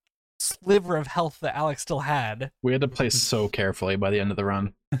sliver of health that Alex still had. We had to play so carefully by the end of the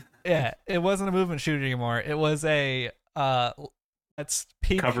run. Yeah, it wasn't a movement shooter anymore. It was a let's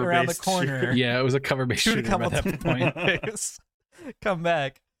peek around the Cover-based corner. shooter. Yeah, it was a cover-based Shoot a shooter couple by that point. times, come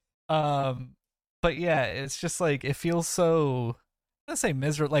back. But yeah, it's just like it feels so. I'm gonna say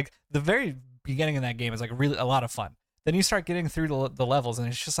miserable. Like the very beginning of that game is like really a lot of fun. Then you start getting through the levels, and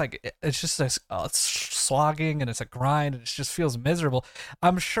it's just like it's slogging, and it's a grind, and it just feels miserable.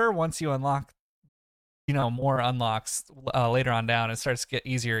 I'm sure once you unlock, more unlocks later on down, it starts to get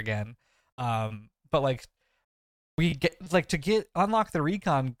easier again. But like we get to unlock the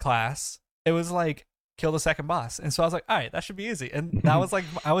recon class, it was like kill the second boss, and so I was like, all right, that should be easy, and that was like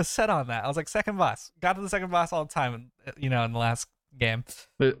I was set on that. I was like, second boss, got to the second boss all the time, in the last game.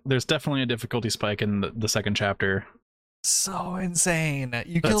 There's definitely a difficulty spike in the second chapter. So insane.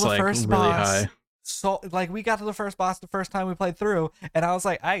 You kill That's the like first really boss. high. So like we got to the first boss the first time we played through, and I was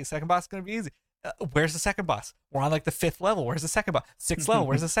like, "Hey, second boss is gonna be easy." Where's the second boss? We're on like the 5th level. Where's the second boss? 6th level.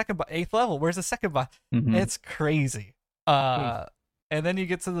 Where's the second boss? 8th level. Where's the second boss? Mhm. It's crazy. And then you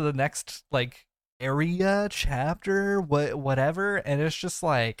get to the next like area, chapter, whatever, and it's just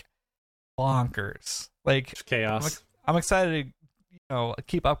like bonkers. Like It's chaos. I'm excited to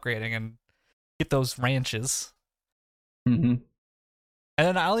keep upgrading and get those ranches. Mhm.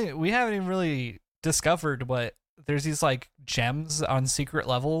 And then we haven't even really discovered what there's these like gems on secret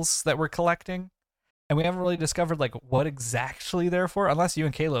levels that we're collecting, and we haven't really discovered like what exactly they're for, unless you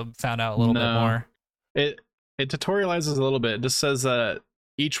and Caleb found out a little bit more. It tutorializes a little bit. It just says that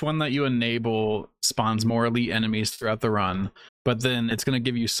each one that you enable spawns more elite enemies throughout the run, but then it's going to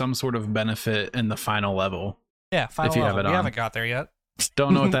give you some sort of benefit in the final level. Yeah, final If you have level. it We on. haven't got there yet.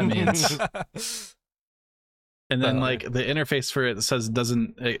 Don't know what that means. And then But- like the interface for it says it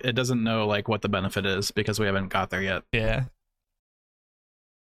doesn't know like what the benefit is because we haven't got there yet. Yeah.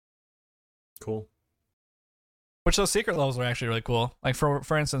 Cool. Which those secret levels were actually really cool. Like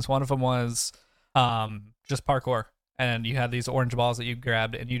for instance, one of them was just parkour, and you had these orange balls that you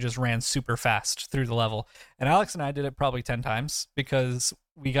grabbed, and you just ran super fast through the level. And Alex and I did it probably 10 times because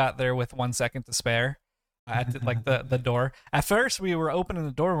we got there with 1 second to spare at like the door. At first, we were opening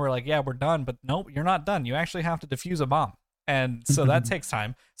the door and we're like, "Yeah, we're done," but nope, you're not done. You actually have to defuse a bomb, and so that takes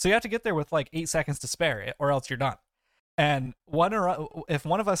time. So you have to get there with like 8 seconds to spare, or else you're done. And if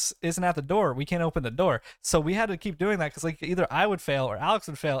one of us isn't at the door, we can't open the door. So we had to keep doing that because like either I would fail or Alex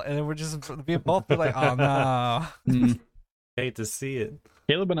would fail, and then we're just both be like, "Oh no!" Mm. Hate to see it.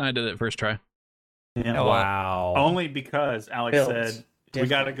 Caleb and I did it first try. Yeah, Oh, Wow. only because Alex Built said we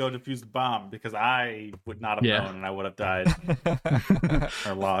got to go defuse the bomb, because I would not have Yeah. known, and I would have died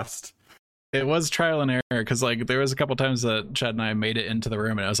or lost. It was trial and error because like there was a couple times that Chad and I made it into the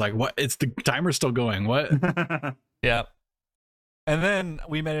room and I was like, "What? It's the timer's still going. What?" Yeah. And then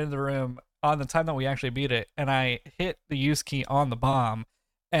we made it in the room on the time that we actually beat it, and I hit the use key on the bomb,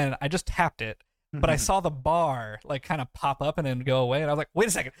 and I just tapped it, but I saw the bar like kind of pop up and then go away, and I was like, "Wait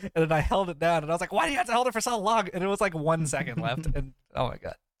a second!" And then I held it down, and I was like, "Why do you have to hold it for so long?" And it was like 1 second left, and oh my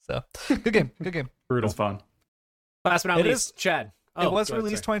god! So good game, good game. It Brutal. was fun. Last but not It least, Chad. Oh, it was go ahead,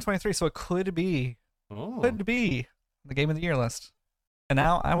 released sorry. 2023, so it could be Oh. the game of the year list. And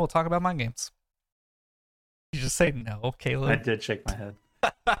now I will talk about my games. You just say no, I Caleb. did shake my head.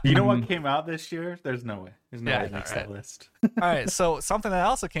 You know what came out this year? There's no way. There's no Yeah, way it makes alright. that list. All right, so something that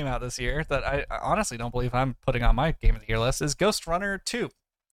also came out this year that I honestly don't believe I'm putting on my game of the year list is Ghost Runner 2.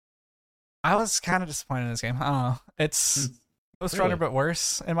 I was kind of disappointed in this game. I don't know. It's Ghost Really? Runner but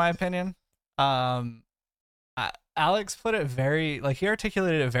worse, in my opinion. Alex put it he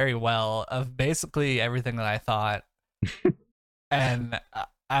articulated it very well of basically everything that I thought. And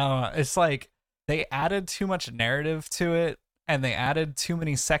I don't know. It's like they added too much narrative to it, and they added too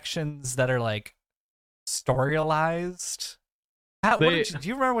many sections that are like storyalized. Do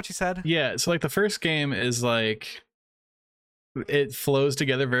you remember what you said? Yeah, so like the first game is like it flows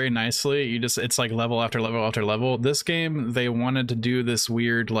together very nicely. It's like level after level after level. This game, they wanted to do this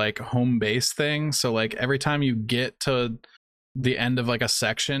weird like home base thing. So like every time you get to the end of like a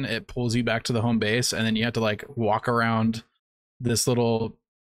section, it pulls you back to the home base, and then you have to like walk around this little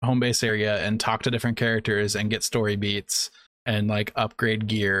home base area and talk to different characters and get story beats and like upgrade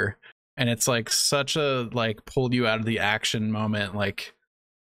gear. And it's like such a like pulled you out of the action moment. Like,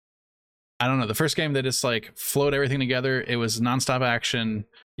 I don't know, the first game, they just like flowed everything together. It was nonstop action.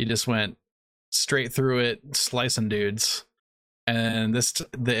 You just went straight through it, slicing dudes. And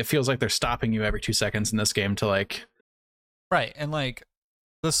it feels like they're stopping you every 2 seconds in this game to like, right. And like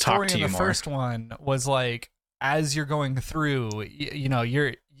the story in the first one was like, as you're going through, you know,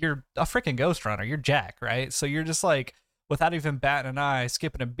 you're a freaking ghost runner. You're Jack, right? So you're just like, without even batting an eye,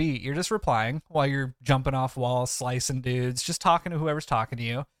 skipping a beat, you're just replying while you're jumping off walls, slicing dudes, just talking to whoever's talking to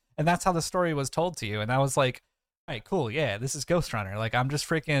you. And that's how the story was told to you. And I was like, all right, cool. Yeah, this is Ghost Runner. Like, I'm just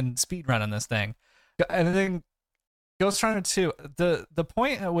freaking speed running this thing. And then Ghost Runner 2, the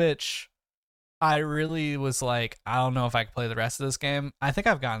point at which I really was like, I don't know if I could play the rest of this game. I think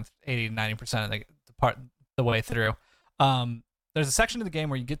I've gotten 80-90% of the way through. There's a section of the game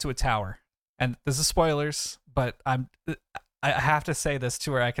where you get to a tower. And this is spoilers, but I have to say this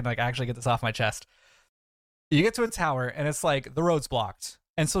to where I can like actually get this off my chest. You get to a tower and it's like the road's blocked,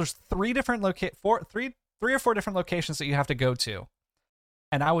 and so there's three or four different locations that you have to go to,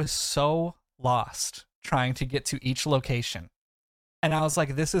 and I was so lost trying to get to each location, and I was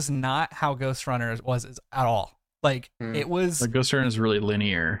like, this is not how Ghost Runner was at all. Like it was. The Ghost Runner is really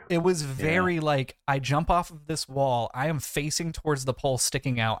linear. It was very like, I jump off of this wall. I am facing towards the pole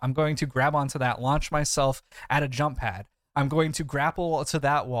sticking out. I'm going to grab onto that, launch myself at a jump pad. I'm going to grapple to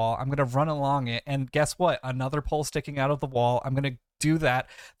that wall. I'm going to run along it. And guess what? Another pole sticking out of the wall. I'm going to do that.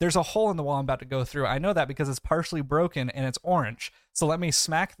 There's a hole in the wall I'm about to go through. I know that because it's partially broken and it's orange. So let me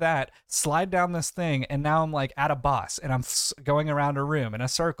smack that, slide down this thing. And now I'm like at a boss, and I'm going around a room in a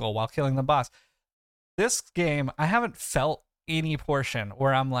circle while killing the boss. This game, I haven't felt any portion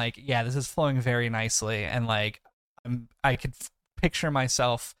where I'm like, yeah, this is flowing very nicely, and like I could picture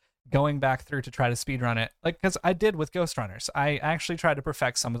myself going back through to try to speedrun it, like, because I did with Ghost Runners. I actually tried to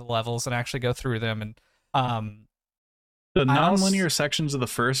perfect some of the levels and actually go through them. And the non-linear sections of the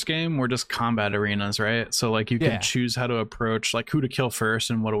first game were just combat arenas, right? So like you could choose how to approach, like who to kill first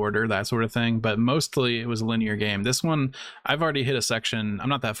and what order, that sort of thing. But mostly it was a linear game. This one, I've already hit a section. I'm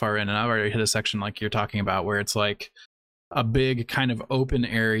not that far in, and I've already hit a section like you're talking about, where it's like a big kind of open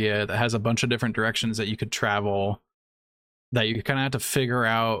area that has a bunch of different directions that you could travel, that you kind of have to figure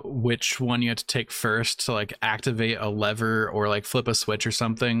out which one you have to take first to like activate a lever or like flip a switch or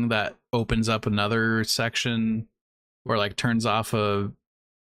something that opens up another section, or like turns off a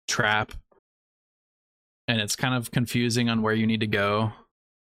trap. And it's kind of confusing on where you need to go.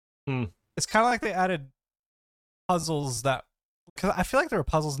 It's kind of like they added puzzles that, because I feel like there were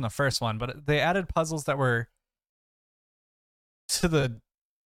puzzles in the first one, but they added puzzles that were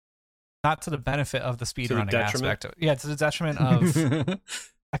not to the benefit of the speedrunning aspect. Yeah, to the detriment of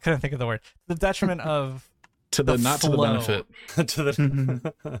I couldn't think of the word. The detriment of to the not flow. To the benefit.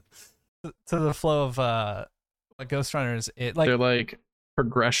 to the flow of Ghost Runners. It like they're like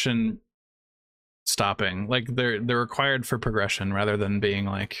progression stopping. Like they're required for progression rather than being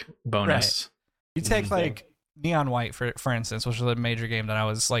like bonus. Right. You take like Neon White for instance, which was a major game that I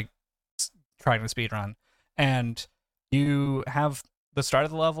was like trying to speedrun, and you have the start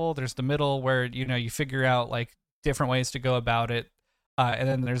of the level, there's the middle where, you know, you figure out like different ways to go about it. And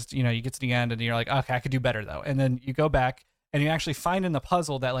then there's, you know, you get to the end and you're like, okay, I could do better though. And then you go back and you actually find in the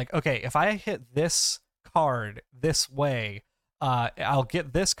puzzle that like, okay, if I hit this card this way, I'll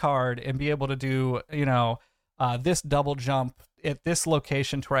get this card and be able to do, you know, this double jump at this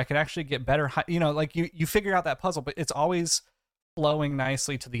location to where I can actually get better, you know, like you figure out that puzzle, but it's always flowing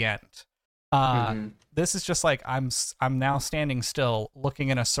nicely to the end. This is just like I'm now standing still looking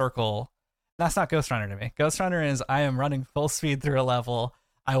in a circle. That's not Ghost Runner to me. Ghost Runner is I am running full speed through a level.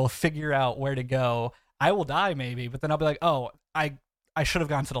 I will figure out where to go. I will die maybe, but then I'll be like, oh, I should have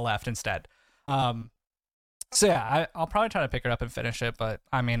gone to the left instead. So yeah, I'll probably try to pick it up and finish it, but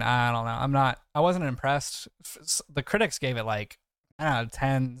I mean, I don't know. I wasn't impressed. The critics gave it like, I don't know,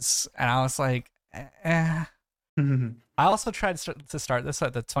 10s, and I was like, eh. I also tried to start this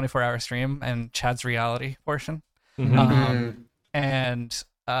at the 24-hour stream and Chad's reality portion. And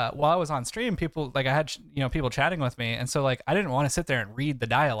while I was on stream, people like I had, you know, people chatting with me, and so like I didn't want to sit there and read the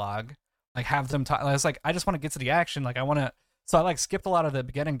dialogue like have them talk. I was like, I just want to get to the action. Like I want to. So I like skipped a lot of the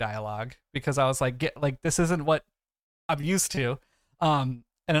beginning dialogue because I was like, this isn't what I'm used to. And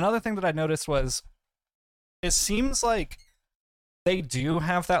another thing that I noticed was, it seems like they do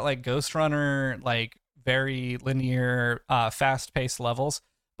have that like Ghost Runner, like very linear, fast-paced levels,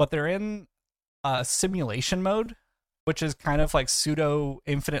 but they're in simulation mode, which is kind of like pseudo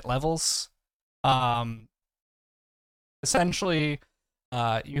infinite levels. Essentially,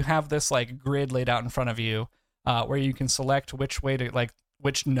 you have this like grid laid out in front of you, where you can select which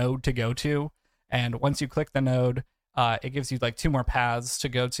node to go to, and once you click the node, it gives you like 2 more paths to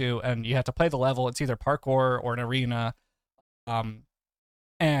go to, and you have to play the level. It's either parkour or an arena,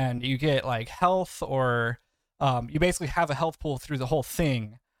 and you get like health, or you basically have a health pool through the whole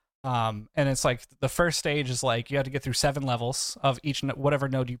thing. And it's like the first stage is like you have to get through 7 levels of each whatever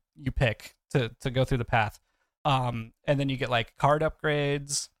node you pick to go through the path. And then you get like card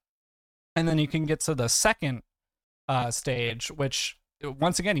upgrades, and then you can get to the second stage, which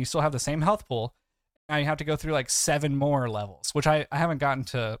once again you still have the same health pool. Now you have to go through like 7 more levels, which I haven't gotten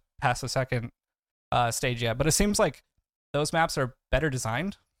to past the second stage yet, but it seems like those maps are better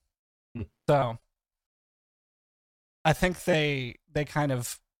designed. So I think they kind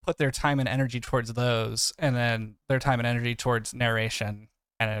of put their time and energy towards those, and then their time and energy towards narration,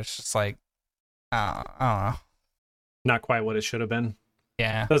 and it's just like I don't know. Not quite what it should have been.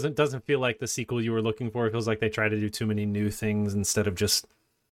 Yeah. Doesn't feel like the sequel you were looking for. It feels like they try to do too many new things instead of just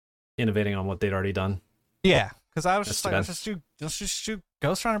innovating on what they'd already done. Yeah, because I was That's just like, let's just do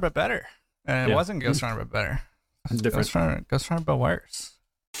Ghost Runner but better, and it wasn't Ghost Runner but better. Different. Ghost Runner but worse.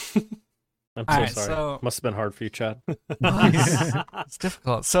 I'm All so right, sorry. so- Must have been hard for you, Chad. It's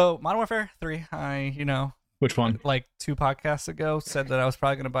difficult. So Modern Warfare 3, Which one? like 2 podcasts ago said that I was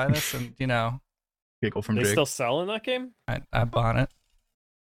probably going to buy this, and Giggle from They Jake. still selling that game? I bought it.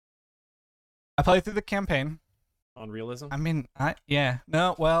 I played through the campaign. On realism? I mean, they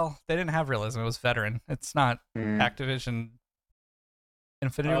didn't have realism. It was veteran. It's not Activision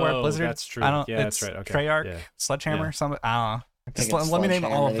Infinity War Blizzard. That's true. It's that's right. Okay. Treyarch, Yeah. Sledgehammer, some. I don't know. I think Just it's let me name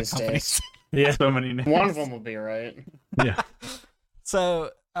all of the Sledgehammer these companies. days. Yeah. So many names. One of them will be right. Yeah.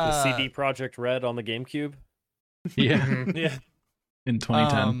 So The CD Project Red on the GameCube? Yeah. Yeah. In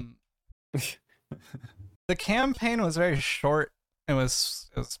 2010. The campaign was very short. It was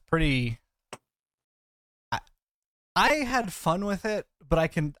pretty. I had fun with it, but I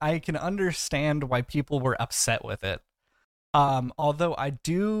can understand why people were upset with it. Although I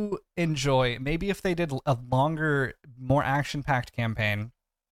do enjoy, maybe if they did a longer, more action-packed campaign,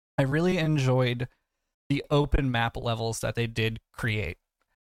 I really enjoyed the open map levels that they did create,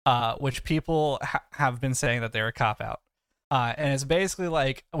 which people have been saying that they were a cop-out. And it's basically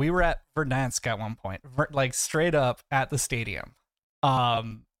like, we were at Verdansk at one point, like straight up at the stadium.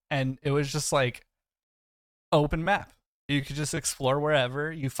 And it was just like open map. You could just explore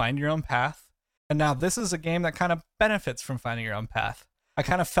wherever, you find your own path. And now this is a game that kind of benefits from finding your own path. I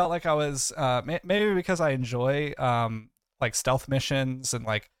kind of felt like I was, maybe because I enjoy like stealth missions and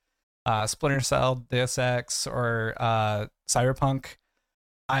like Splinter Cell, Deus Ex, or Cyberpunk.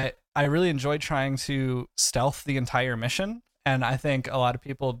 I really enjoyed trying to stealth the entire mission, and I think a lot of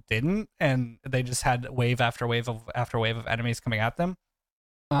people didn't, and they just had wave after wave of enemies coming at them.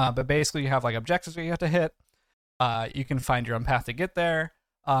 But basically, you have like objectives that you have to hit. You can find your own path to get there.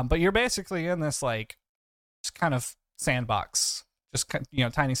 But you're basically in this like just kind of sandbox, just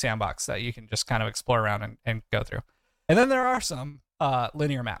tiny sandbox that you can just kind of explore around and go through. And then there are some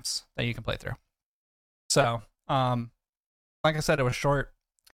linear maps that you can play through. So, like I said, it was short.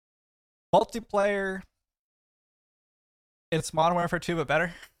 Multiplayer, it's Modern Warfare 2 but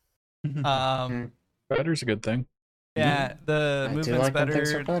better. Better's a good thing. Yeah, the I do movement's like when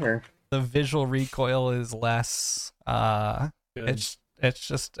things are better. better. The visual recoil is less. It's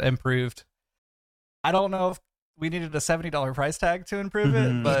just improved. I don't know if we needed a $70 price tag to improve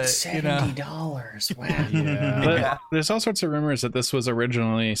it, but $70. Wow. But there's all sorts of rumors that this was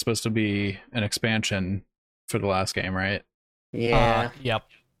originally supposed to be an expansion for the last game, right? Yeah. Yep.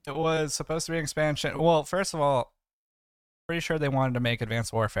 It was supposed to be an expansion. Well, first of all, pretty sure they wanted to make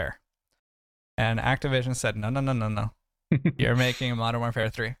Advanced Warfare. And Activision said, no. You're making Modern Warfare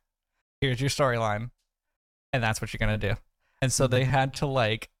 3. Here's your storyline. And that's what you're going to do. And so they had to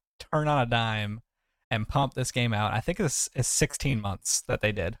like turn on a dime and pump this game out. I think it's 16 months that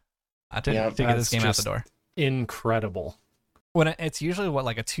they did to get this game out the door. Incredible. When it's usually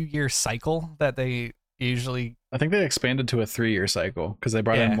like a 2-year cycle that they usually. I think they expanded to a 3-year cycle because they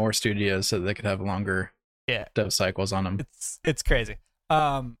brought in more studios so that they could have longer dev cycles on them. It's crazy.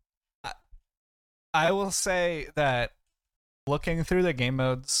 I will say that looking through the game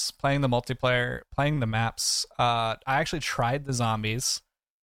modes, playing the multiplayer, playing the maps, I actually tried the zombies,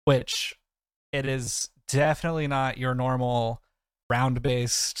 which it is definitely not your normal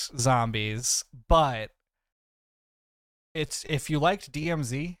round-based zombies, but it's if you liked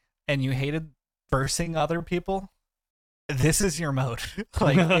DMZ and you hated versing other people, this is your mode.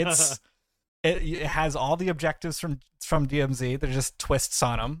 Like it has all the objectives from DMZ. They're just twists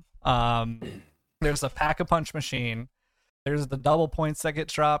on them. There's a pack-a-punch machine. There's the double points that get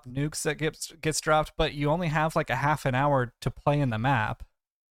dropped, nukes that gets dropped, but you only have like a half an hour to play in the map,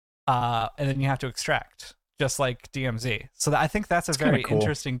 and then you have to extract, just like DMZ. So I think that's a very cool.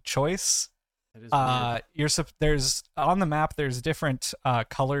 interesting choice. It is weird. There's on the map. There's different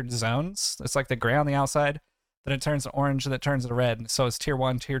colored zones. It's like the gray on the outside, then it turns to orange, and it turns to red. So it's tier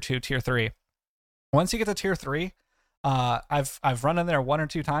 1, tier 2, tier 3. Once you get to tier 3, I've run in there 1 or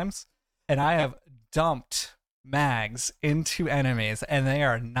 2 times, and I have dumped mags into enemies, and they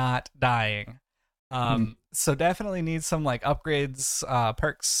are not dying. So definitely need some like upgrades,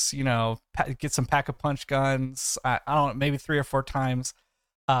 perks. Get some pack-a-punch guns. I don't know, maybe 3 or 4 times.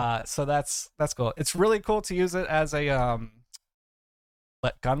 So that's cool. It's really cool to use it as a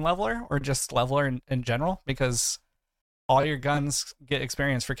gun leveler or just leveler in general, because all your guns get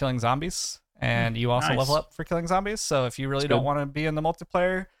experience for killing zombies, and you also level up for killing zombies. So if you really don't want to be in the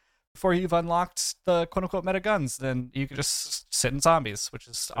multiplayer before you've unlocked the quote-unquote meta guns, then you can just sit in zombies, which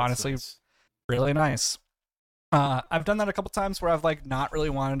is honestly really nice. I've done that a couple times where I've like not really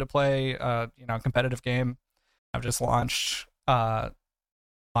wanted to play a competitive game. I've just launched Modern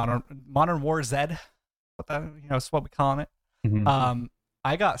War Z, is what we calling it. Mm-hmm.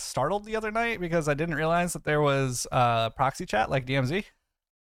 I got startled the other night because I didn't realize that there was proxy chat like DMZ,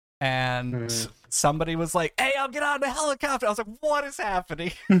 and somebody was like, "Hey, I'll get on the helicopter." I was like, "What is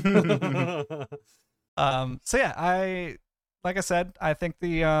happening?" So yeah, like I said, I think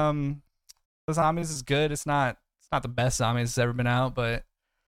the zombies is good. It's not the best zombies that's ever been out, but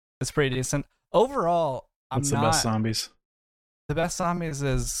it's pretty decent overall. What's the best zombies? The best zombies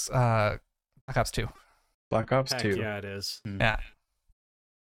is Black Ops 2. Black Ops Heck 2. yeah, it is. Yeah.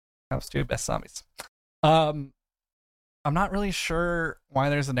 Black Ops 2, best zombies. I'm not really sure why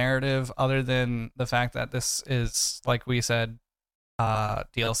there's a narrative other than the fact that this is, like we said,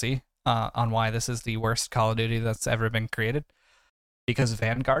 DLC on why this is the worst Call of Duty that's ever been created. Because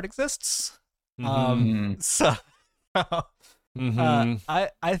Vanguard exists. So I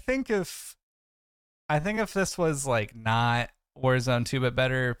think if this was like not Warzone 2 but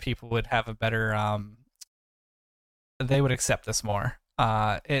better, people would have a better they would accept this more.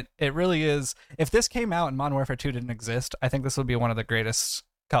 It really is. If this came out and Modern Warfare 2 didn't exist, I think this would be one of the greatest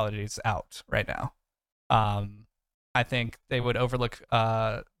Call of Duties out right now. I think they would overlook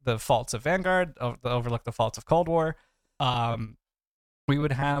the faults of Vanguard, overlook the faults of Cold War. We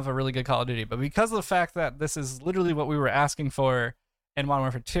would have a really good Call of Duty. But because of the fact that this is literally what we were asking for in Modern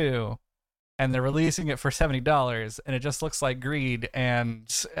Warfare 2, and they're releasing it for $70, and it just looks like greed, and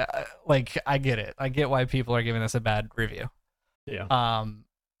I get it. I get why people are giving this a bad review. Yeah.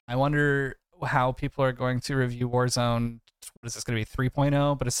 I wonder how people are going to review Warzone. What is this going to be,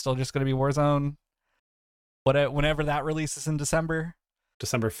 3.0? But it's still just going to be Warzone. Whenever that releases in December.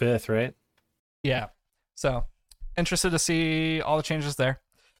 December 5th, right? Yeah. So interested to see all the changes there.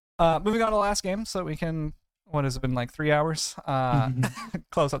 Moving on to the last game, so we can. What has it been, like 3 hours?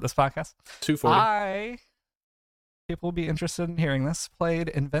 Close up this podcast. 240. People will be interested in hearing this. Played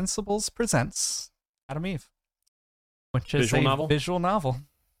Invincibles Presents Adam Eve, which is visual novel.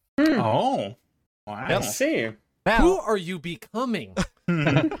 Oh, wow! Yep. I see. Now, Who are you becoming?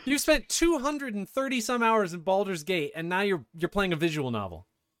 You spent 230 some hours in Baldur's Gate, and now you're playing a visual novel.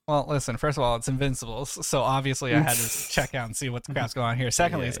 well, listen. First of all, it's Invincibles, so obviously I had to check out and see what the crap's going on here.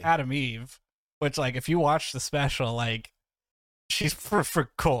 Secondly, it's Adam Eve, which, like, if you watch the special, like, she's for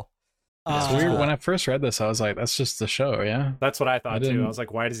cool. It's weird. When I first read this, I was like, that's just the show, yeah? That's what I thought, too. I was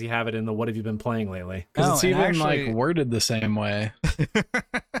like, why does he have it in the what have you been playing lately? Because it's even, like, worded the same way.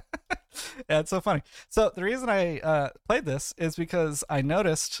 Yeah, it's so funny. So the reason I played this is because I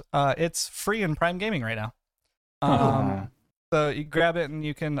noticed it's free in Prime Gaming right now. So you grab it and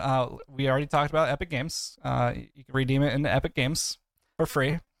you can, we already talked about Epic Games. You can redeem it into Epic Games for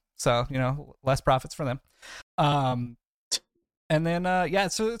free. So, less profits for them. And then,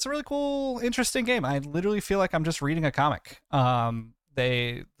 so it's a really cool, interesting game. I literally feel like I'm just reading a comic.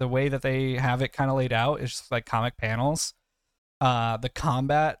 The way that they have it kind of laid out is just like comic panels. The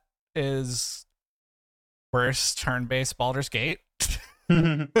combat is worst turn-based Baldur's Gate.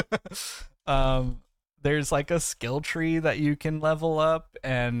 There's like a skill tree that you can level up,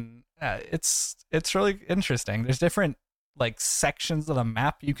 and it's really interesting. There's different like sections of the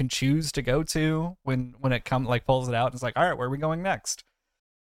map you can choose to go to when it pulls it out. And it's like, all right, where are we going next?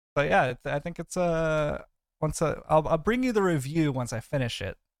 But yeah, I think it's I'll bring you the review once I finish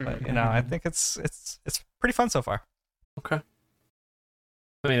it. But I think it's pretty fun so far. Okay.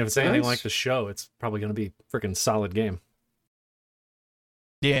 I mean, if it's anything like the show, it's probably going to be a freaking solid game.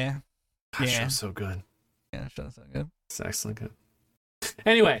 Yeah. That show's so good. Yeah, that show's so good. It's excellent good.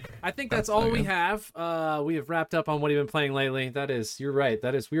 Anyway, I think that's all we have. We have wrapped up on what you've been playing lately. You're right.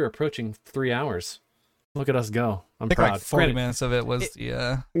 We are approaching 3 hours. Look at us go. I'm proud. Like 40 minutes of it was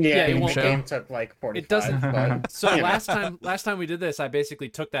the game show. game took like 45. It doesn't. But, So last time we did this, I basically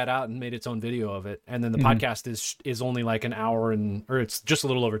took that out and made its own video of it, and then the podcast is only like an hour or it's just a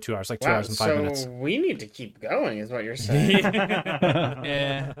little over 2 hours, like 2 hours and 5 minutes. So we need to keep going, is what you're saying.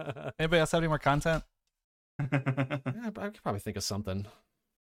 Yeah. Anybody else have any more content? Yeah, I could probably think of something.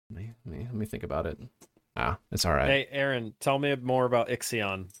 Let me think about it. It's all right. Hey, Aaron, tell me more about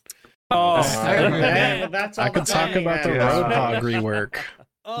Ixion. That's all I could talk about the Roadhog rework.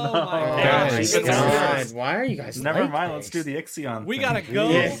 Oh my gosh. Why are you guys Never like mind, this? let's do the Ixion. We thing. gotta go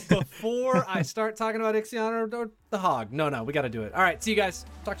Yeah. before I start talking about Ixion or the hog. No, we gotta do it. All right, see you guys.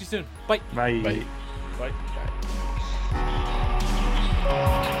 Talk to you soon. Bye. Bye. Bye. Bye.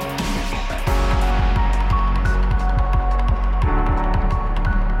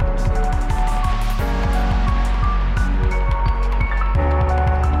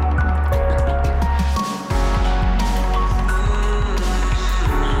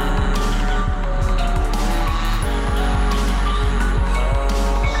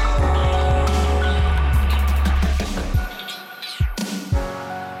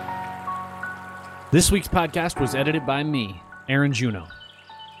 This week's podcast was edited by me, Aaron Juno.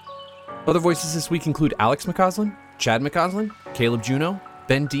 Other voices this week include Alex McCausland, Chad McCausland, Caleb Juno,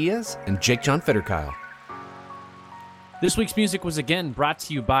 Ben Diaz, and Jake John Fetterkyle. This week's music was again brought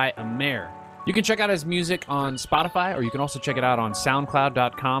to you by Amer. You can check out his music on Spotify, or you can also check it out on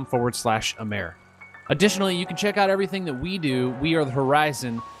soundcloud.com/Amer. Additionally, you can check out everything that we do, We Are the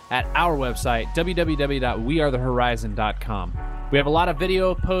Horizon, at our website, www.wearethehorizon.com. We have a lot of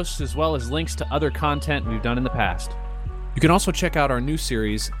video posts as well as links to other content we've done in the past. You can also check out our new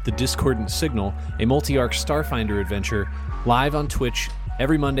series, The Discordant Signal, a multi-arc Starfinder adventure, live on Twitch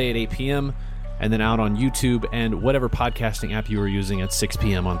every Monday at 8 p.m., and then out on YouTube and whatever podcasting app you are using at 6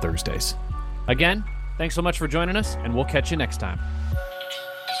 p.m. on Thursdays. Again, thanks so much for joining us, and we'll catch you next time.